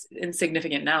yeah, it's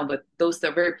insignificant now, but those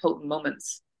are very potent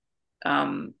moments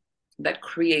um, that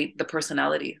create the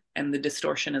personality and the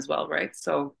distortion as well, right?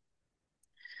 So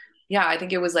yeah, I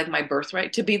think it was like my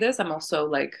birthright to be this. I'm also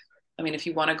like, I mean, if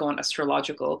you want to go on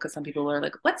astrological, because some people are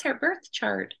like, what's her birth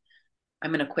chart?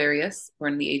 I'm an Aquarius. We're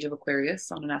in the age of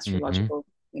Aquarius on an Mm-hmm. astrological,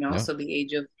 Yeah. so the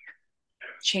age of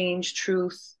change,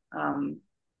 truth.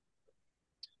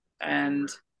 And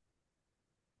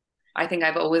I think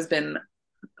I've always been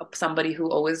somebody who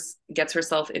always gets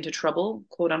herself into trouble,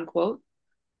 quote unquote.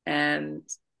 And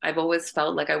I've always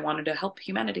felt like I wanted to help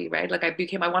humanity, right? Like I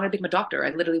wanted to become a doctor. I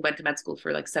literally went to med school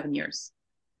for like 7 years,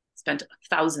 spent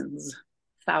thousands,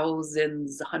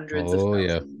 hundreds of Oh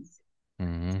yeah. thousands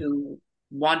Mm-hmm. to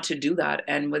want to do that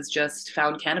and was just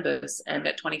found cannabis. And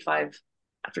at 25,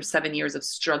 after 7 years of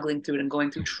struggling through it and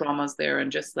going through traumas there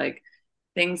and just like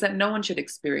things that no one should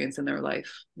experience in their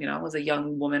life. As a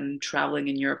young woman traveling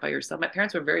in Europe by yourself, my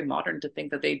parents were very modern to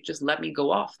think that they just let me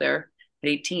go off there at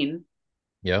 18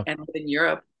 Yeah. and live in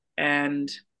Europe. And,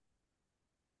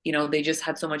 they just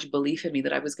had so much belief in me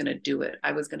that I was going to do it.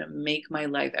 I was going to make my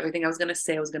life, everything I was going to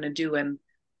say, I was going to do. And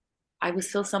I was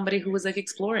still somebody who was like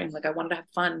exploring. Like I wanted to have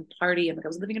fun, party. And like I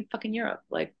was living in fucking Europe.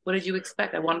 Like, what did you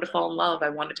expect? I wanted to fall in love. I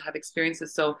wanted to have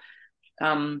experiences. So,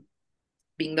 um,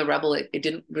 being the rebel, it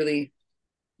didn't really,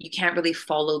 you can't really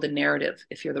follow the narrative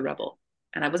if you're the rebel.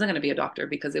 And I wasn't going to be a doctor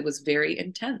because it was very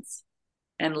intense.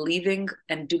 And leaving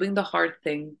and doing the hard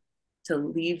thing to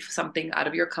leave something out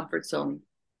of your comfort zone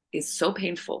is so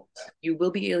painful. You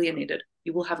will be alienated.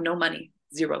 You will have no money,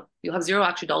 zero. You'll have zero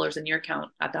actually dollars in your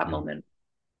account at that Yeah. moment,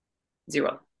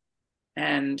 zero.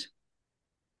 And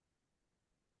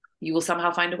you will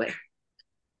somehow find a way.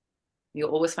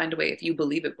 You'll always find a way if you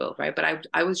believe it will, right? But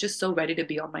I was just so ready to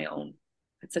be on my own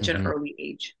at such an Mm-hmm. early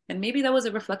age. And maybe that was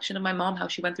a reflection of my mom, how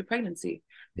she went through pregnancy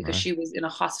because Right. she was in a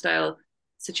hostile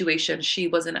situation. She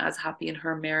wasn't as happy in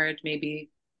her marriage, maybe,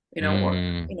 or,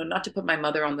 Mm. not to put my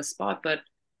mother on the spot, but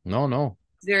No, no.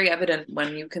 it's very evident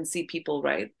when you can see people,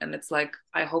 right? And it's like,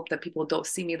 I hope that people don't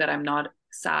see me that I'm not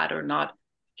sad or not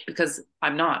because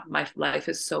I'm not. My life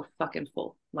is so fucking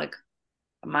full. Like,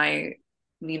 my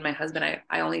me and my husband,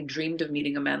 I only dreamed of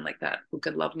meeting a man like that who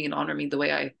could love me and honor me the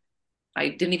way I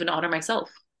didn't even honor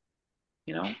myself,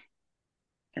 you know?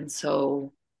 And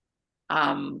so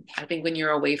I think when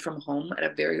you're away from home at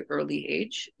a very early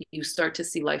age, you start to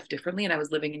see life differently. And I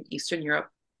was living in Eastern Europe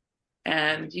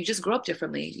and you just grow up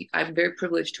differently. I'm very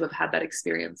privileged to have had that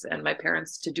experience and my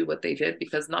parents to do what they did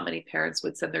because not many parents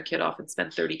would send their kid off and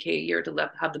spend 30K a year to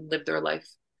have them live their life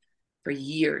for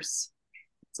years.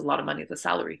 It's a lot of money as a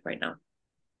salary right now.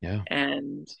 Yeah.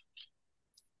 And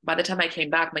by the time I came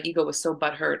back, my ego was so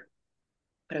butthurt,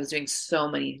 but I was doing so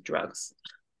many drugs,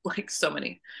 like so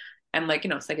many. And like,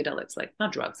 psychedelics, like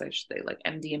not drugs, I should say, like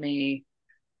MDMA,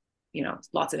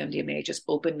 lots of MDMA just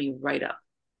opened me right up,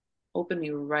 opened me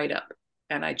right up.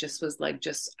 And I just was like,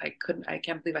 I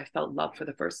can't believe I felt love for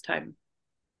the first time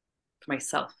for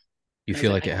myself. You And I was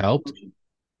feel like, like it helped?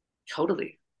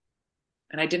 totally.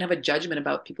 And I didn't have a judgment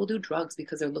about people do drugs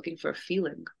because they're looking for a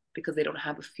feeling, because they don't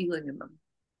have a feeling in them.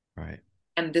 Right.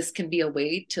 And this can be a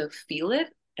way to feel it,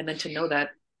 and then to know that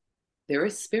there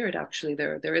is spirit, actually.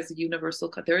 There is a universal,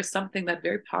 there is something that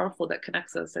very powerful that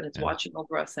connects us, and it's Yeah. watching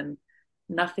over us, and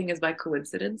nothing is by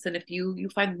coincidence. And if you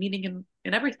find meaning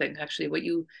in everything, actually, what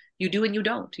you do and you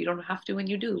don't have to and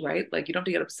you do, right? Like, you don't have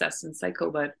to get obsessed and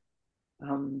psycho, but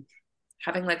um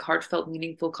having like heartfelt,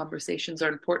 meaningful conversations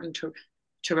are important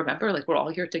to remember, like, we're all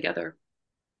here together,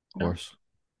 Of course.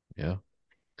 Yeah.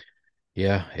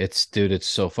 Yeah, it's dude, it's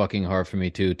so fucking hard for me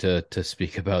too to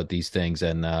speak about these things.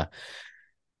 And I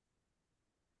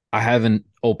haven't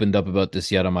opened up about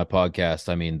this yet on my podcast.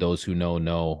 I mean, those who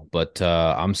know, but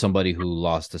I'm somebody who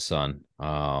lost a son,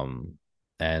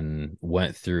 and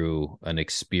went through an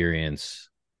experience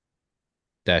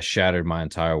that shattered my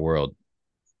entire world,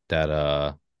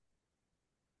 that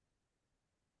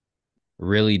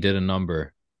really did a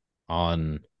number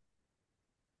on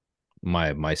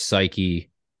my psyche.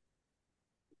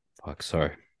 Fuck,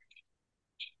 sorry.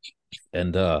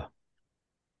 And but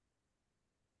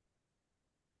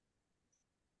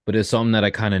it's something that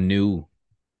I kind of knew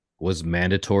was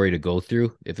mandatory to go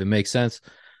through, if it makes sense.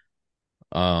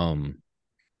 Um,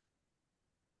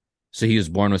 so he was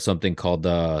born with something called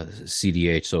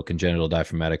CDH, so congenital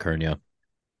diaphragmatic hernia.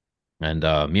 And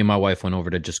me and my wife went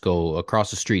over to just go across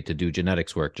the street to do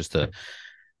genetics work, just to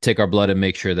take our blood and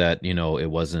make sure that, it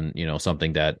wasn't,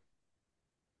 something that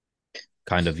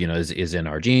kind of, is in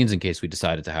our genes in case we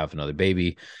decided to have another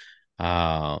baby.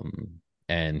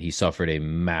 And he suffered a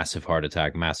massive heart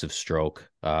attack, massive stroke,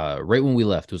 right when we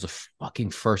left. It was a fucking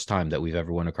first time that we've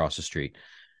ever went across the street.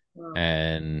 Wow.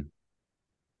 And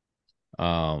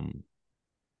um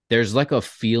there's like a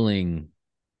feeling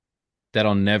that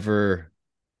I'll never,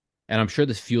 and I'm sure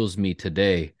this fuels me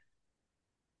today,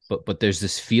 but there's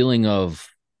this feeling of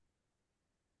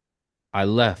I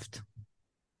left.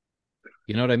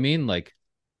 You know what I mean? Like,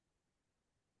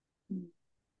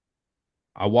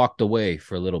 I walked away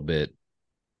for a little bit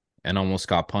and almost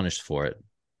got punished for it.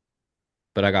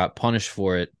 But I got punished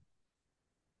for it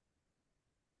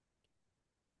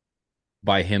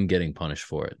by him getting punished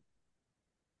for it.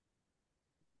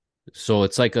 So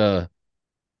it's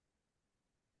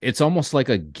almost like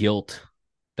a guilt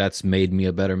that's made me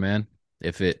a better man,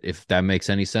 if that makes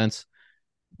any sense.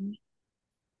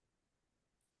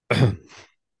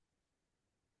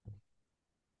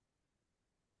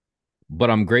 But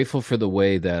I'm grateful for the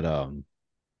way that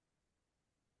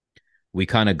we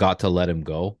kind of got to let him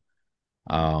go.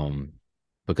 Um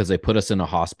because they put us in a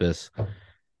hospice,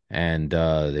 and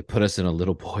they put us in a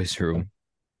little boy's room,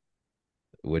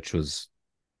 which was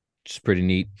just pretty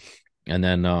neat. And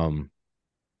then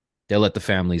they let the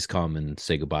families come and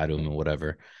say goodbye to him and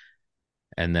whatever.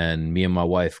 And then me and my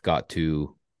wife got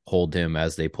to hold him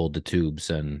as they pulled the tubes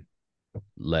and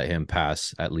let him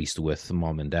pass, at least with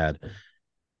mom and dad.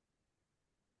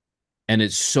 And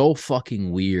it's so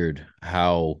fucking weird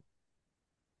how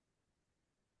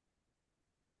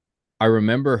I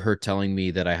remember her telling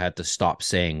me that I had to stop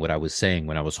saying what I was saying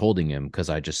when I was holding him, because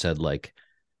I just said, like,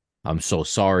 I'm so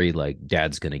sorry, like,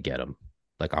 dad's gonna get him.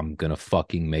 Like, I'm gonna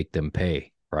fucking make them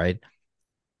pay, right?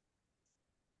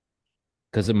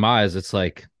 Because in my eyes, it's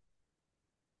like,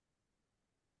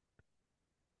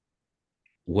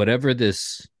 whatever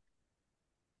this,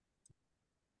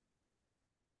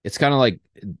 it's kind of like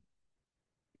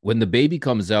when the baby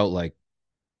comes out, like,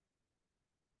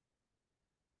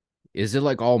 is it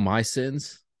like all my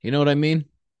sins? You know what I mean?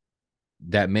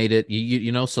 That made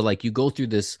it, so like you go through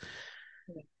this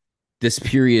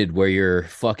period where you're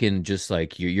fucking just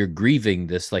like you're grieving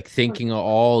this, like thinking of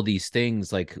all these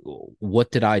things, like,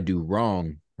 what did I do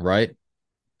wrong, right?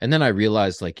 And then I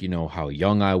realized, like, how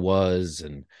young I was,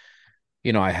 and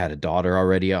I had a daughter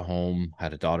already at home,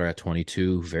 had a daughter at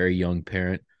 22, very young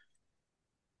parent.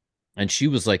 And she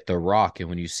was like the rock. And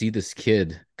when you see this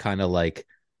kid kind of like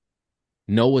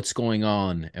know what's going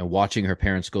on, and watching her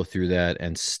parents go through that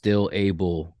and still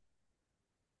able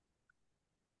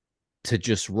to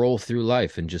just roll through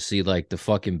life and just see like the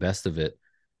fucking best of it.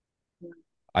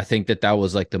 I think that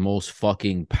was like the most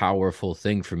fucking powerful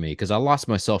thing for me, because I lost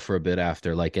myself for a bit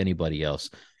after, like anybody else.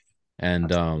 And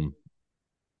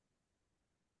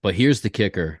but here's the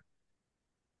kicker.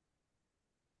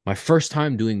 My first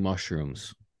time doing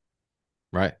mushrooms,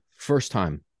 right? First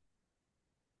time.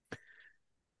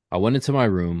 I went into my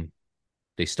room,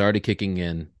 they started kicking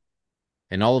in,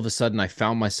 and all of a sudden I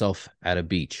found myself at a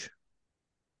beach.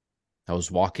 I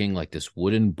was walking like this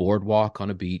wooden boardwalk on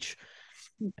a beach,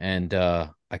 and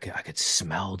I could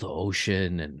smell the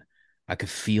ocean, and I could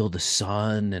feel the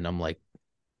sun, and I'm like,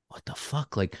 what the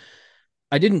fuck? Like,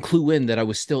 I didn't clue in that I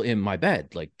was still in my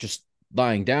bed, like just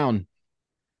lying down.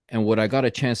 And what I got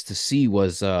a chance to see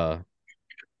was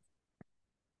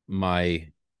my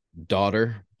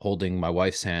daughter holding my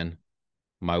wife's hand,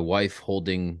 my wife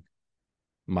holding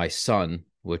my son,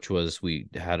 which was we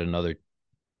had another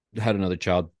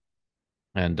child,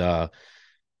 and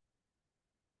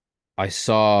I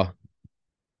saw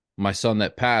my son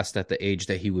that passed at the age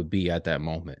that he would be at that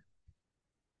moment.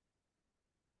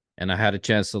 And I had a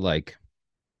chance to like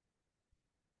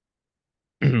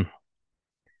I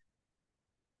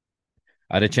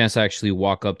had a chance to actually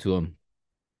walk up to him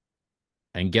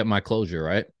and get my closure,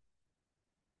 right?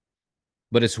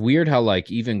 But it's weird how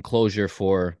like even closure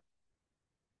for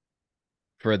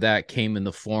that came in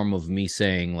the form of me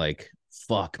saying like,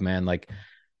 fuck, man, like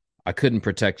I couldn't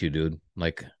protect you, dude.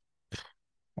 Like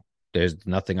there's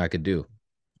nothing I could do.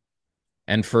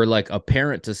 And for like a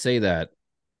parent to say that,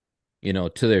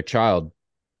 to their child,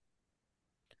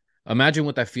 imagine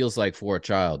what that feels like for a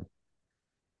child.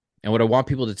 And what I want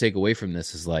people to take away from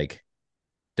this is like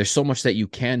there's so much that you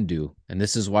can do. And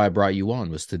this is why I brought you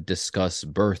on, was to discuss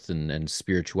birth and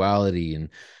spirituality and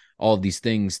all of these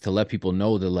things, to let people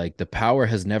know that like the power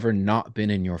has never not been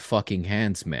in your fucking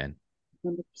hands, man.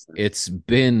 100%. It's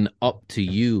been up to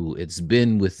you. It's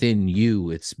been within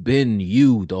you. It's been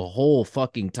you the whole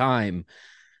fucking time.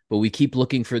 But we keep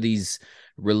looking for these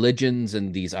religions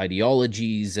and these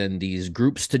ideologies and these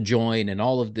groups to join and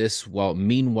all of this. While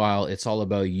meanwhile, it's all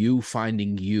about you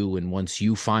finding you. And once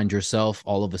you find yourself,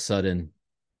 all of a sudden,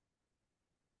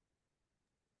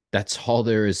 that's all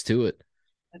there is to it.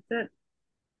 That's it.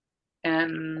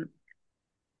 And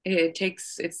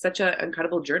it's such an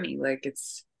incredible journey. Like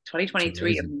it's It's 2023.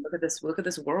 I amazing. mean, look at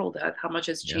this world, how much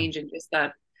has Yeah. changed, and just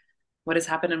that what has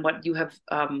happened and what you have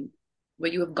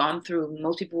gone through.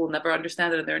 Most people will never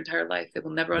understand it in their entire life. They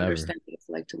will never Never. understand what it's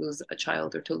like to lose a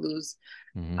child, or to lose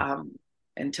Hmm. um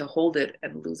and to hold it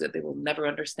and lose it. They will never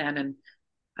understand. And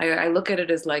I look at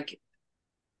it as like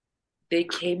they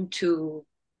came to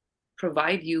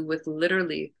provide you with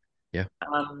literally Yeah.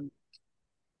 um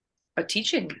a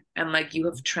teaching, and like you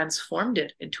have transformed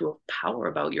it into a power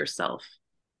about yourself,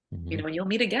 Hmm. and you'll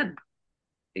meet again.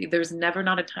 There's never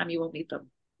not a time you won't meet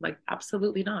them. Like,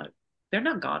 absolutely not. They're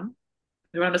not gone.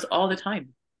 They're around us all the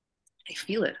time. I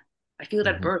feel it. I feel it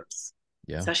at Hmm. births,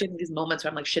 Yeah. especially in these moments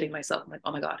where I'm like shitting myself. I'm like,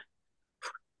 oh my God,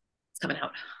 it's coming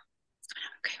out. It's coming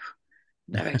out. Okay.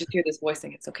 Now I just hear this voice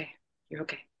saying, it's okay. You're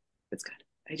okay. It's good.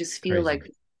 I just feel Crazy.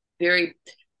 like very,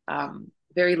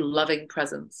 very loving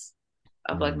presence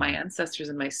of like my Mm. ancestors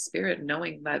and my spirit,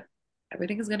 knowing that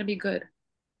everything is going to be good.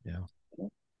 Yeah.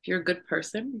 If you're a good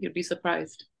person, you'd be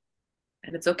surprised.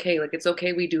 And it's okay. Like, it's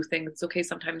okay we do things. It's okay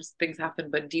sometimes things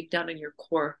happen, but deep down in your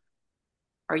core,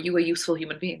 are you a useful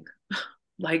human being?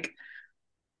 Like,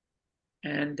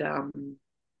 and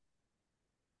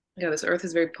yeah, this earth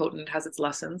is very potent, has its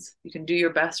lessons. You can do your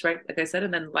best, right? Like I said,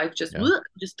 and then life just Yeah.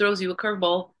 just throws you a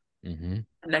curveball. Hmm.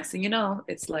 And next thing you know,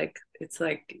 it's like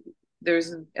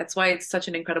there's that's why it's such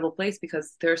an incredible place,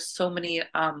 because there's so many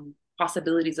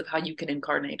possibilities of how you can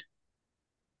incarnate,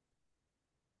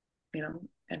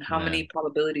 and how many Man.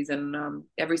 probabilities, and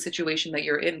every situation that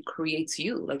you're in creates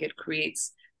you. Like it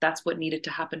creates, that's what needed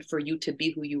to happen for you to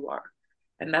be who you are.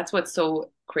 And that's what's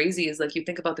so crazy, is like you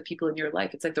think about the people in your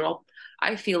life, it's like they're all,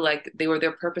 I feel like they were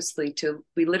there purposely to,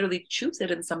 we literally choose it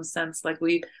in some sense. Like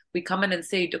we come in and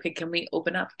say, okay, can we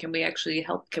open up, can we actually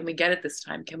help, can we get it this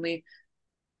time, can we,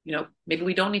 maybe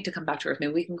we don't need to come back to Earth,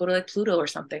 maybe we can go to like Pluto or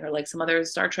something, or like some other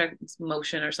Star Trek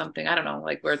motion or something. I don't know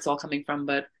like where it's all coming from,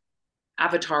 but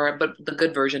Avatar, but the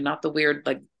good version, not the weird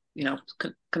like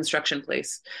construction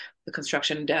place, the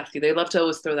construction death. They love to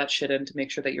always throw that shit in to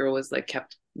make sure that you're always like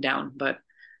kept down. But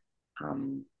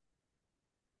um,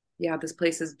 yeah, this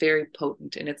place is very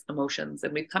potent in its emotions,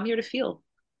 and we've come here to feel.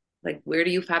 Like, where do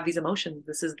you have these emotions?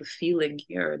 This is the feeling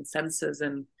here, and senses,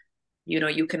 and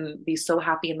you can be so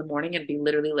happy in the morning and be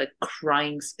literally like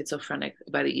crying schizophrenic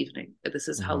by the evening. This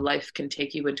is how Hmm. life can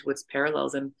take you into its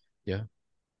parallels, and Yeah.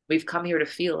 we've come here to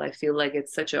feel. I feel like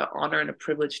it's such an honor and a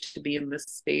privilege to be in this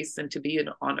space and to be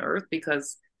on Earth,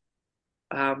 because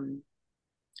um,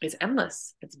 it's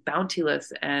endless, it's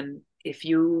bountiless, and if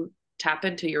you tap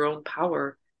into your own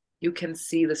power, you can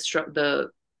see the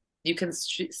you can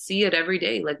see it every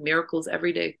day, like miracles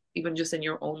every day, even just in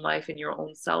your own life, in your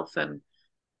own self, and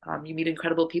you meet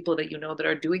incredible people that that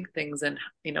are doing things, and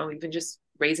even just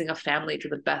raising a family to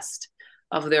the best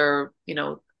of their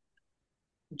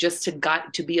just to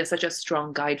guide, to be such a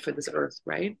strong guide for this earth,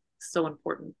 right? So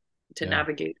important to Yeah.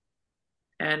 navigate.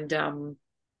 And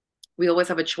We always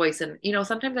have a choice. And,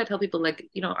 sometimes I tell people, like,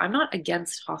 I'm not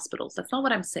against hospitals. That's not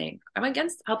what I'm saying. I'm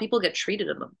against how people get treated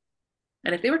in them.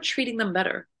 And if they were treating them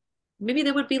better, maybe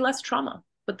there would be less trauma.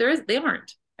 But they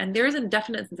aren't. And there is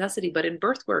indefinite necessity. But in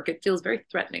birth work, it feels very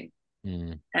threatening.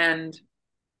 Mm. And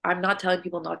I'm not telling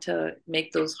people not to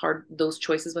make those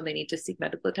choices when they need to seek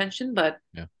medical attention. But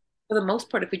Yeah. for the most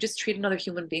part, if we just treat another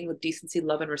human being with decency,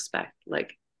 love, and respect,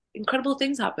 like, incredible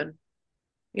things happen.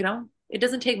 It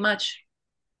doesn't take much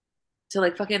to,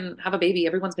 like, fucking have a baby.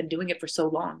 Everyone's been doing it for so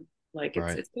long. Like, it's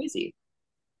Right. it's crazy.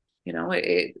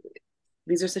 It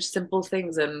these are such simple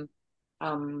things, and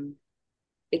um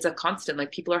it's a constant.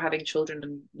 Like, people are having children,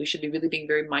 and we should be really being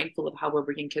very mindful of how we're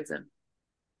bringing kids in,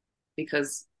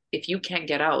 because if you can't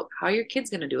get out, how are your kids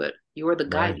going to do it? You are the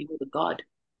guide, Right. you are the god.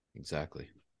 Exactly.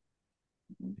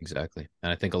 Exactly.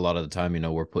 And I think a lot of the time,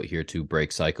 we're put here to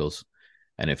break cycles.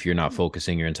 And if you're not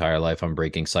focusing your entire life on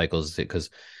breaking cycles, because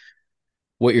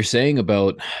what you're saying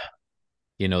about,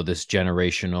 this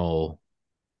generational,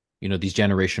 these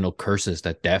generational curses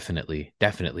that definitely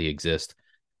exist.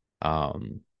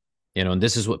 Um, and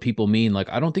this is what people mean. Like,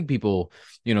 I don't think people,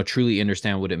 truly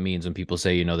understand what it means when people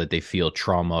say, that they feel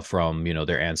trauma from,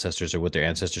 their ancestors or what their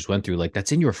ancestors went through. Like,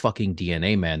 that's in your fucking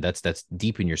DNA, man. That's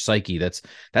deep in your psyche.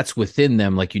 That's within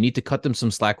them. Like, you need to cut them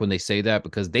some slack when they say that,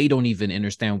 because they don't even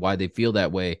understand why they feel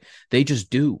that way. They just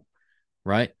do,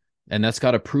 right? And that's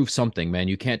got to prove something, man.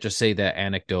 You can't just say that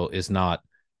anecdote is not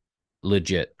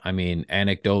legit. I mean,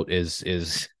 anecdote is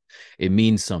it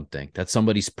means something. That's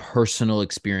somebody's personal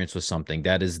experience with something.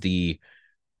 That is the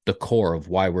core of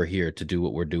why we're here to do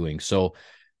what we're doing. So,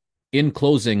 in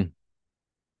closing,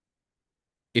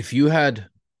 if you had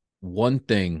one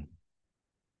thing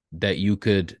that you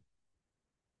could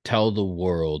tell the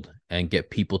world and get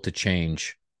people to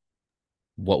change,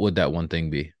 what would that one thing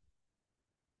be?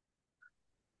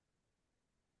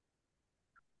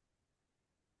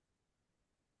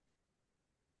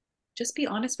 Just be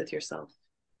honest with yourself.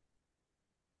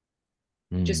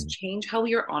 Just Mm, change how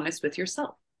you're honest with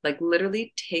yourself. Like,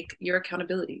 literally take your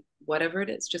accountability, whatever it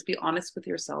is. Just be honest with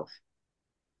yourself,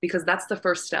 because that's the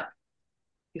first step.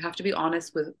 You have to be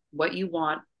honest with what you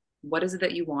want, what is it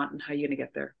that you want, and how you're going to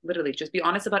get there. Literally, just be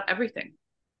honest about everything.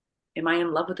 Am I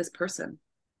in love with this person?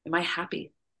 Am I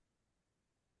happy?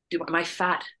 Am I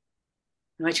fat?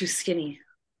 Am I too skinny?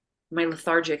 Am I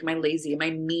lethargic? Am I lazy? Am I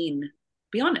mean?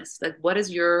 Be honest. Like,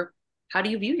 how do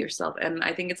you view yourself? And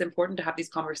I think it's important to have these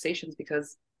conversations,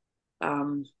 because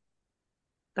um,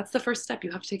 that's the first step.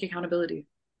 You have to take accountability.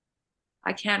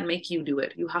 I can't make you do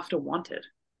it. You have to want it.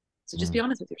 So just be mm,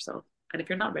 honest with yourself. And if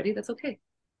you're not ready, that's okay.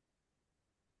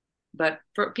 But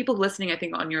for people listening, I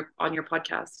think on your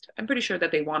podcast, I'm pretty sure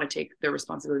that they want to take their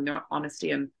responsibility and their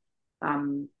honesty, and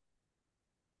um,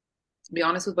 be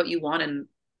honest with what you want, and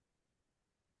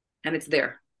it's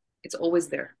there. It's always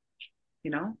there.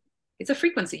 You know, it's a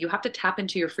frequency. You have to tap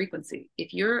into your frequency.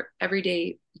 If you're every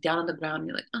day down on the ground, and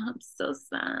you're like, oh, I'm so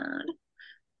sad.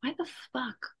 Why the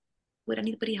fuck would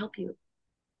anybody help you?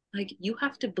 Like, you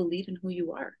have to believe in who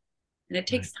you are. And it right.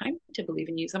 takes time to believe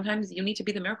in you. Sometimes you need to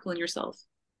be the miracle in yourself.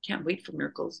 Can't wait for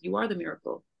miracles. You are the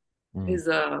miracle. Mm, Is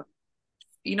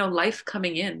life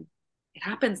coming in. It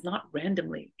happens not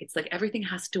randomly. It's like everything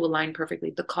has to align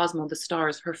perfectly. The cosmos, the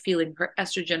stars, her feeling, her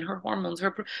estrogen, her hormones,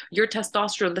 your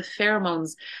testosterone, the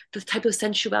pheromones, the type of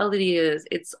sensuality is.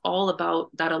 It's all about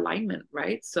that alignment,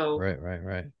 right? So right, right,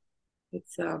 right.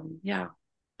 it's yeah.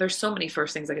 There's so many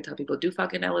first things I can tell people. Do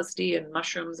fucking LSD and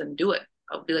mushrooms and do it.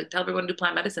 I'll be like, tell everyone to do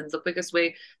plant medicines. The quickest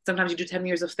way. Sometimes you do 10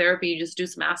 years of therapy, you just do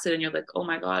some acid and you're like, oh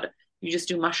my God. You just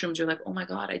do mushrooms, you're like, oh my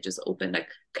God, I just opened. I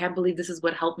can't believe this is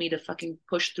what helped me to fucking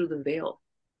push through the veil.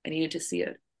 I needed to see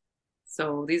it.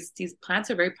 So these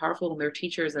plants are very powerful and they're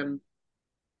teachers, and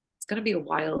it's gonna be a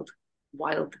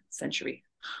wild century.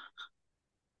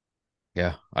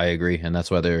 Yeah, I agree. And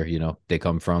that's why they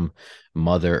come from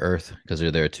Mother Earth, because they're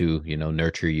there to,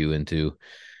 nurture you into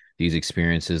these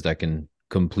experiences that can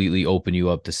completely open you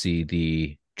up to see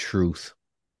the truth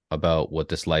about what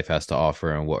this life has to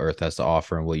offer and what Earth has to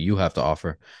offer and what you have to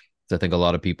offer. So I think a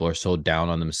lot of people are so down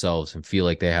on themselves and feel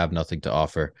like they have nothing to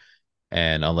offer.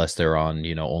 And unless they're on,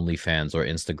 OnlyFans or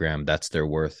Instagram, that's their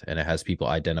worth. And it has people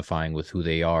identifying with who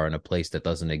they are in a place that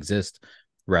doesn't exist,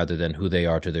 rather than who they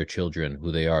are to their children,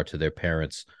 who they are to their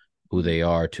parents, who they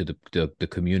are to the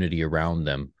community around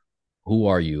them. Who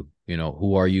are you?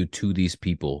 Who are you to these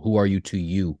people? Who are you to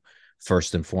you,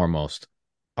 first and foremost?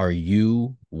 Are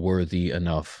you worthy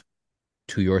enough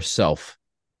to yourself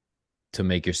to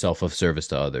make yourself of service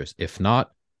to others? If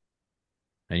not,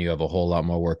 and you have a whole lot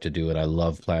more work to do. And I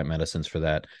love plant medicines for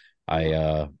that. I Yeah.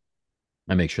 uh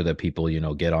I make sure that people,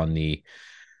 get on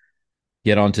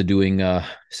get on to doing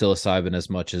psilocybin as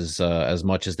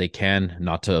much as they can,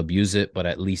 not to abuse it, but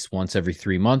at least once every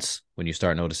 3 months. When you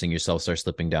start noticing yourself start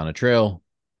slipping down a trail,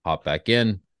 hop back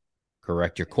in,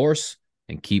 correct your course,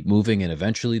 and keep moving. And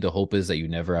eventually, the hope is that you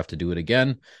never have to do it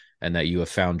again, and that you have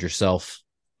found yourself.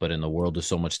 But in the world of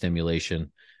so much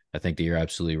stimulation, I think that you're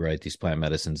absolutely right. These plant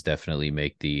medicines definitely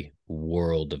make the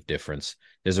world of difference.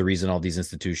 There's a reason all these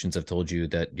institutions have told you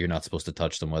that you're not supposed to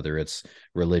touch them, whether it's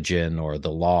religion or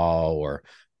the law or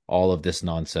all of this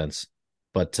nonsense.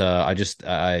 But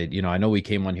I know we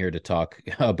came on here to talk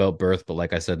about birth, but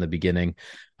like I said in the beginning,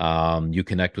 you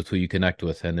connect with who you connect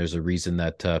with, and there's a reason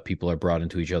that people are brought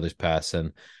into each other's paths.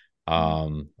 And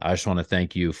I just want to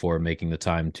thank you for making the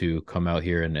time to come out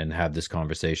here and have this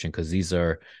conversation, because these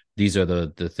are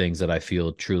the things that I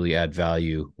feel truly add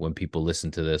value when people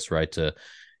listen to this, right? To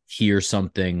hear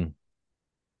something,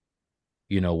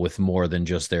 with more than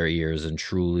just their ears, and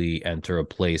truly enter a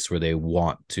place where they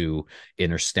want to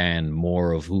understand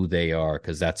more of who they are,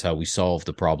 because that's how we solve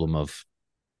the problem of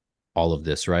all of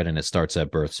this, right? And it starts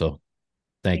at birth. So thank you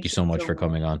Thank you so much so for much.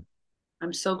 coming on.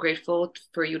 I'm so grateful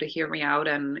for you to hear me out.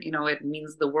 And, it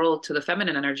means the world to the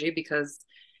feminine energy because,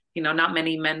 not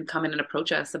many men come in and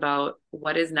approach us about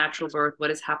what is natural birth,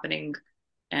 what is happening.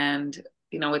 And,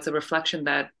 it's a reflection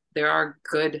that there are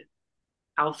good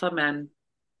alpha men,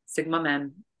 sigma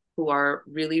men who are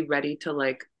really ready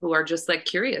to who are just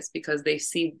curious because they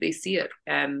see it.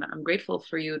 And I'm grateful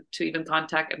for you to even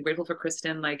contact. I'm grateful for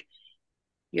Kristen.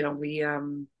 We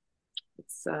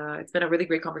it's been a really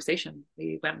great conversation.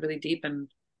 We went really deep, and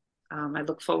I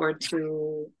look forward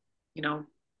to you know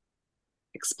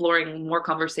exploring more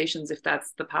conversations if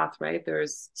that's the path. Right,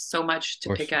 there's so much Of to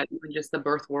pick course. at, even just the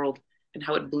birth world and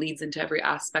how it bleeds into every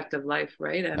aspect of life.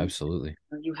 Right, and Absolutely.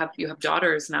 you have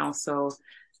daughters now, so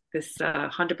this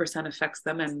 100% affects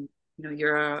them, and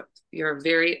you're a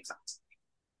very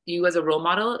you as a role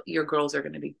model. Your girls are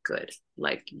going to be good.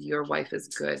 Like your wife is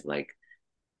good. Like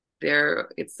there,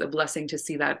 it's a blessing to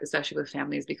see that, especially with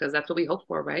families, because that's what we hope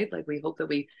for, right? Like we hope that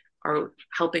we are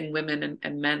helping women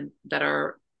and men that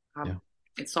are Yeah.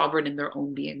 sovereign in their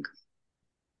own being.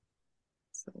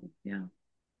 So yeah.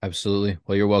 Absolutely.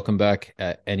 Well, you're welcome back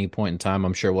at any point in time.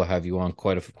 I'm sure we'll have you on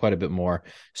quite a bit more.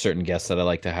 Certain guests that I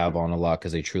like to have on a lot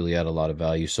because they truly add a lot of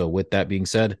value. So, with that being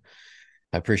said,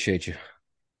 I appreciate you.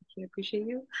 I appreciate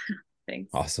you.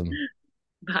 Thanks. Awesome.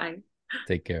 Bye.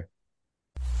 Take care.